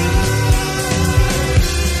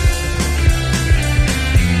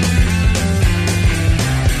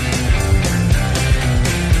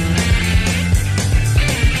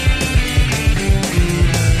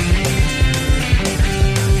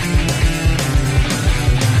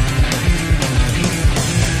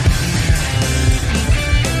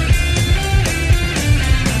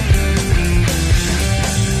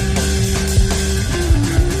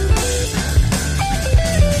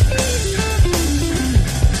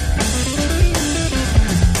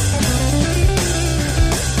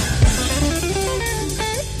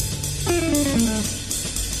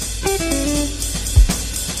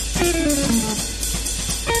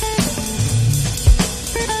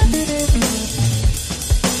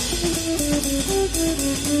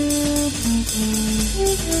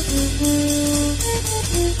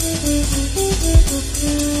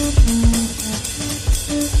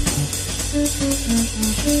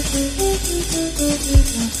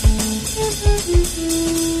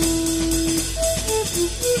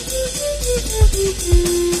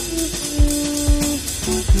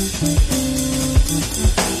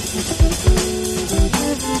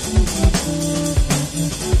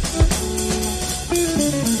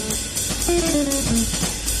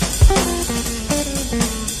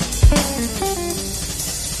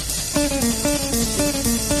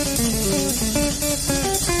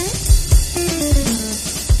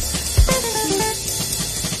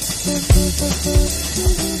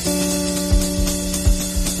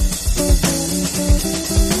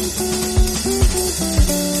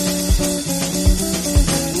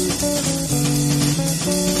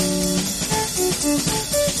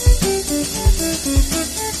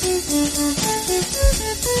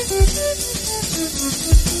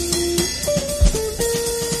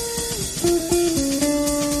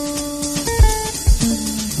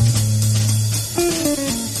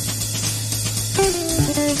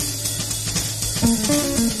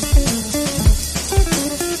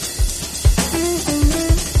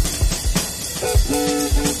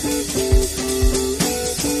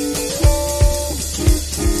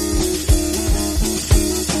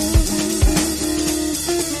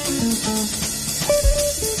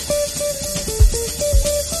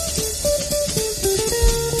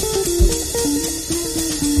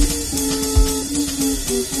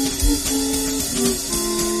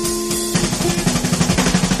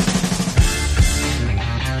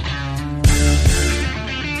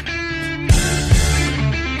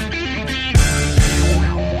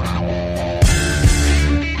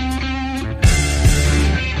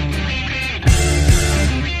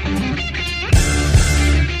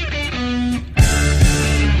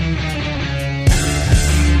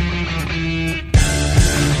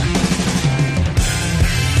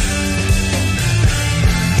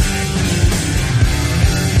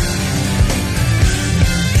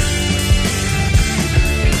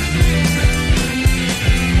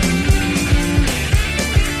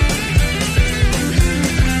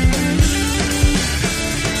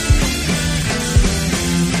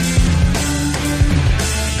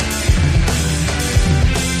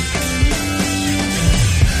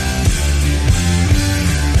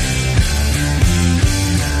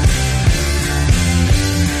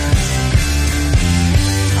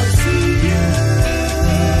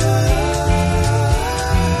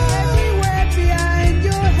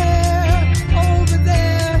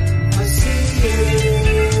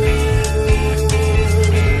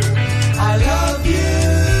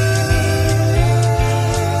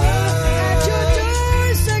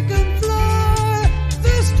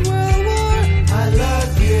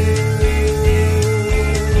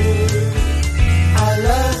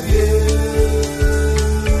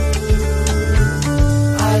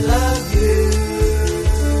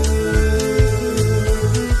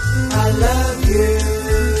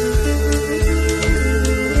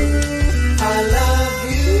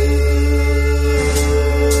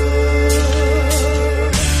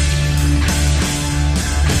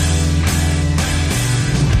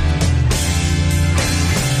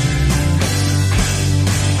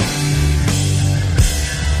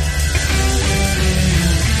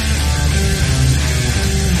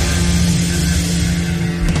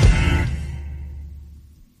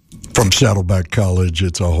 From Saddleback College,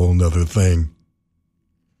 it's a whole nother thing.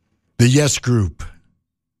 The Yes Group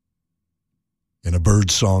in a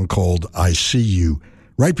Byrds song called I See You.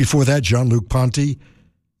 Right before that, Jean-Luc Ponty,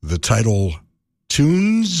 the title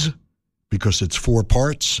Tunes, because it's 4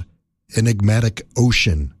 parts, Enigmatic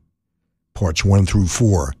Ocean, parts 1 through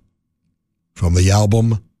 4, from the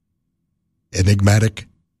album Enigmatic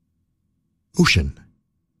Ocean.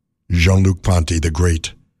 Jean-Luc Ponty, the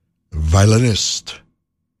great violinist.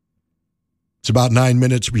 It's about 9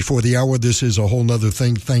 minutes before the hour. This is a whole nother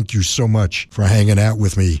thing. Thank you so much for hanging out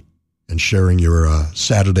with me and sharing your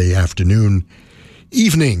Saturday afternoon,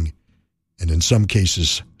 evening, and in some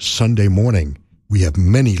cases, Sunday morning. We have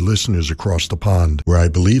many listeners across the pond where I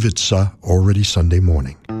believe it's already Sunday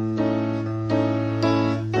morning.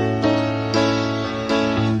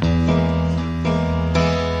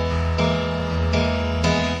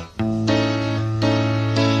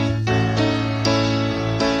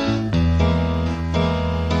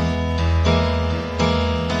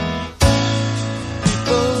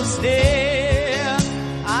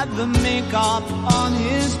 On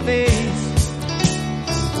his face,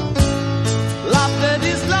 laughed at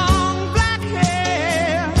his long black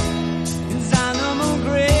hair, his animal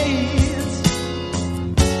grace.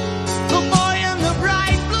 The boy in the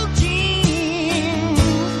bright blue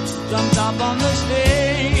jeans jumped up on the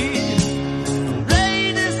stage,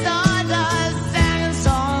 played his stardust, sang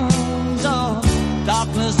songs of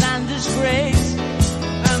darkness and disgrace,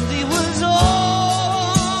 and he was all.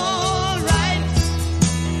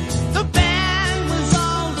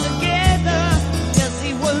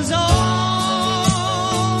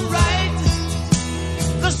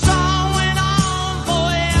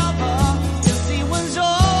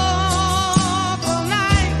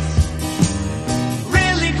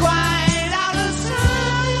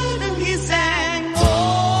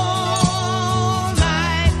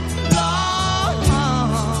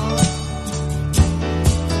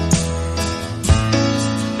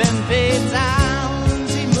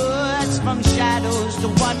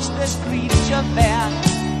 This creature fair,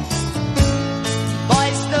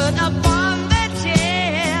 boys stood upon their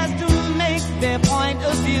chairs to make their point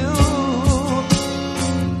of view.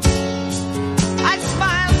 I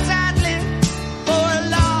smiled sadly for a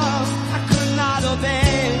love I could not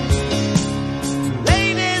obey.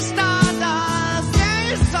 Lady Stardust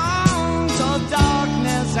sang songs of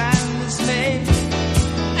darkness and dismay,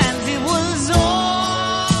 and it was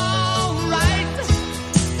all right.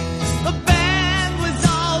 The band was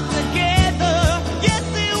all together. Yes,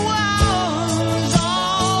 it was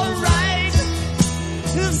all right.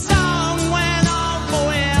 The song went on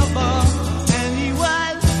forever, and he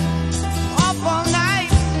was up all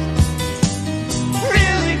night.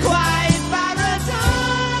 Really quiet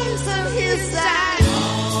paradise, and he sang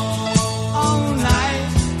all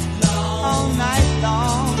night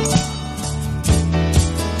long.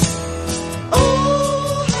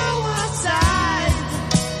 Oh, how I sighed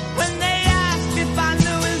when they asked if I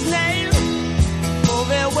knew his name. Oh,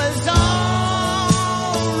 it was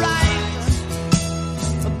all right.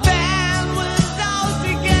 The band was all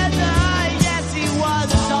together. Yes, he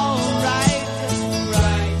was all right.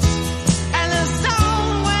 And the song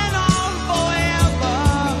went on forever.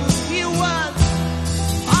 He was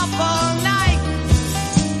up all night.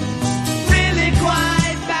 Really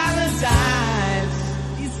quiet paradise.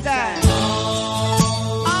 He sang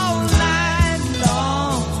all night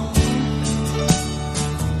long.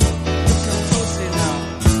 Listen closely now.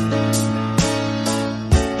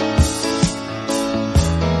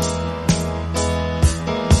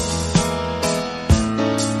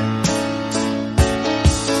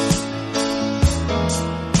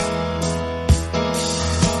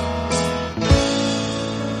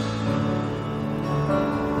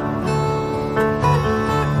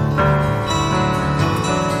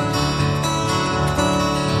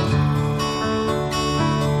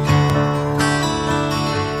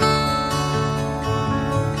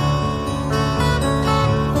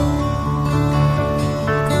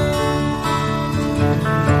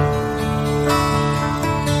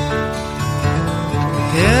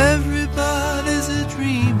 Everybody's a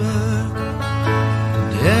dreamer,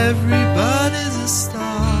 and everybody's a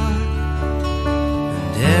star,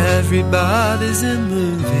 and everybody's in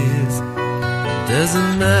movies. It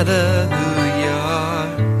doesn't matter who you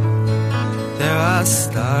are. There are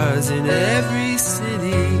stars in every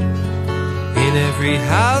city, in every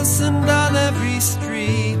house and on every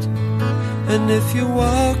street. And if you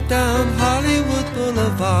walk down Hollywood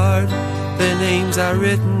Boulevard, their names are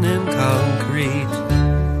written in concrete.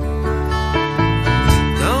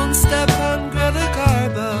 Don't step on Greta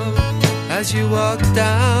Garbo as you walk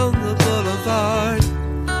down the boulevard.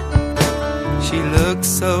 She looked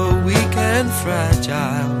so weak and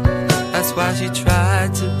fragile. That's why she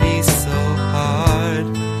tried to be so hard.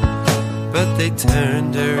 But they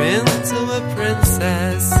turned her into a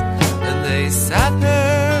princess, and they sat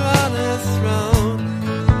her on a throne.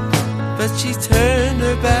 But she turned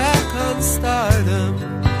her back on stardom,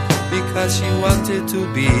 because she wanted to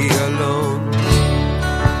be alone.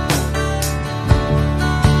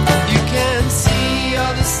 You can see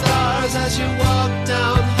all the stars as you walk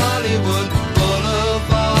down Hollywood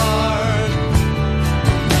Boulevard.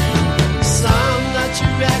 Some that you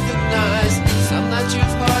recognize, some that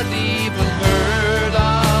you've hardly even heard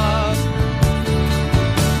of.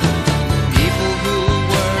 People who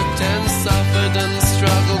worked and suffered and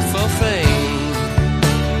struggled for fame.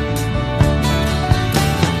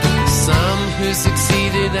 Some who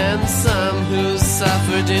succeeded and some who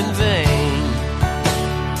suffered in vain.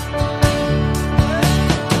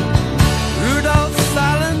 Rudolph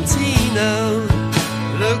Valentino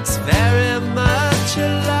looks very much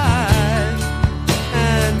alive,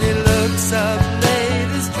 and he looks up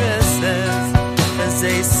ladies' dresses as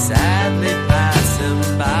they sadly pass him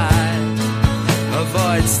by.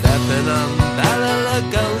 Avoid stepping on Bela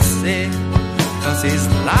Lugosi, 'cause he's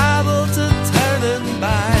liable to turn and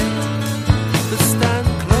bite. But stand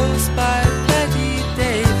close by Betty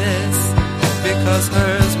Davis, because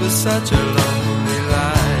hers was such a lonely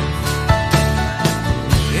life.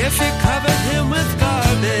 If you covered him with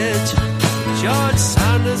garbage, George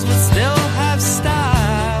Sanders would still have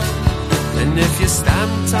style. And if you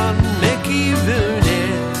stamped on Mickey Rooney,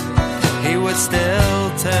 he would still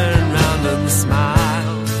turn round and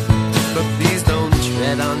smile. But please don't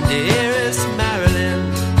tread on dearest Marilyn,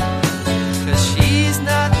 'cause she's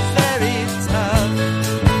not very tough.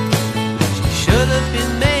 She should have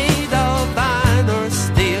been made of iron or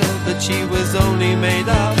steel, but she was only made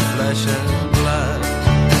of flesh and blood.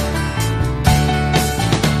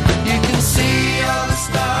 You can see all the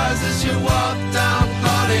stars as you walk down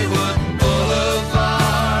Hollywood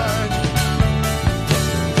Boulevard.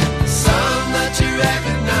 Some that you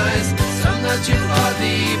recognize, some that you've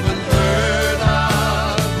hardly even heard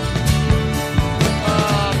of.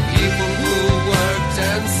 People who worked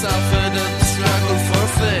and suffered and struggled for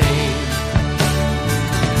fame.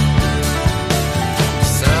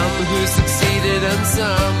 Some who succeeded and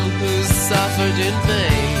some who suffered in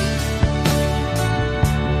vain.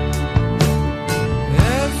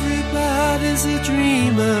 Everybody's a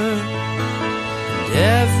dreamer, and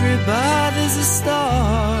everybody's a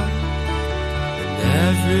star, and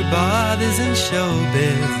everybody's in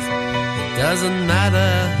showbiz. It doesn't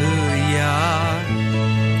matter who you are.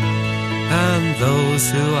 And those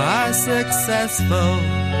who are successful,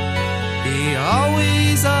 be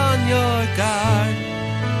always on your guard.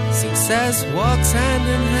 Success walks hand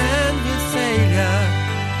in hand with failure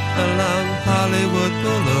along Hollywood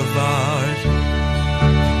Boulevard.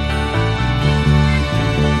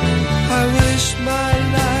 I wish my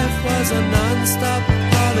life was a non-stop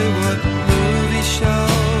Hollywood movie show,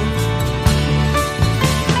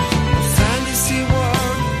 a fantasy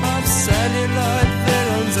world of celluloid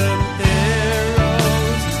villains and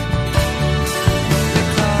heroes,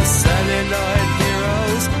 because celluloid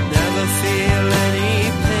heroes never feel any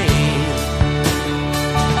pain,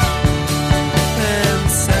 and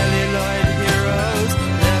celluloid heroes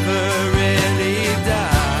never really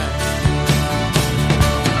die.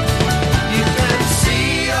 You can see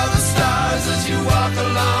all the stars as you walk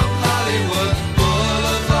along Hollywood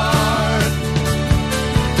Boulevard.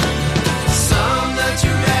 Some that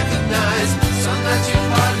you recognize, some that you've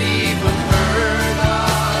hardly even heard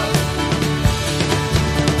of.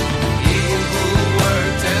 People who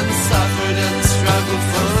worked and suffered and struggled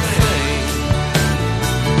for fame.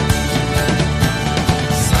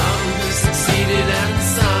 Some who succeeded and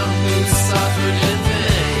some who suffered in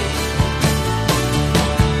vain.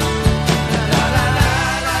 La la la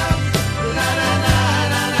la, la la la la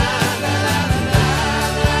la la la la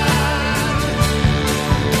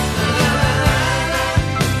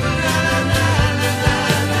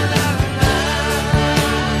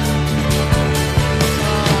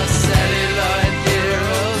celluloid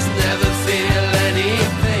heroes never feel any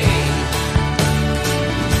pain.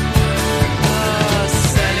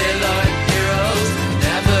 Celluloid heroes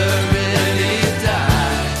never really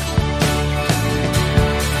die.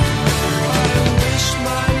 I wish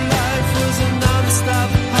my life was a non-stop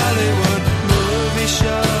Hollywood movie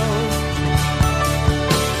show,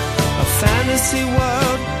 a fantasy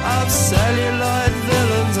world of celluloid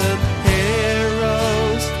villains and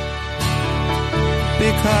heroes,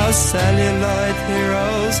 because celluloid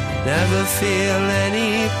heroes never feel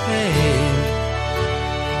any pain,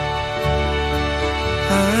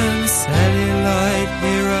 and celluloid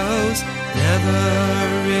never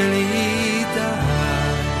really die.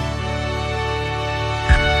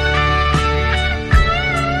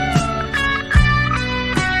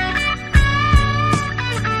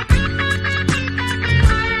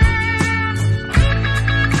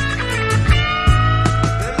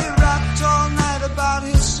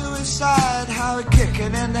 How he'd kick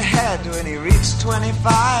it in the head when he reached 25.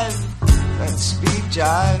 That speed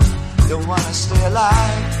jive, don't wanna stay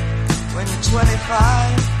alive when you're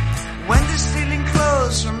 25. Wendy's stealing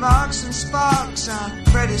clothes from Marks and Sparks, and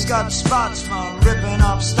Freddy's got spots from ripping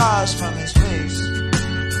off stars from his face.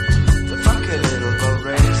 The funky little boat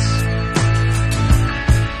race.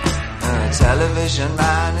 Television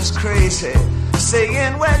man is crazy,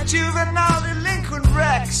 singing wet juvenile delinquent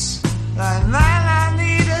wrecks. Like, man, I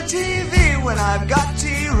need a TV when I've got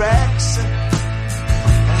T-Rex.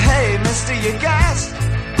 Hey, mister, you guessed,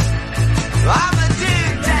 I'm a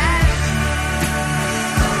dude, Dad.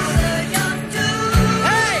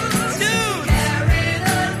 Hey, dude! Carry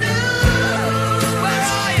the news. Where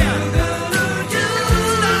are you?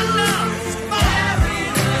 Stand up! Carry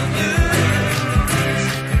the news.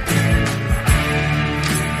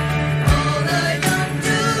 All the young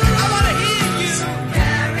dudes. I wanna hear you.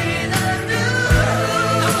 Carry the news.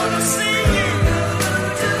 I wanna see you.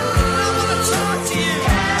 I wanna talk to you.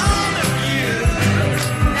 All of you.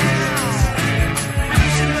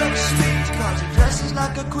 He looks sweet 'cause he dresses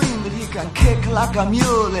like a queen, but he can kick like a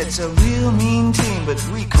mule. It's a real mean team, but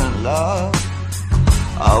we can love.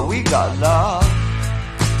 Oh, we got love.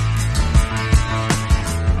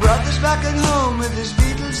 Brother's back at home with his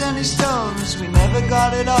Beatles and his Stones. We never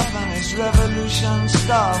got it off and his revolution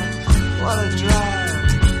stopped. What a drive.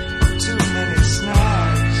 Too many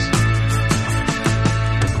snags.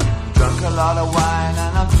 Drunk a lot of wine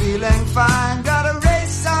and I'm feeling fine. Gotta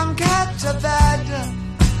race some cat to bed.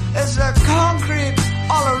 Is there concrete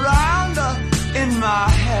all around? In my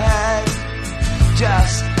head.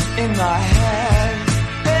 Just in my head.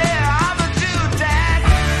 Hey, I'm a dude, Dad.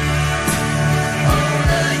 All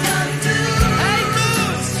the young dudes. Hey,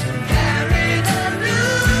 dudes. Carry the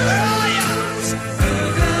news. Where are you?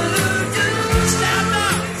 Boogaloo-doo. Stand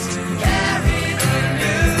up. Carry the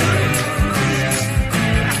news.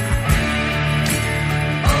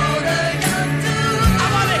 All the young dudes. I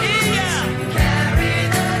wanna hear ya. Carry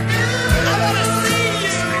the news. I wanna see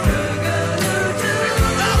you. Boogaloo-doo.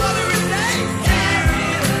 I wanna relate. Carry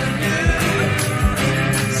the news.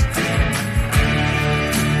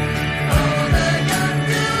 All the young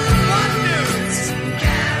dudes. What news?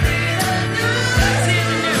 Carry the news. Let's hear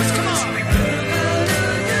the news. Come on.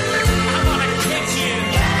 Boogaloo-doo. I wanna kick you.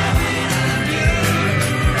 Carry the news.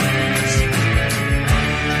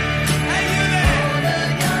 Hey, you there. All the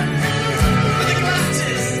young dudes. With the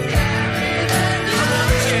glasses. Carry the news. I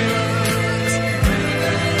want you.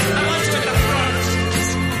 I want you at the front.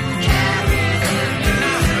 Carry the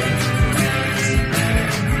news.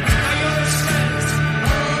 Now you're the strength.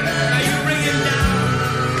 Now you bring it down.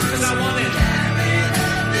 'Cause I want it. Carry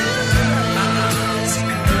the news.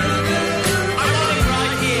 I want it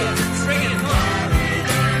right here. Bring it. Come on.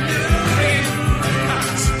 Bring it.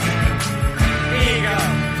 Here you go.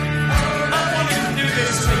 I wanted to do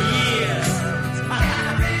this for years.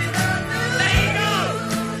 There you go.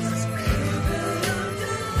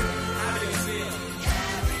 How do you feel?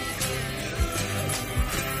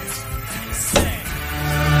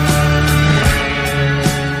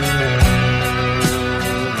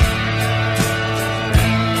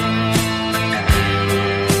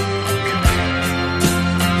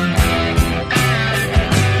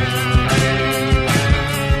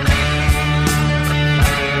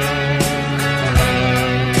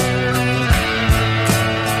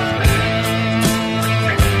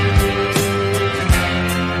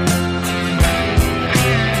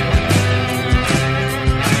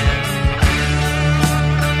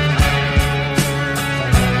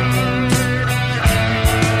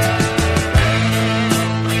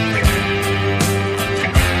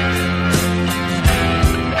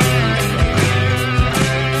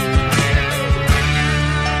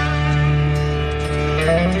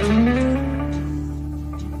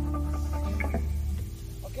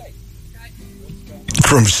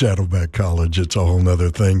 From Saddleback College, it's a whole nother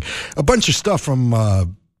thing. A bunch of stuff from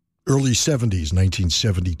early 70s,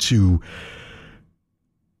 1972,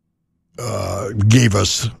 gave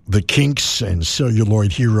us the Kinks and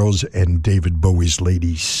Celluloid Heroes and David Bowie's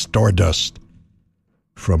Lady Stardust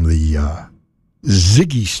from the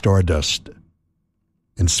Ziggy Stardust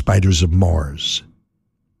and Spiders of Mars,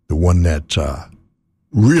 the one that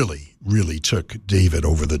really, really took David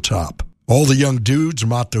over the top. All the young dudes,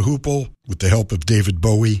 Mott the Hoople, with the help of David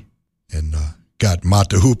Bowie, and got Mott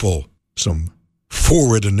the Hoople some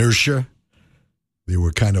forward inertia. They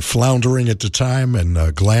were kind of floundering at the time,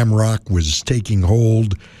 and glam rock was taking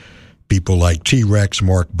hold. People like T-Rex,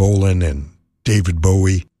 Mark Bolan, and David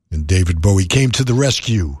Bowie. And David Bowie came to the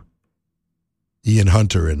rescue. Ian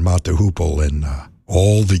Hunter and Mott the Hoople and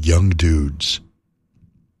all the young dudes.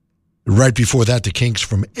 Right before that, the Kinks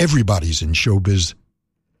from Everybody's in Showbiz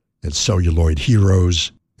and Celluloid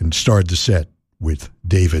Heroes, and started the set with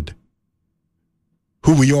David,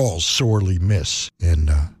 who we all sorely miss, in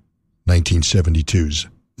 1972's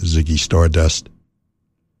Ziggy Stardust.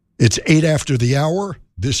 It's 8 after the hour.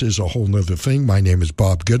 This is A Whole Nother Thing. My name is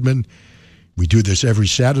Bob Goodman. We do this every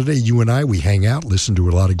Saturday. You and I, we hang out, listen to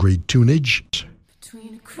a lot of great tuneage.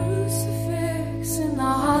 Between a crucifix and the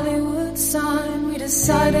Hollywood sign, we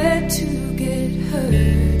decided to get hurt.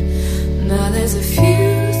 Now there's a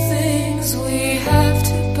few things we have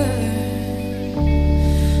to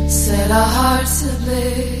burn. Set our hearts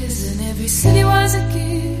ablaze, and every city was a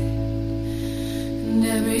gift, and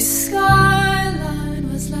every skyline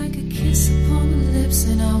was like a kiss upon the lips,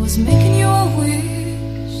 and I was making you a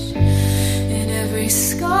wish. In every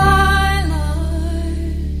skyline,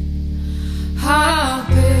 how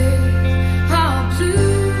big, how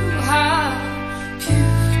blue, how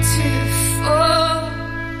beautiful,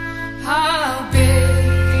 how big,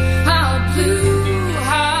 how blue,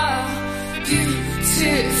 how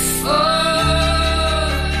beautiful.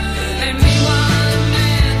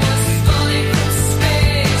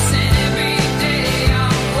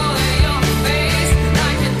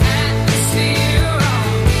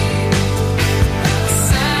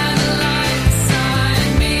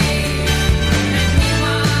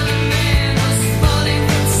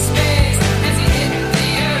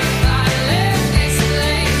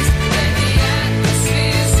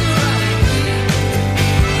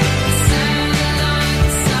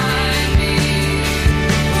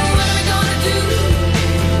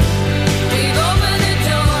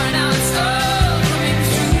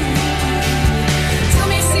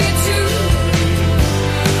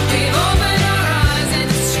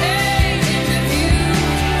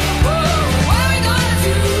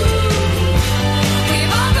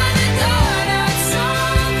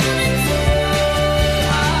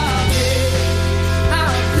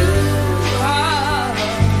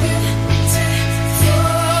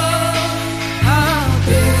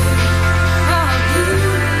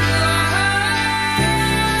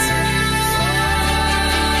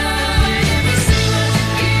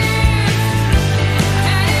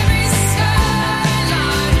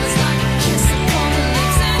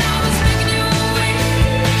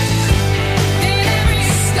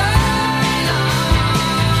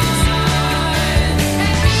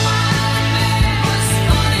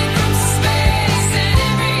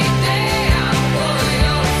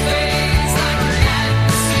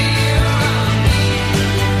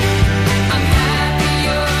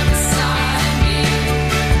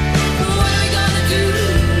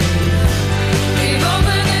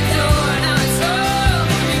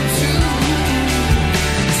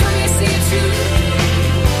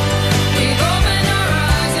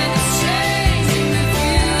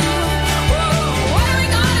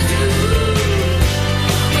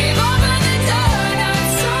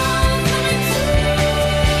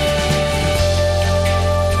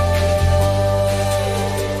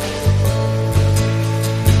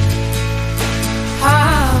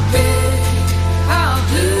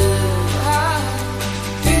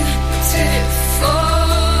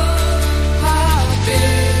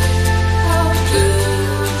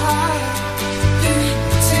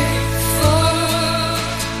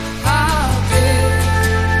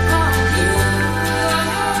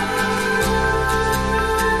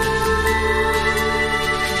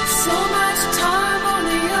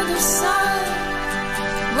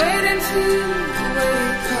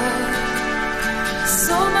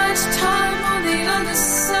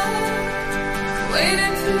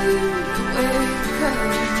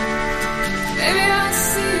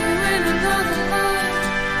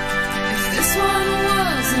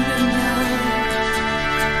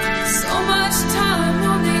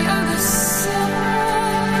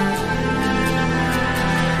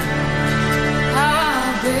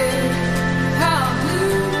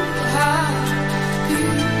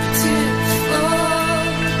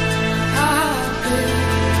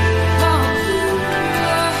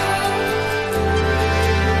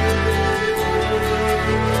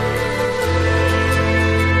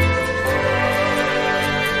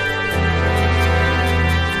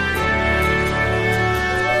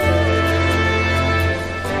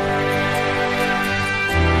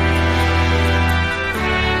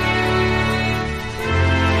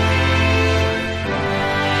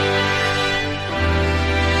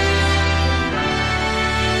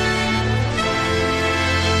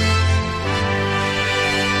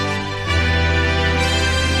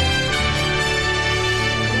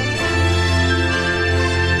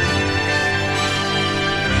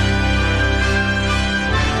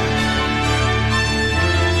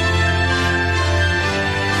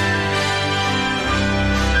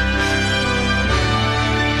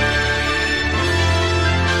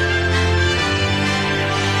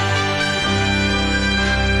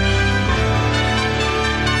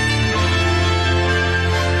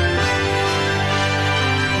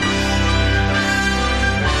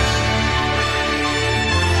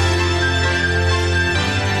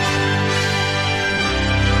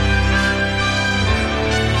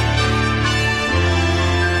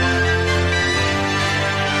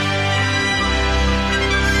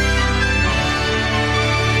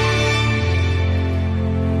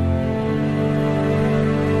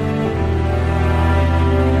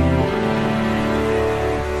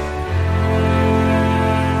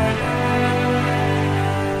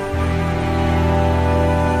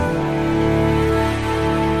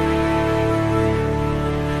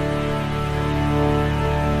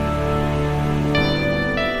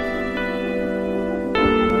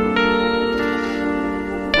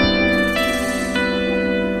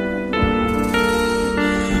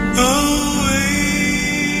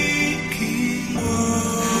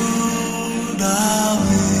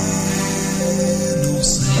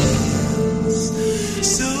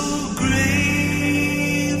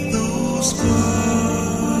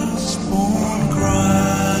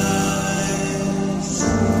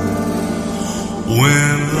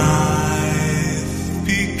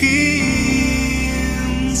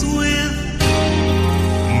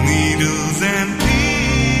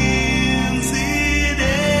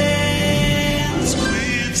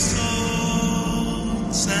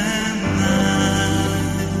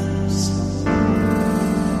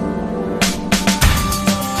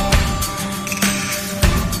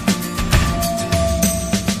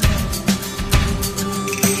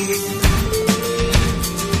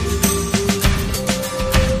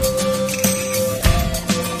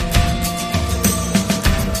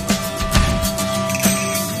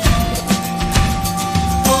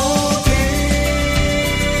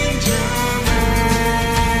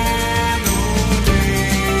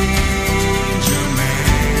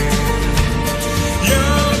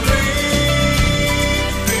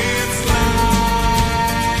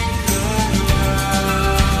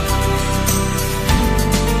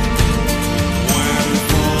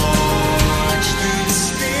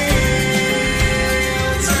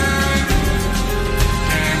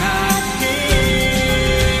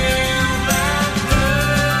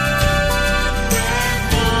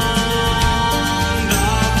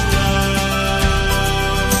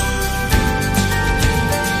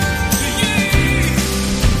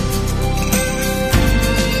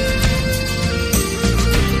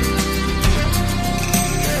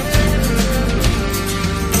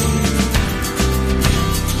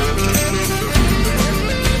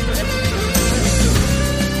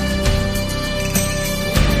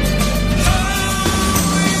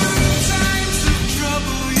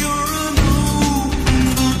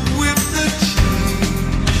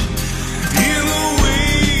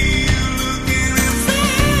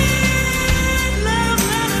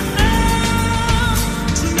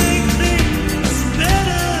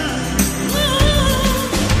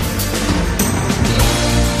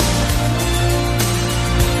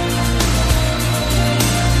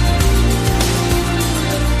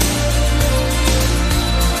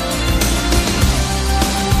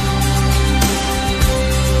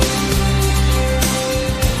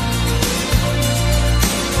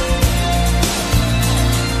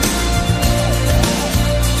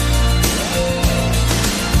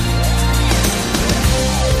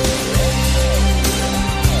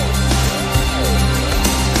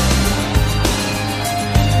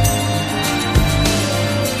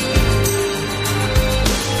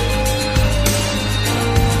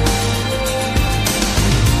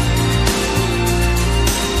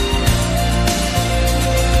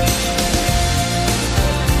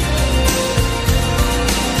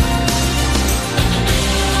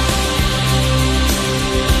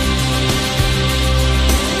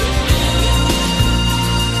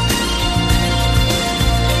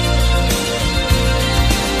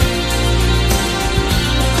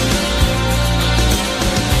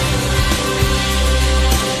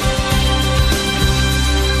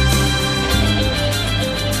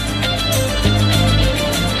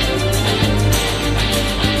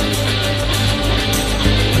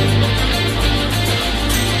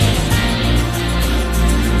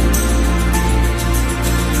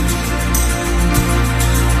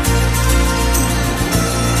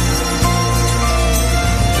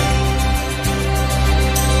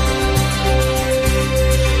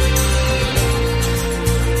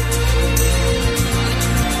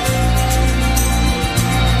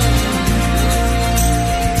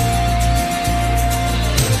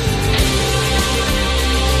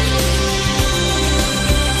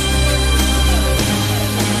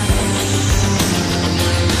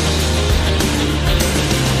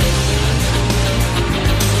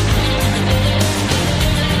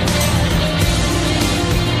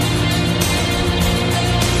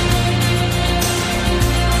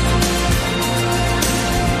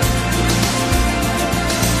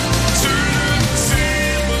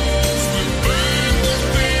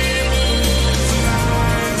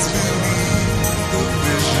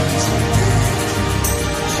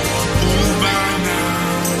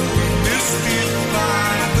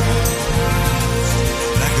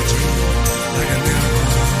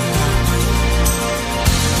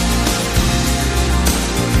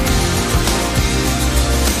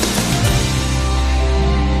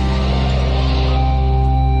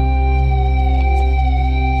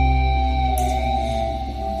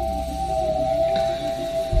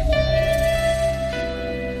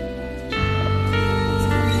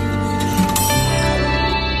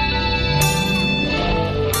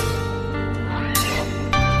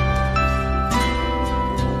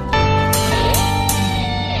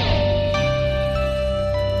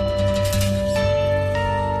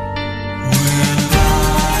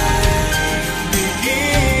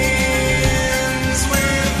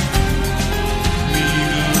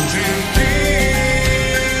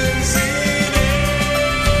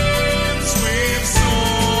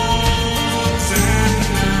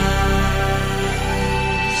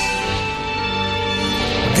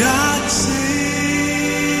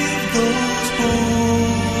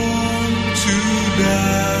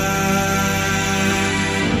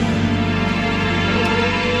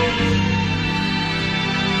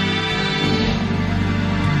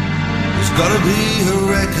 gotta be a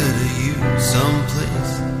record of you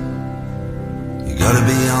someplace. You gotta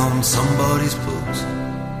be on somebody's books.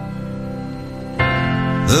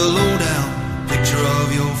 The lowdown picture of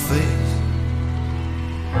your face,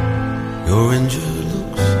 your injured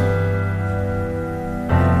looks,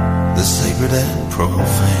 the sacred and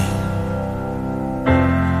profane,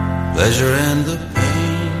 pleasure and the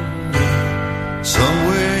pain.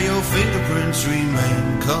 Somewhere your fingerprints remain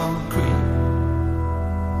concrete,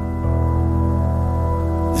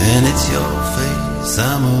 and it's your face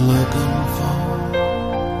I'm looking for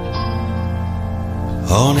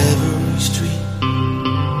on every street.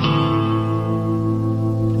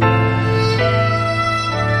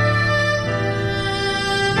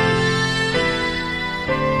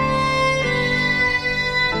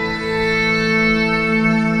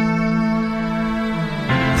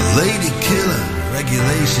 Lady killer,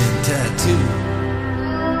 regulation tattoo,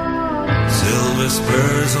 silver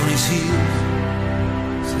spurs on his heels.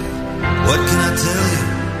 What can I tell you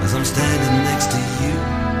as I'm standing next to you?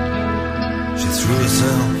 She threw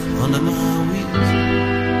herself under my wheels.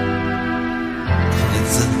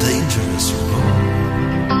 It's a dangerous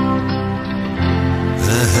road,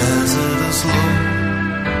 and a hazardous load,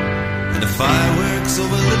 and the fireworks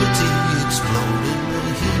over liberty explode in the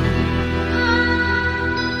heat.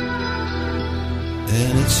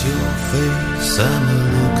 And it's your face I'm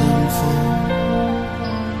looking for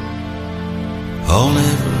on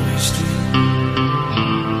every street.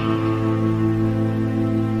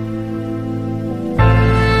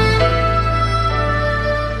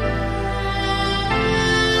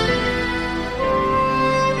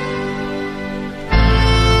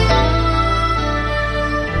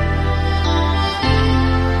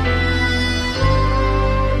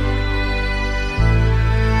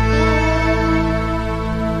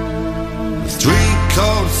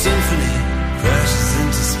 Symphony crashes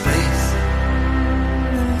into space.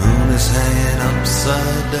 The moon is hanging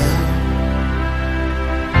upside down.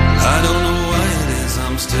 I don't know why it is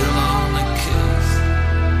I'm still on the case.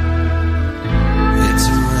 It's a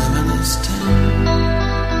ravenous town.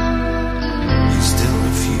 You still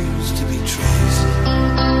refuse to be traced.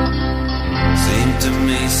 Seemed to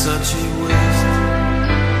me such a waste.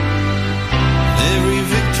 Every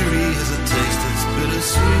victory has a taste that's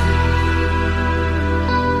bittersweet.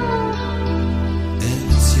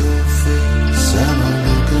 I'm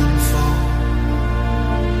looking for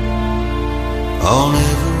on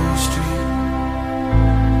every street.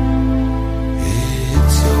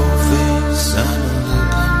 It's your face I'm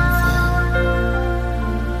looking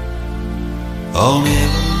for on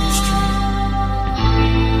every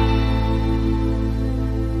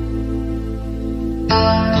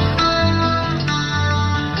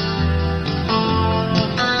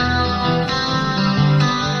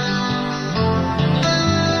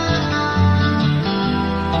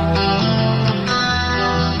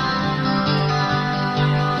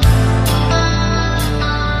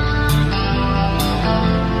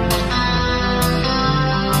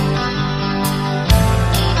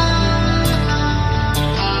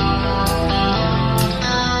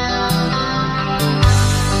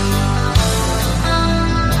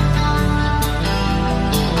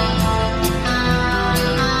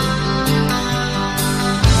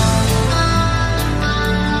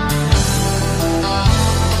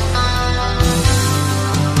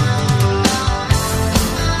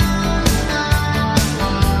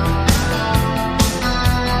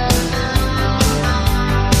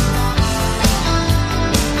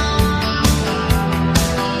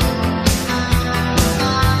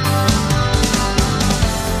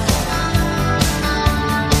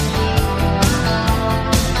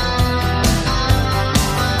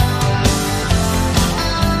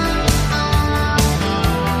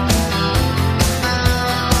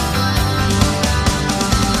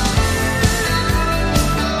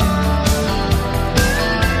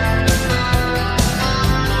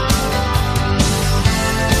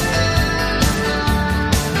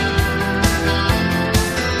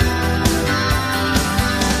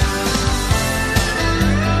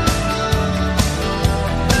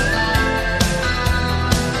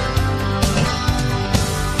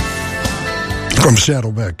From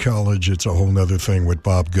Saddleback College, it's a whole nother thing with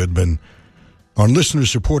Bob Goodman on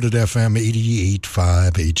listener-supported FM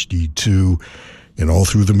 88.5 HD2 and all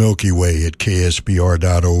through the Milky Way at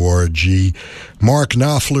ksbr.org. Mark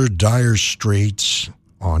Knopfler, Dire Straits,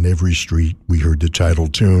 On Every Street. We heard the title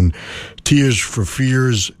tune. Tears for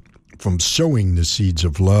Fears from Sowing the Seeds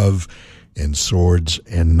of Love and Swords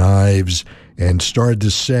and Knives. And started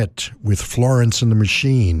the set with Florence and the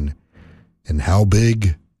Machine and How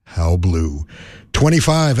Big, How Blue.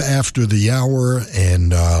 25 after the hour,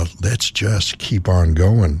 and let's just keep on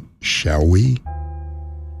going, shall we?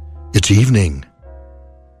 It's evening.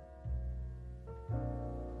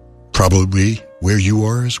 Probably where you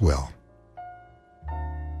are as well.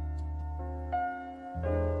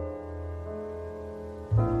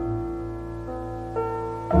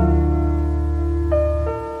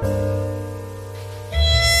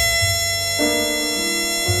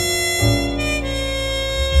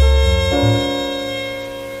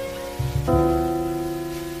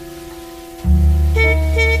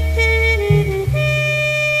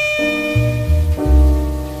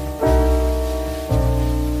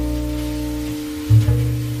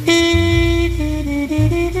 Mm-hmm.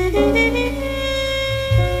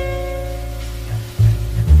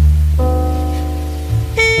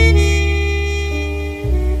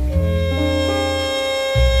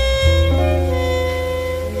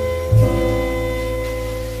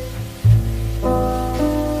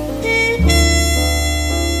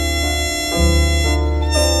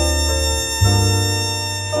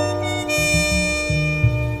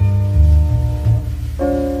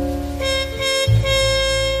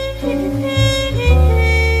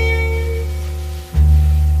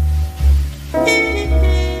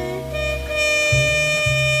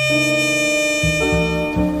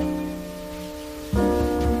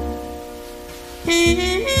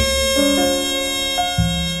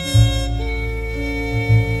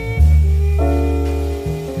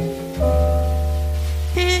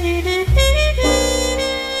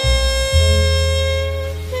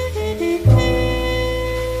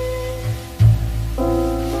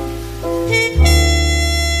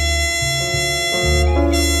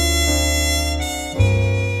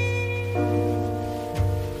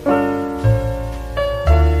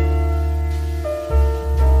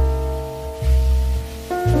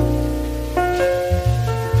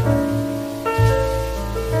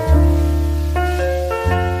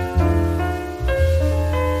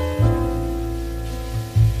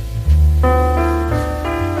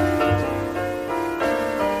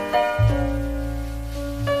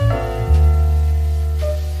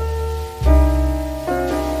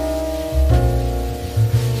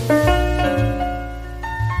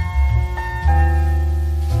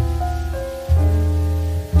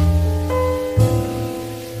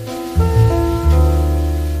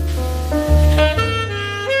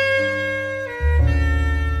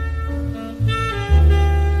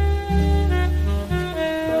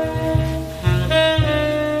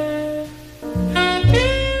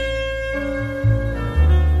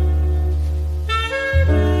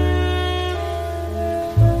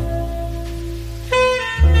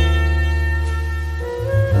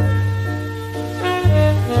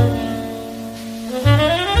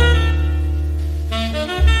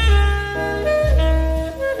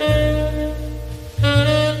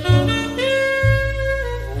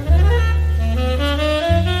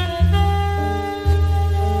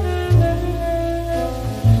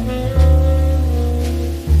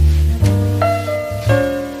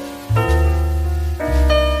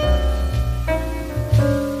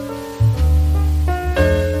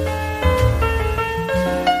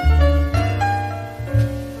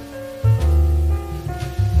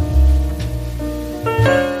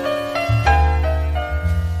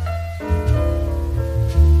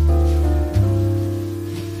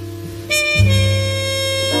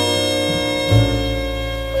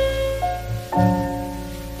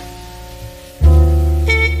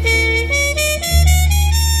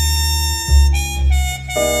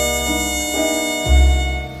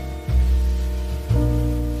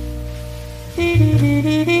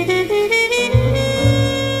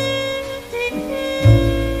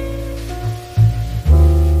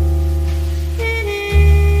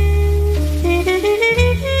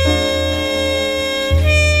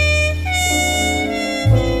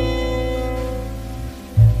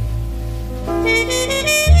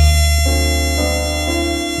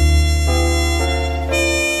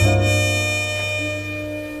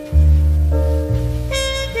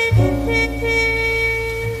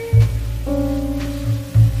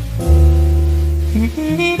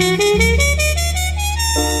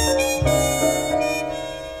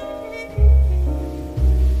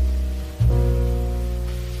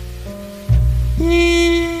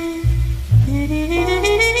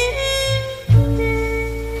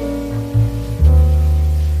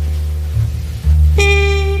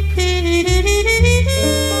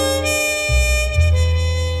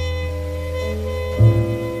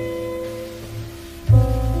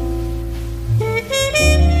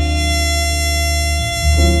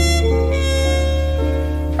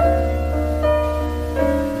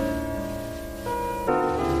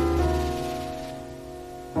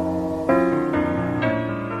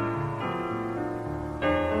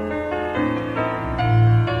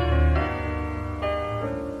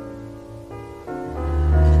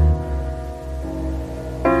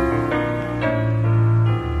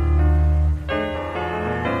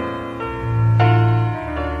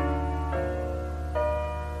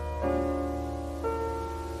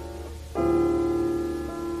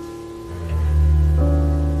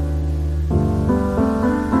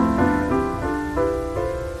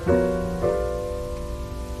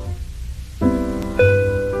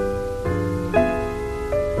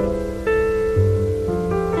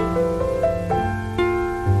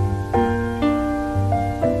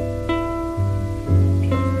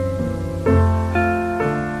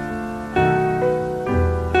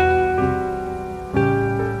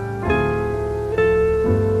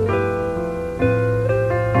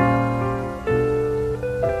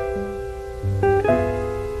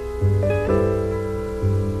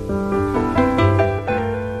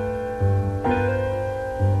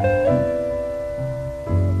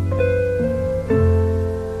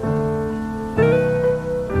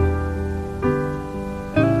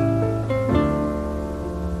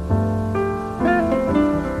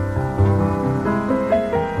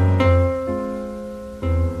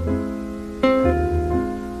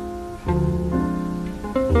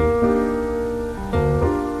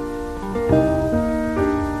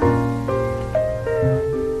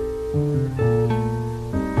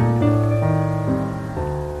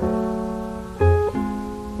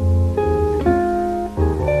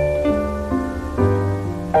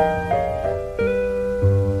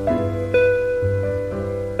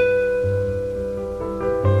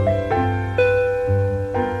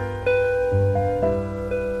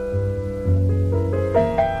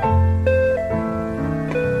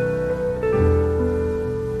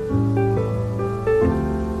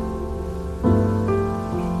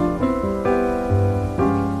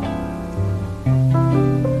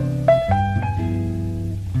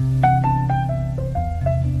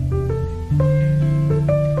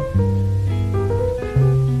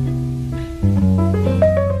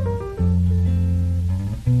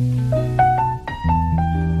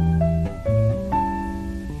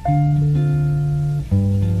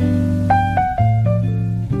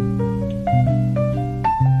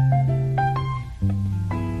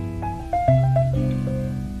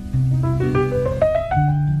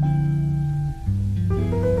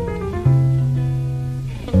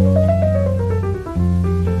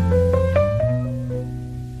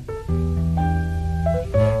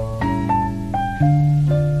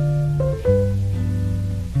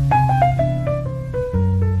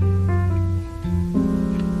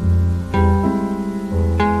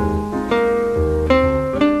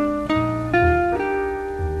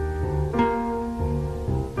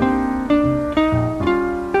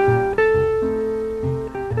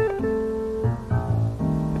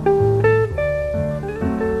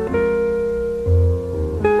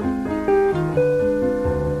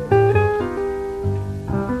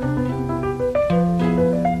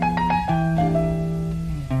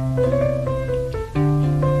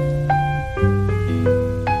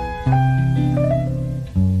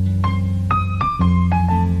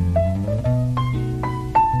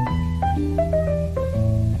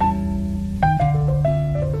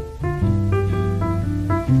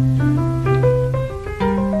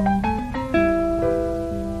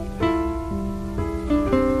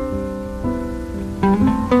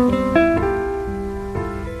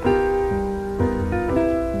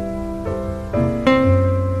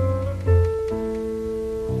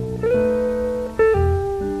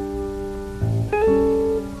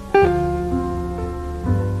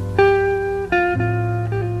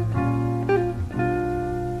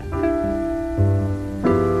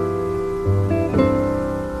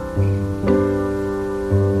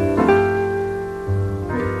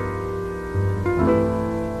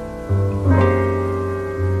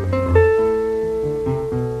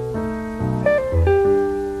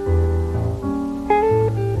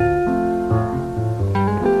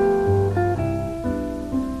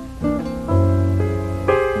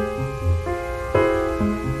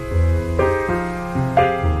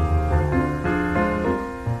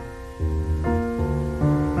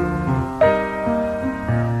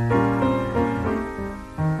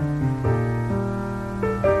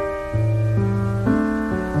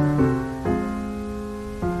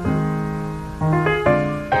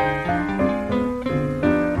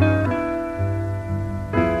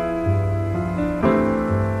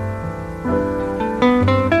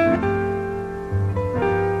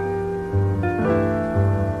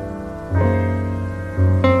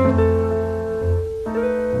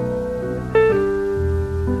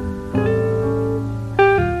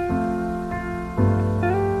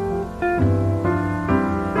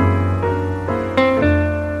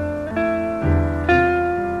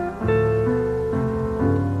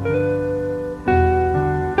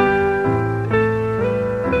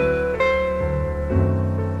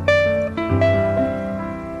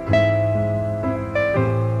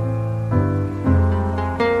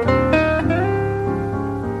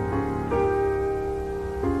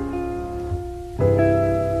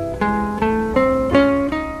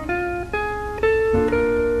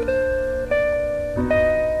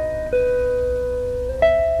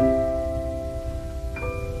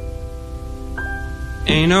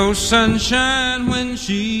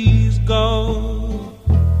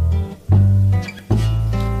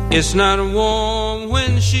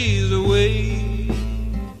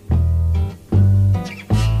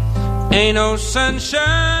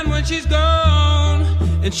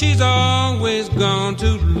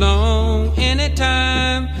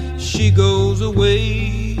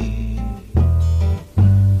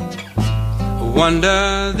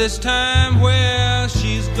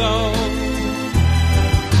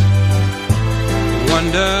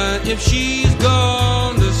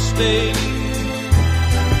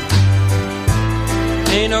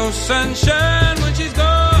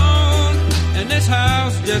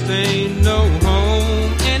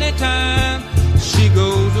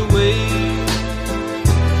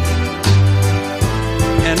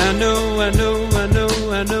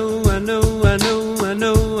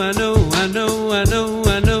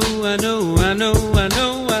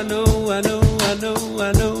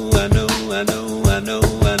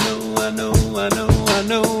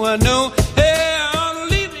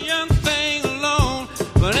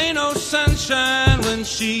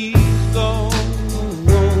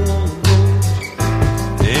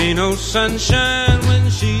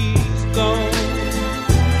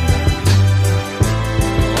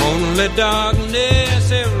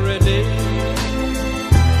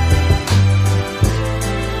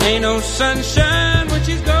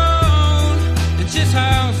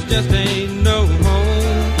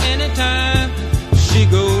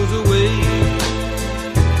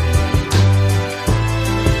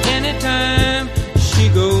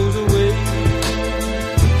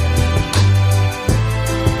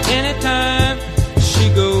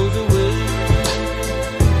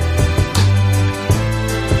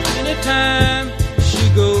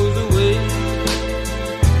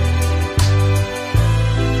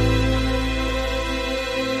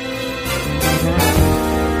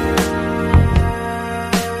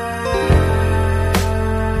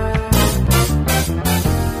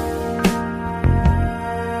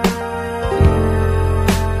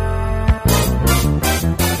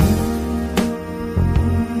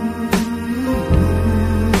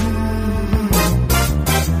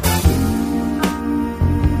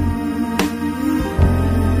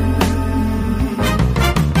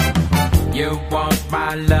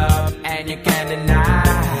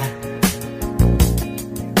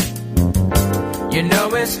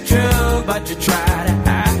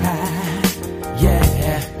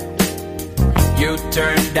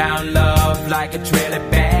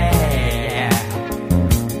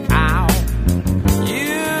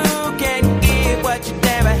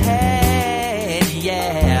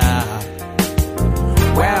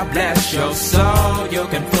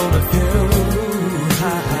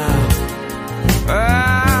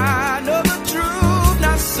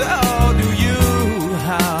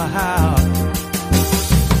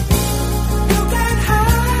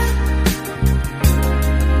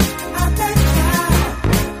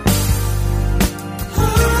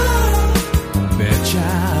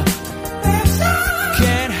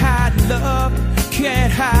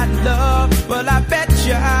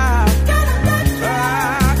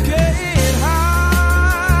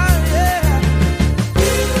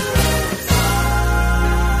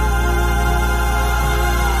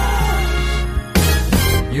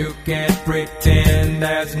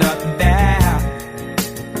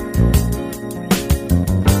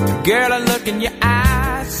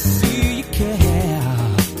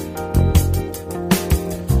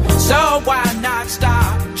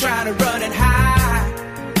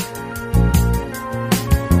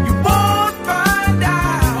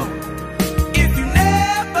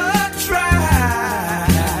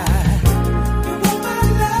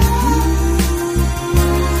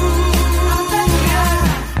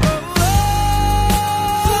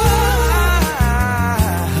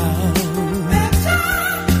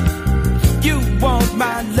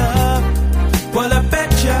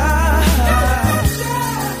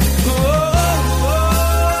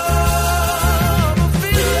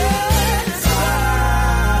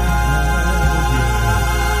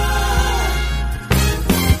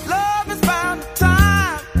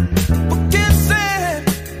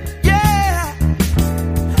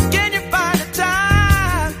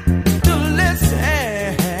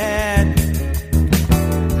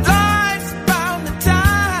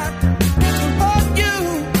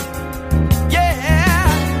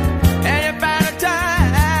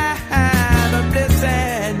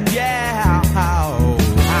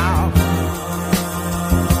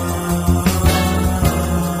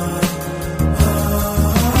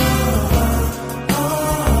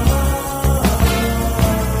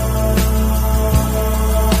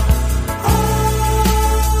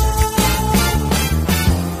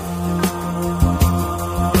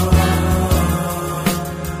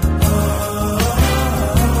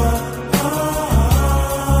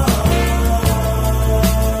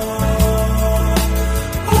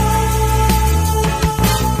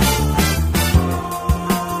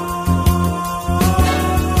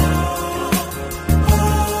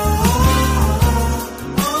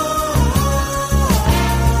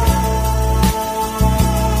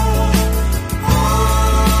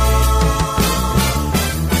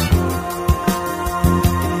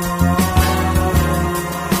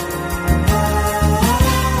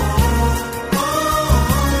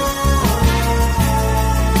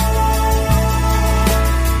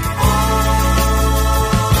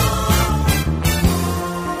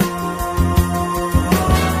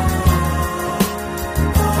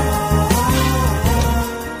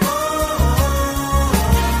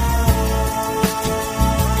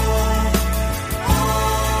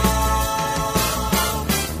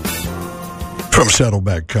 From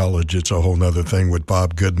Saddleback College, it's a whole nother thing with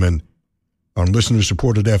Bob Goodman on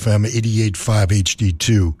listener-supported FM 88.5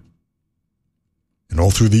 HD2 and all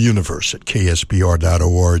through the universe at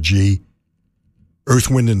kspr.org. Earth,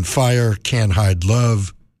 Wind, and Fire, Can't Hide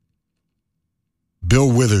Love.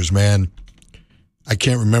 Bill Withers, man. I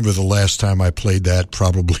can't remember the last time I played that,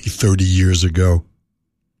 probably 30 years ago.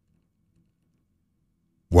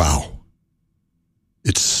 Wow.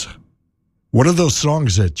 It's one of those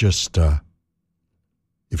songs that just,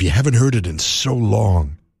 if you haven't heard it in so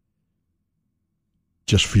long,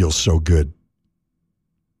 just feels so good.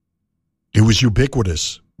 It was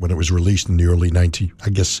ubiquitous when it was released in the early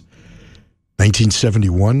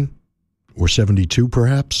 1971 or 72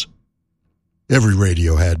 perhaps. Every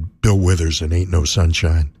radio had Bill Withers and Ain't No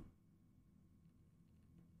Sunshine.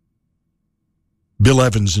 Bill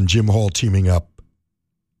Evans and Jim Hall teaming up.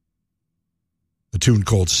 A tune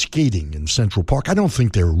called Skating in Central Park. I don't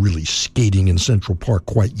think they're really skating in Central Park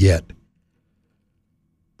quite yet,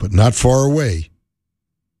 but not far away.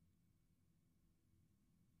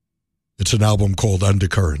 It's an album called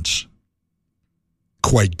Undercurrents.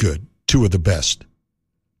 Quite good. Two of the best.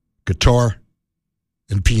 Guitar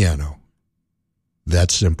and piano.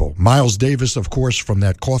 That simple. Miles Davis, of course, from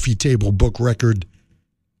that Coffee Table Book record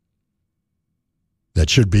that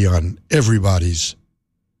should be in everybody's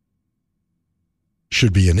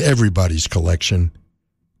collection.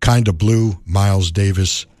 Kinda Blue, Miles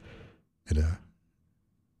Davis, and a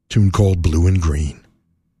tune called Blue and Green.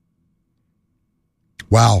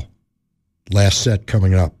 Wow. Last set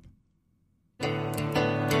coming up.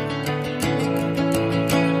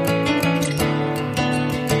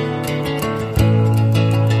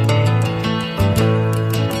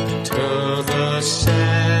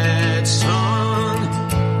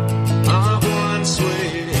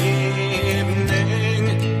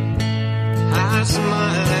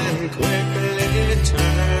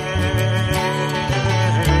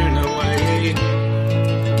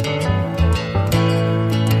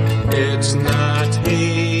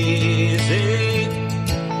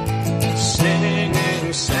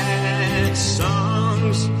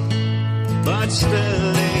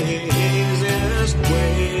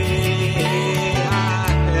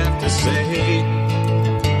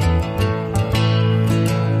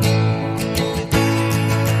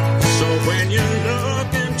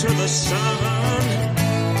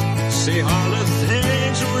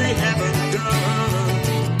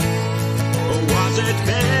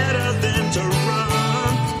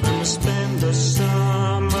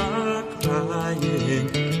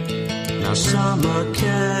 Summer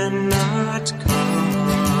cannot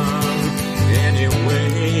come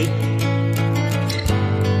anyway.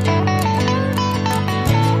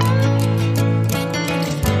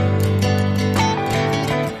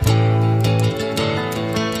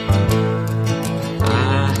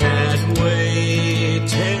 I had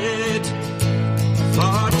waited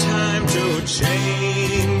for time to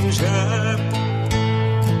change her.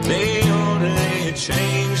 The only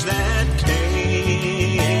change that came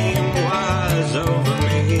over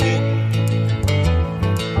me.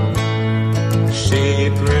 She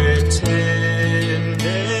pretended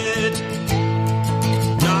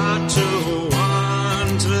not to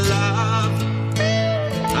want love.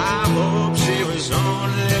 I hope she was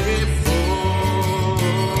only fooling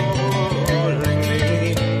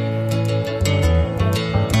me.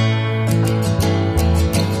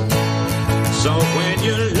 So when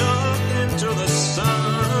you look into the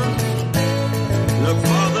sun, look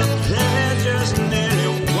for the pleasures nearly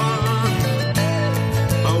won.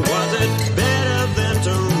 Or was it better than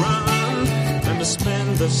to run than to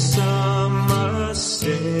spend the summer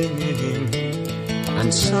singing?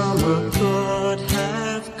 And summer could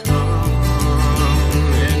have come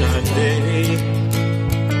in a day.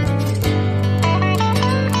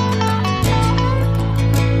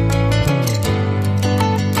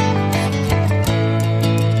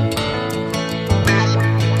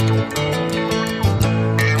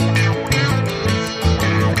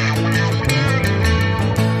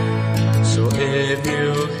 If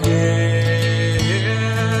you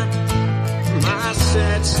hear my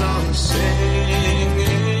sad song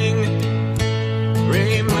singing,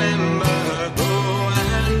 remember who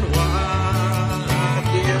and what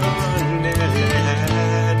you nearly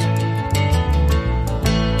had.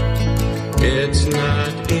 It's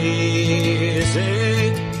not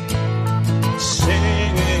easy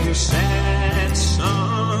singing sad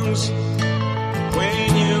songs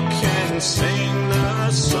when you can sing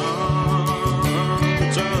the song.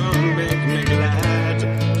 Make me glad.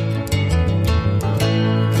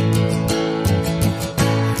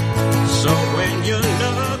 So when you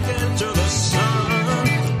look into the sun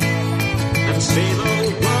and and say the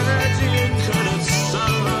words you could have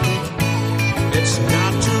sung. It's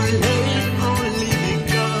not too late, only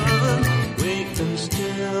begun. We can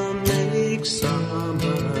still make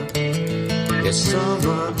summer. Yes,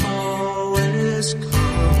 summer always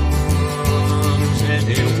comes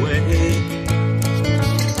anyway.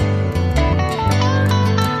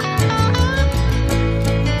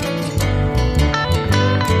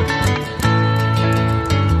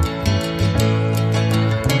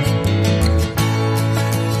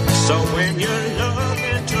 So when you look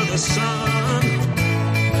into the sun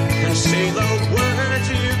and say the words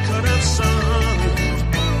you could have sung,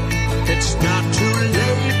 it's not too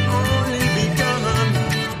late, only begun.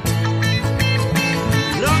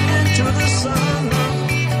 Look into the sun.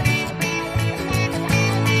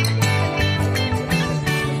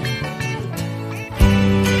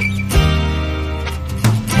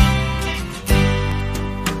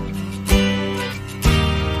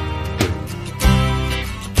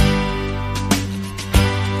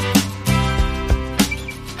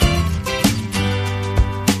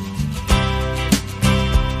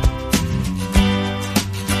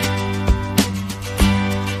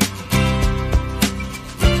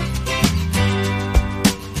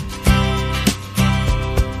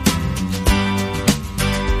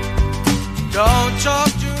 Don't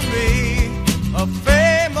talk to me of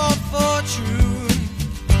fame or fortune.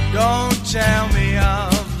 Don't tell me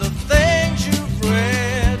of the things you've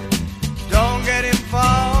read. Don't get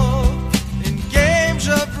involved in games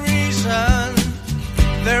of reason.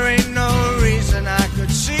 There ain't no reason I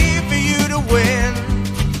could see for you to win.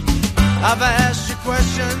 I've asked you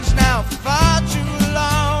questions now for far too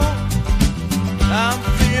long. I'm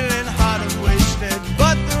feeling hot and wasted,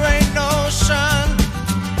 but there ain't no sun.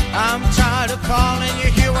 I'm tired of calling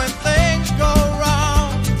you here when things go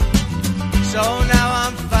wrong. So now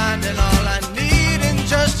I'm finding all I need in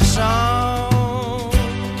just a song.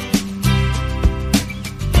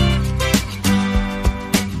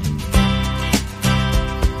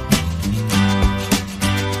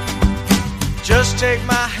 Just take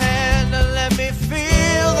my hand and let me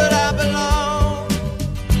feel that I belong.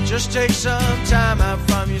 Just take some time out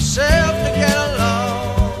from yourself to get along.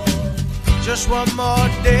 Just one more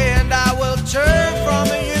day and I will turn from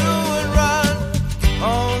you and run.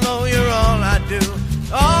 Although you're all I do,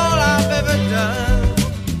 all I've ever done.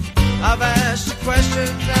 I've asked you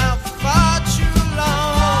questions now for far too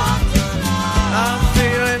long. I'm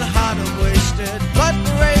feeling hot and wasted, but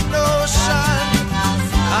there ain't no sun.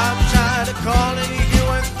 I'm tired of calling you here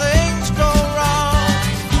when things go wrong.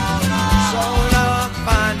 So now I'm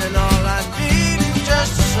finding all I need in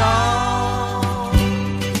just a song.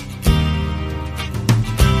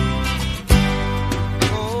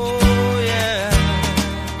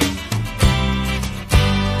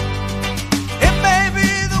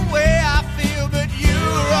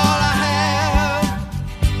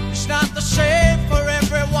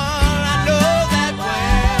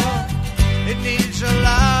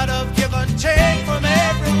 Take from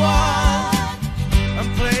everyone. I'm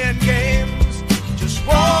playing games, just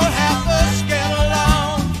won't help us get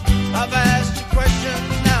along. I've asked you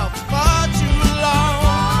questions now for far too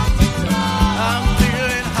long. I'm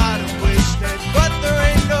feeling hot and wasted, but there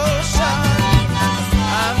ain't no sun.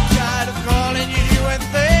 I'm tired of calling you here when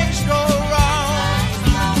things go wrong.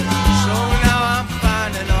 So now I'm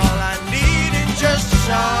finding all I need in just a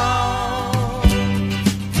song.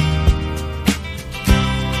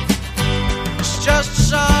 Just a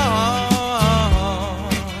song.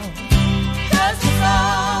 Just a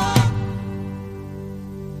song.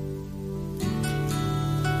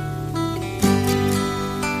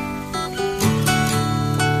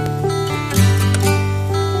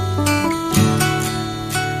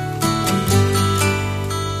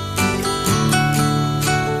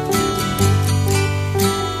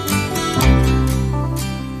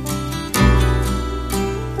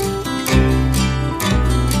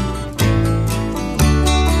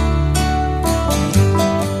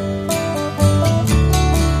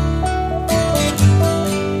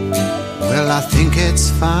 I think it's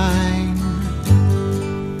fine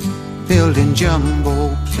building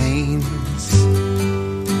jumbo planes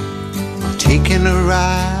or taking a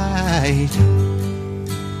ride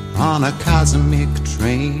on a cosmic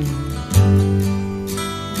train.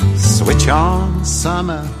 Switch on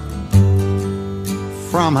summer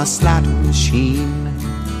from a slot machine.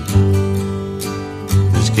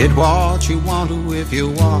 Just get what you want to if you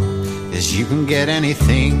want, as you can get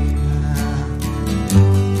anything.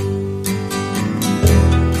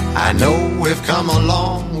 I know we've come a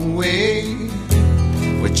long way,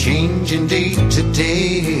 we're changing day to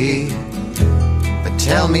day, but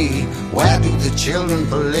tell me, where do the children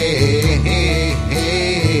play?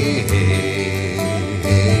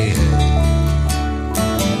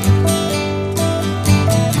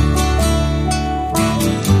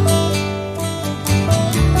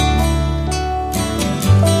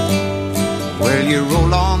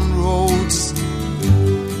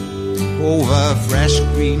 over fresh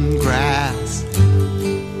green grass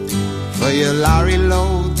for your lorry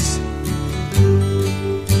loads,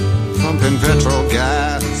 pumping petrol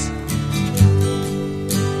gas,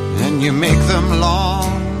 and you make them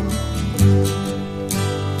long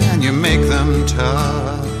and you make them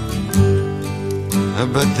tough,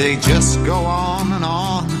 but they just go on,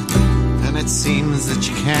 and it seems that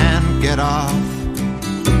you can't get off.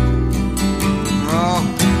 Oh,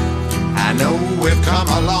 I know we've come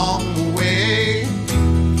a long way,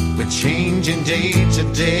 we're changing day to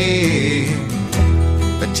day,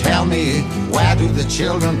 but tell me, where do the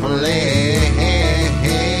children play?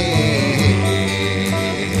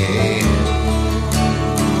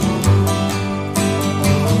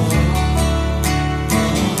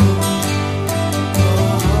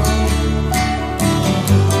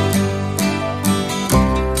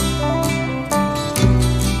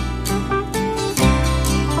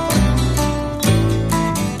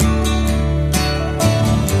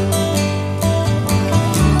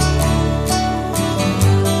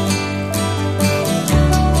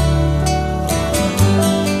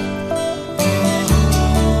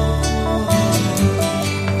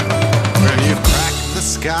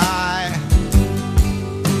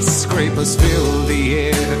 Scrapers fill the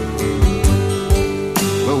air,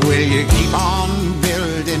 but will you keep on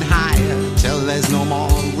building higher till there's no more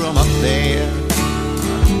room up there?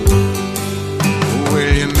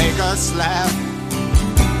 Will you make us laugh?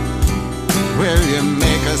 Will you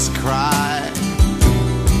make us cry?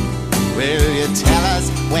 Will you tell us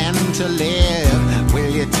when to live? Will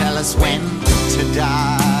you tell us when to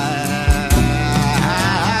die?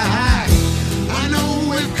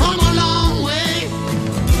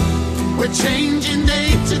 We're changing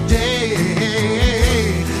day to day,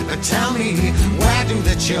 but tell me, where do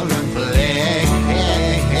the children play?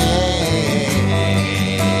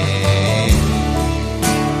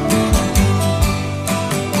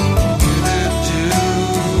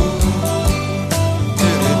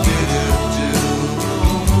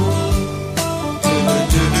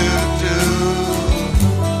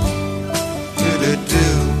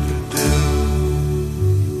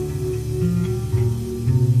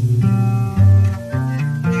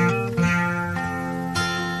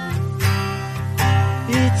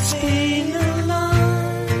 It's been a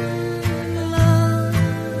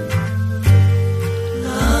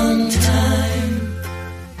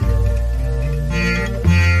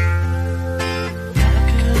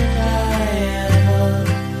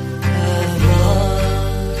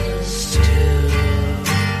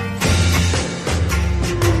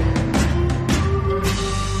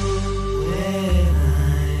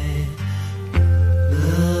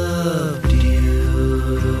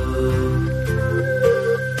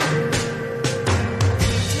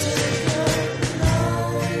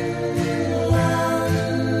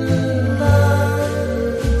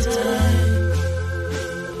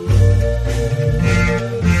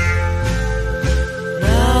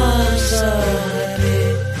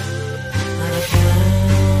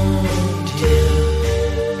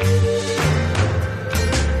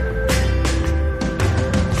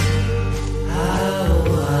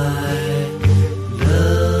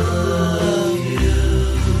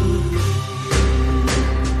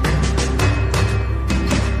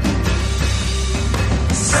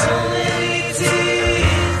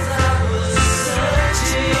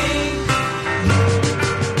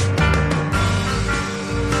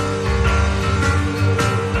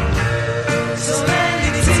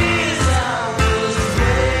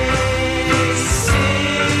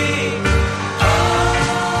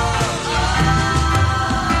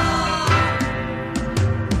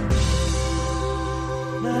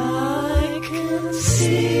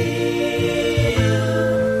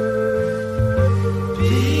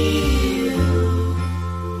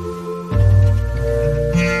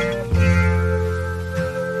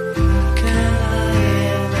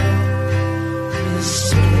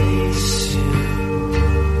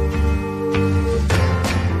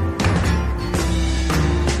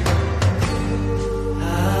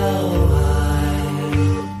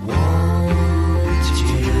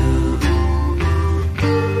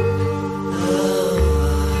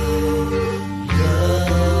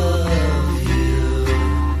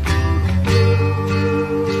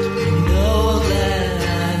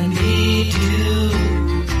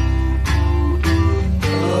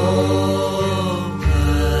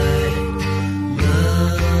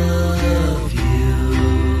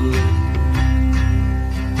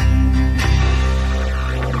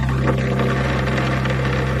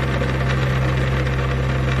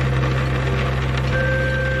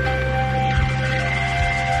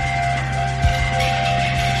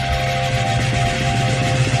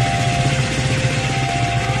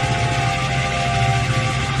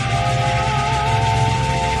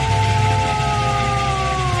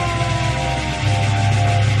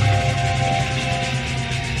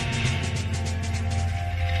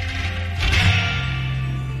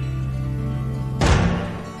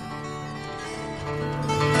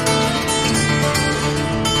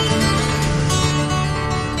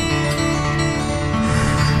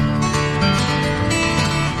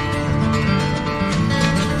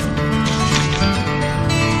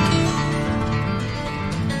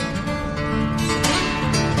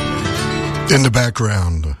In the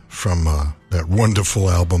background from that wonderful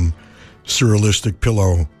album, Surrealistic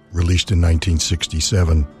Pillow, released in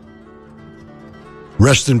 1967.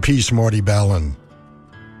 Rest in peace, Marty Ballin,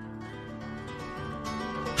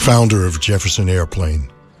 founder of Jefferson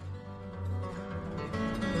Airplane.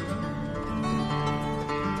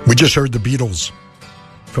 We just heard the Beatles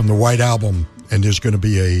from the White Album, and there's going to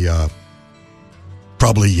be a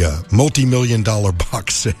probably a multi-million-dollar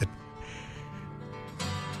box set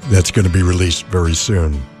that's going to be released very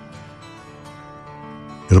soon.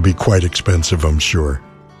 It'll be quite expensive, I'm sure.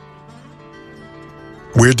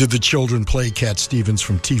 Where Did the Children Play? Cat Stevens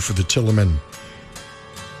from Tea for the Tillerman.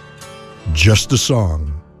 Just a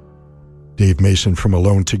Song. Dave Mason from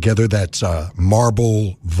Alone Together. That's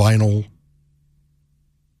marble vinyl.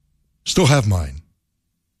 Still have mine.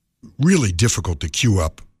 Really difficult to queue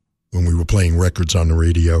up when we were playing records on the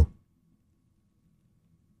radio.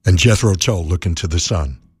 And Jethro Tull, Look Into the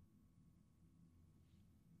Sun.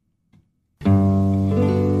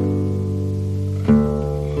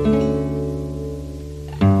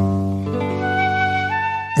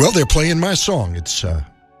 Well, they're playing my song. It's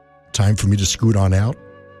time for me to scoot on out.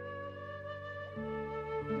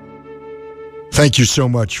 Thank you so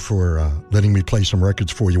much for letting me play some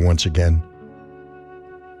records for you once again.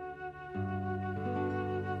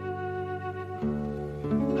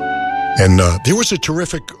 And there was a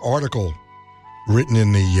terrific article written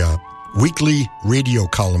in the weekly radio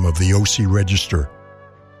column of the OC Register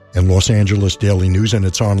and Los Angeles Daily News, and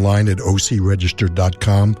it's online at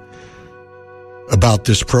ocregister.com, about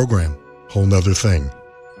this program, Whole Nother Thing.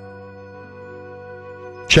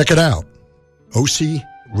 Check it out,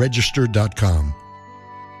 ocregister.com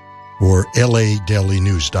or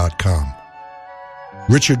ladailynews.com.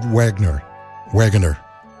 Richard Wagner,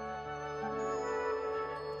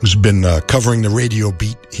 who's been covering the radio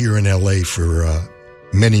beat here in L.A. for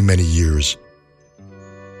many, many years,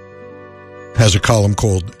 has a column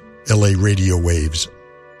called L.A. Radio Waves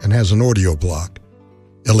and has an audio blog,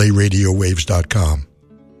 laradiowaves.com.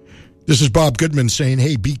 This is Bob Goodman saying,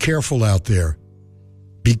 hey, be careful out there.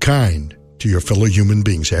 Be kind to your fellow human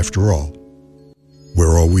beings. After all,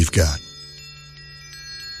 we're all we've got.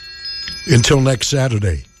 Until next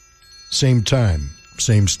Saturday, same time,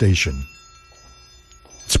 same station.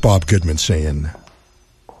 It's Bob Goodman saying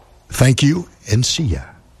thank you and see ya.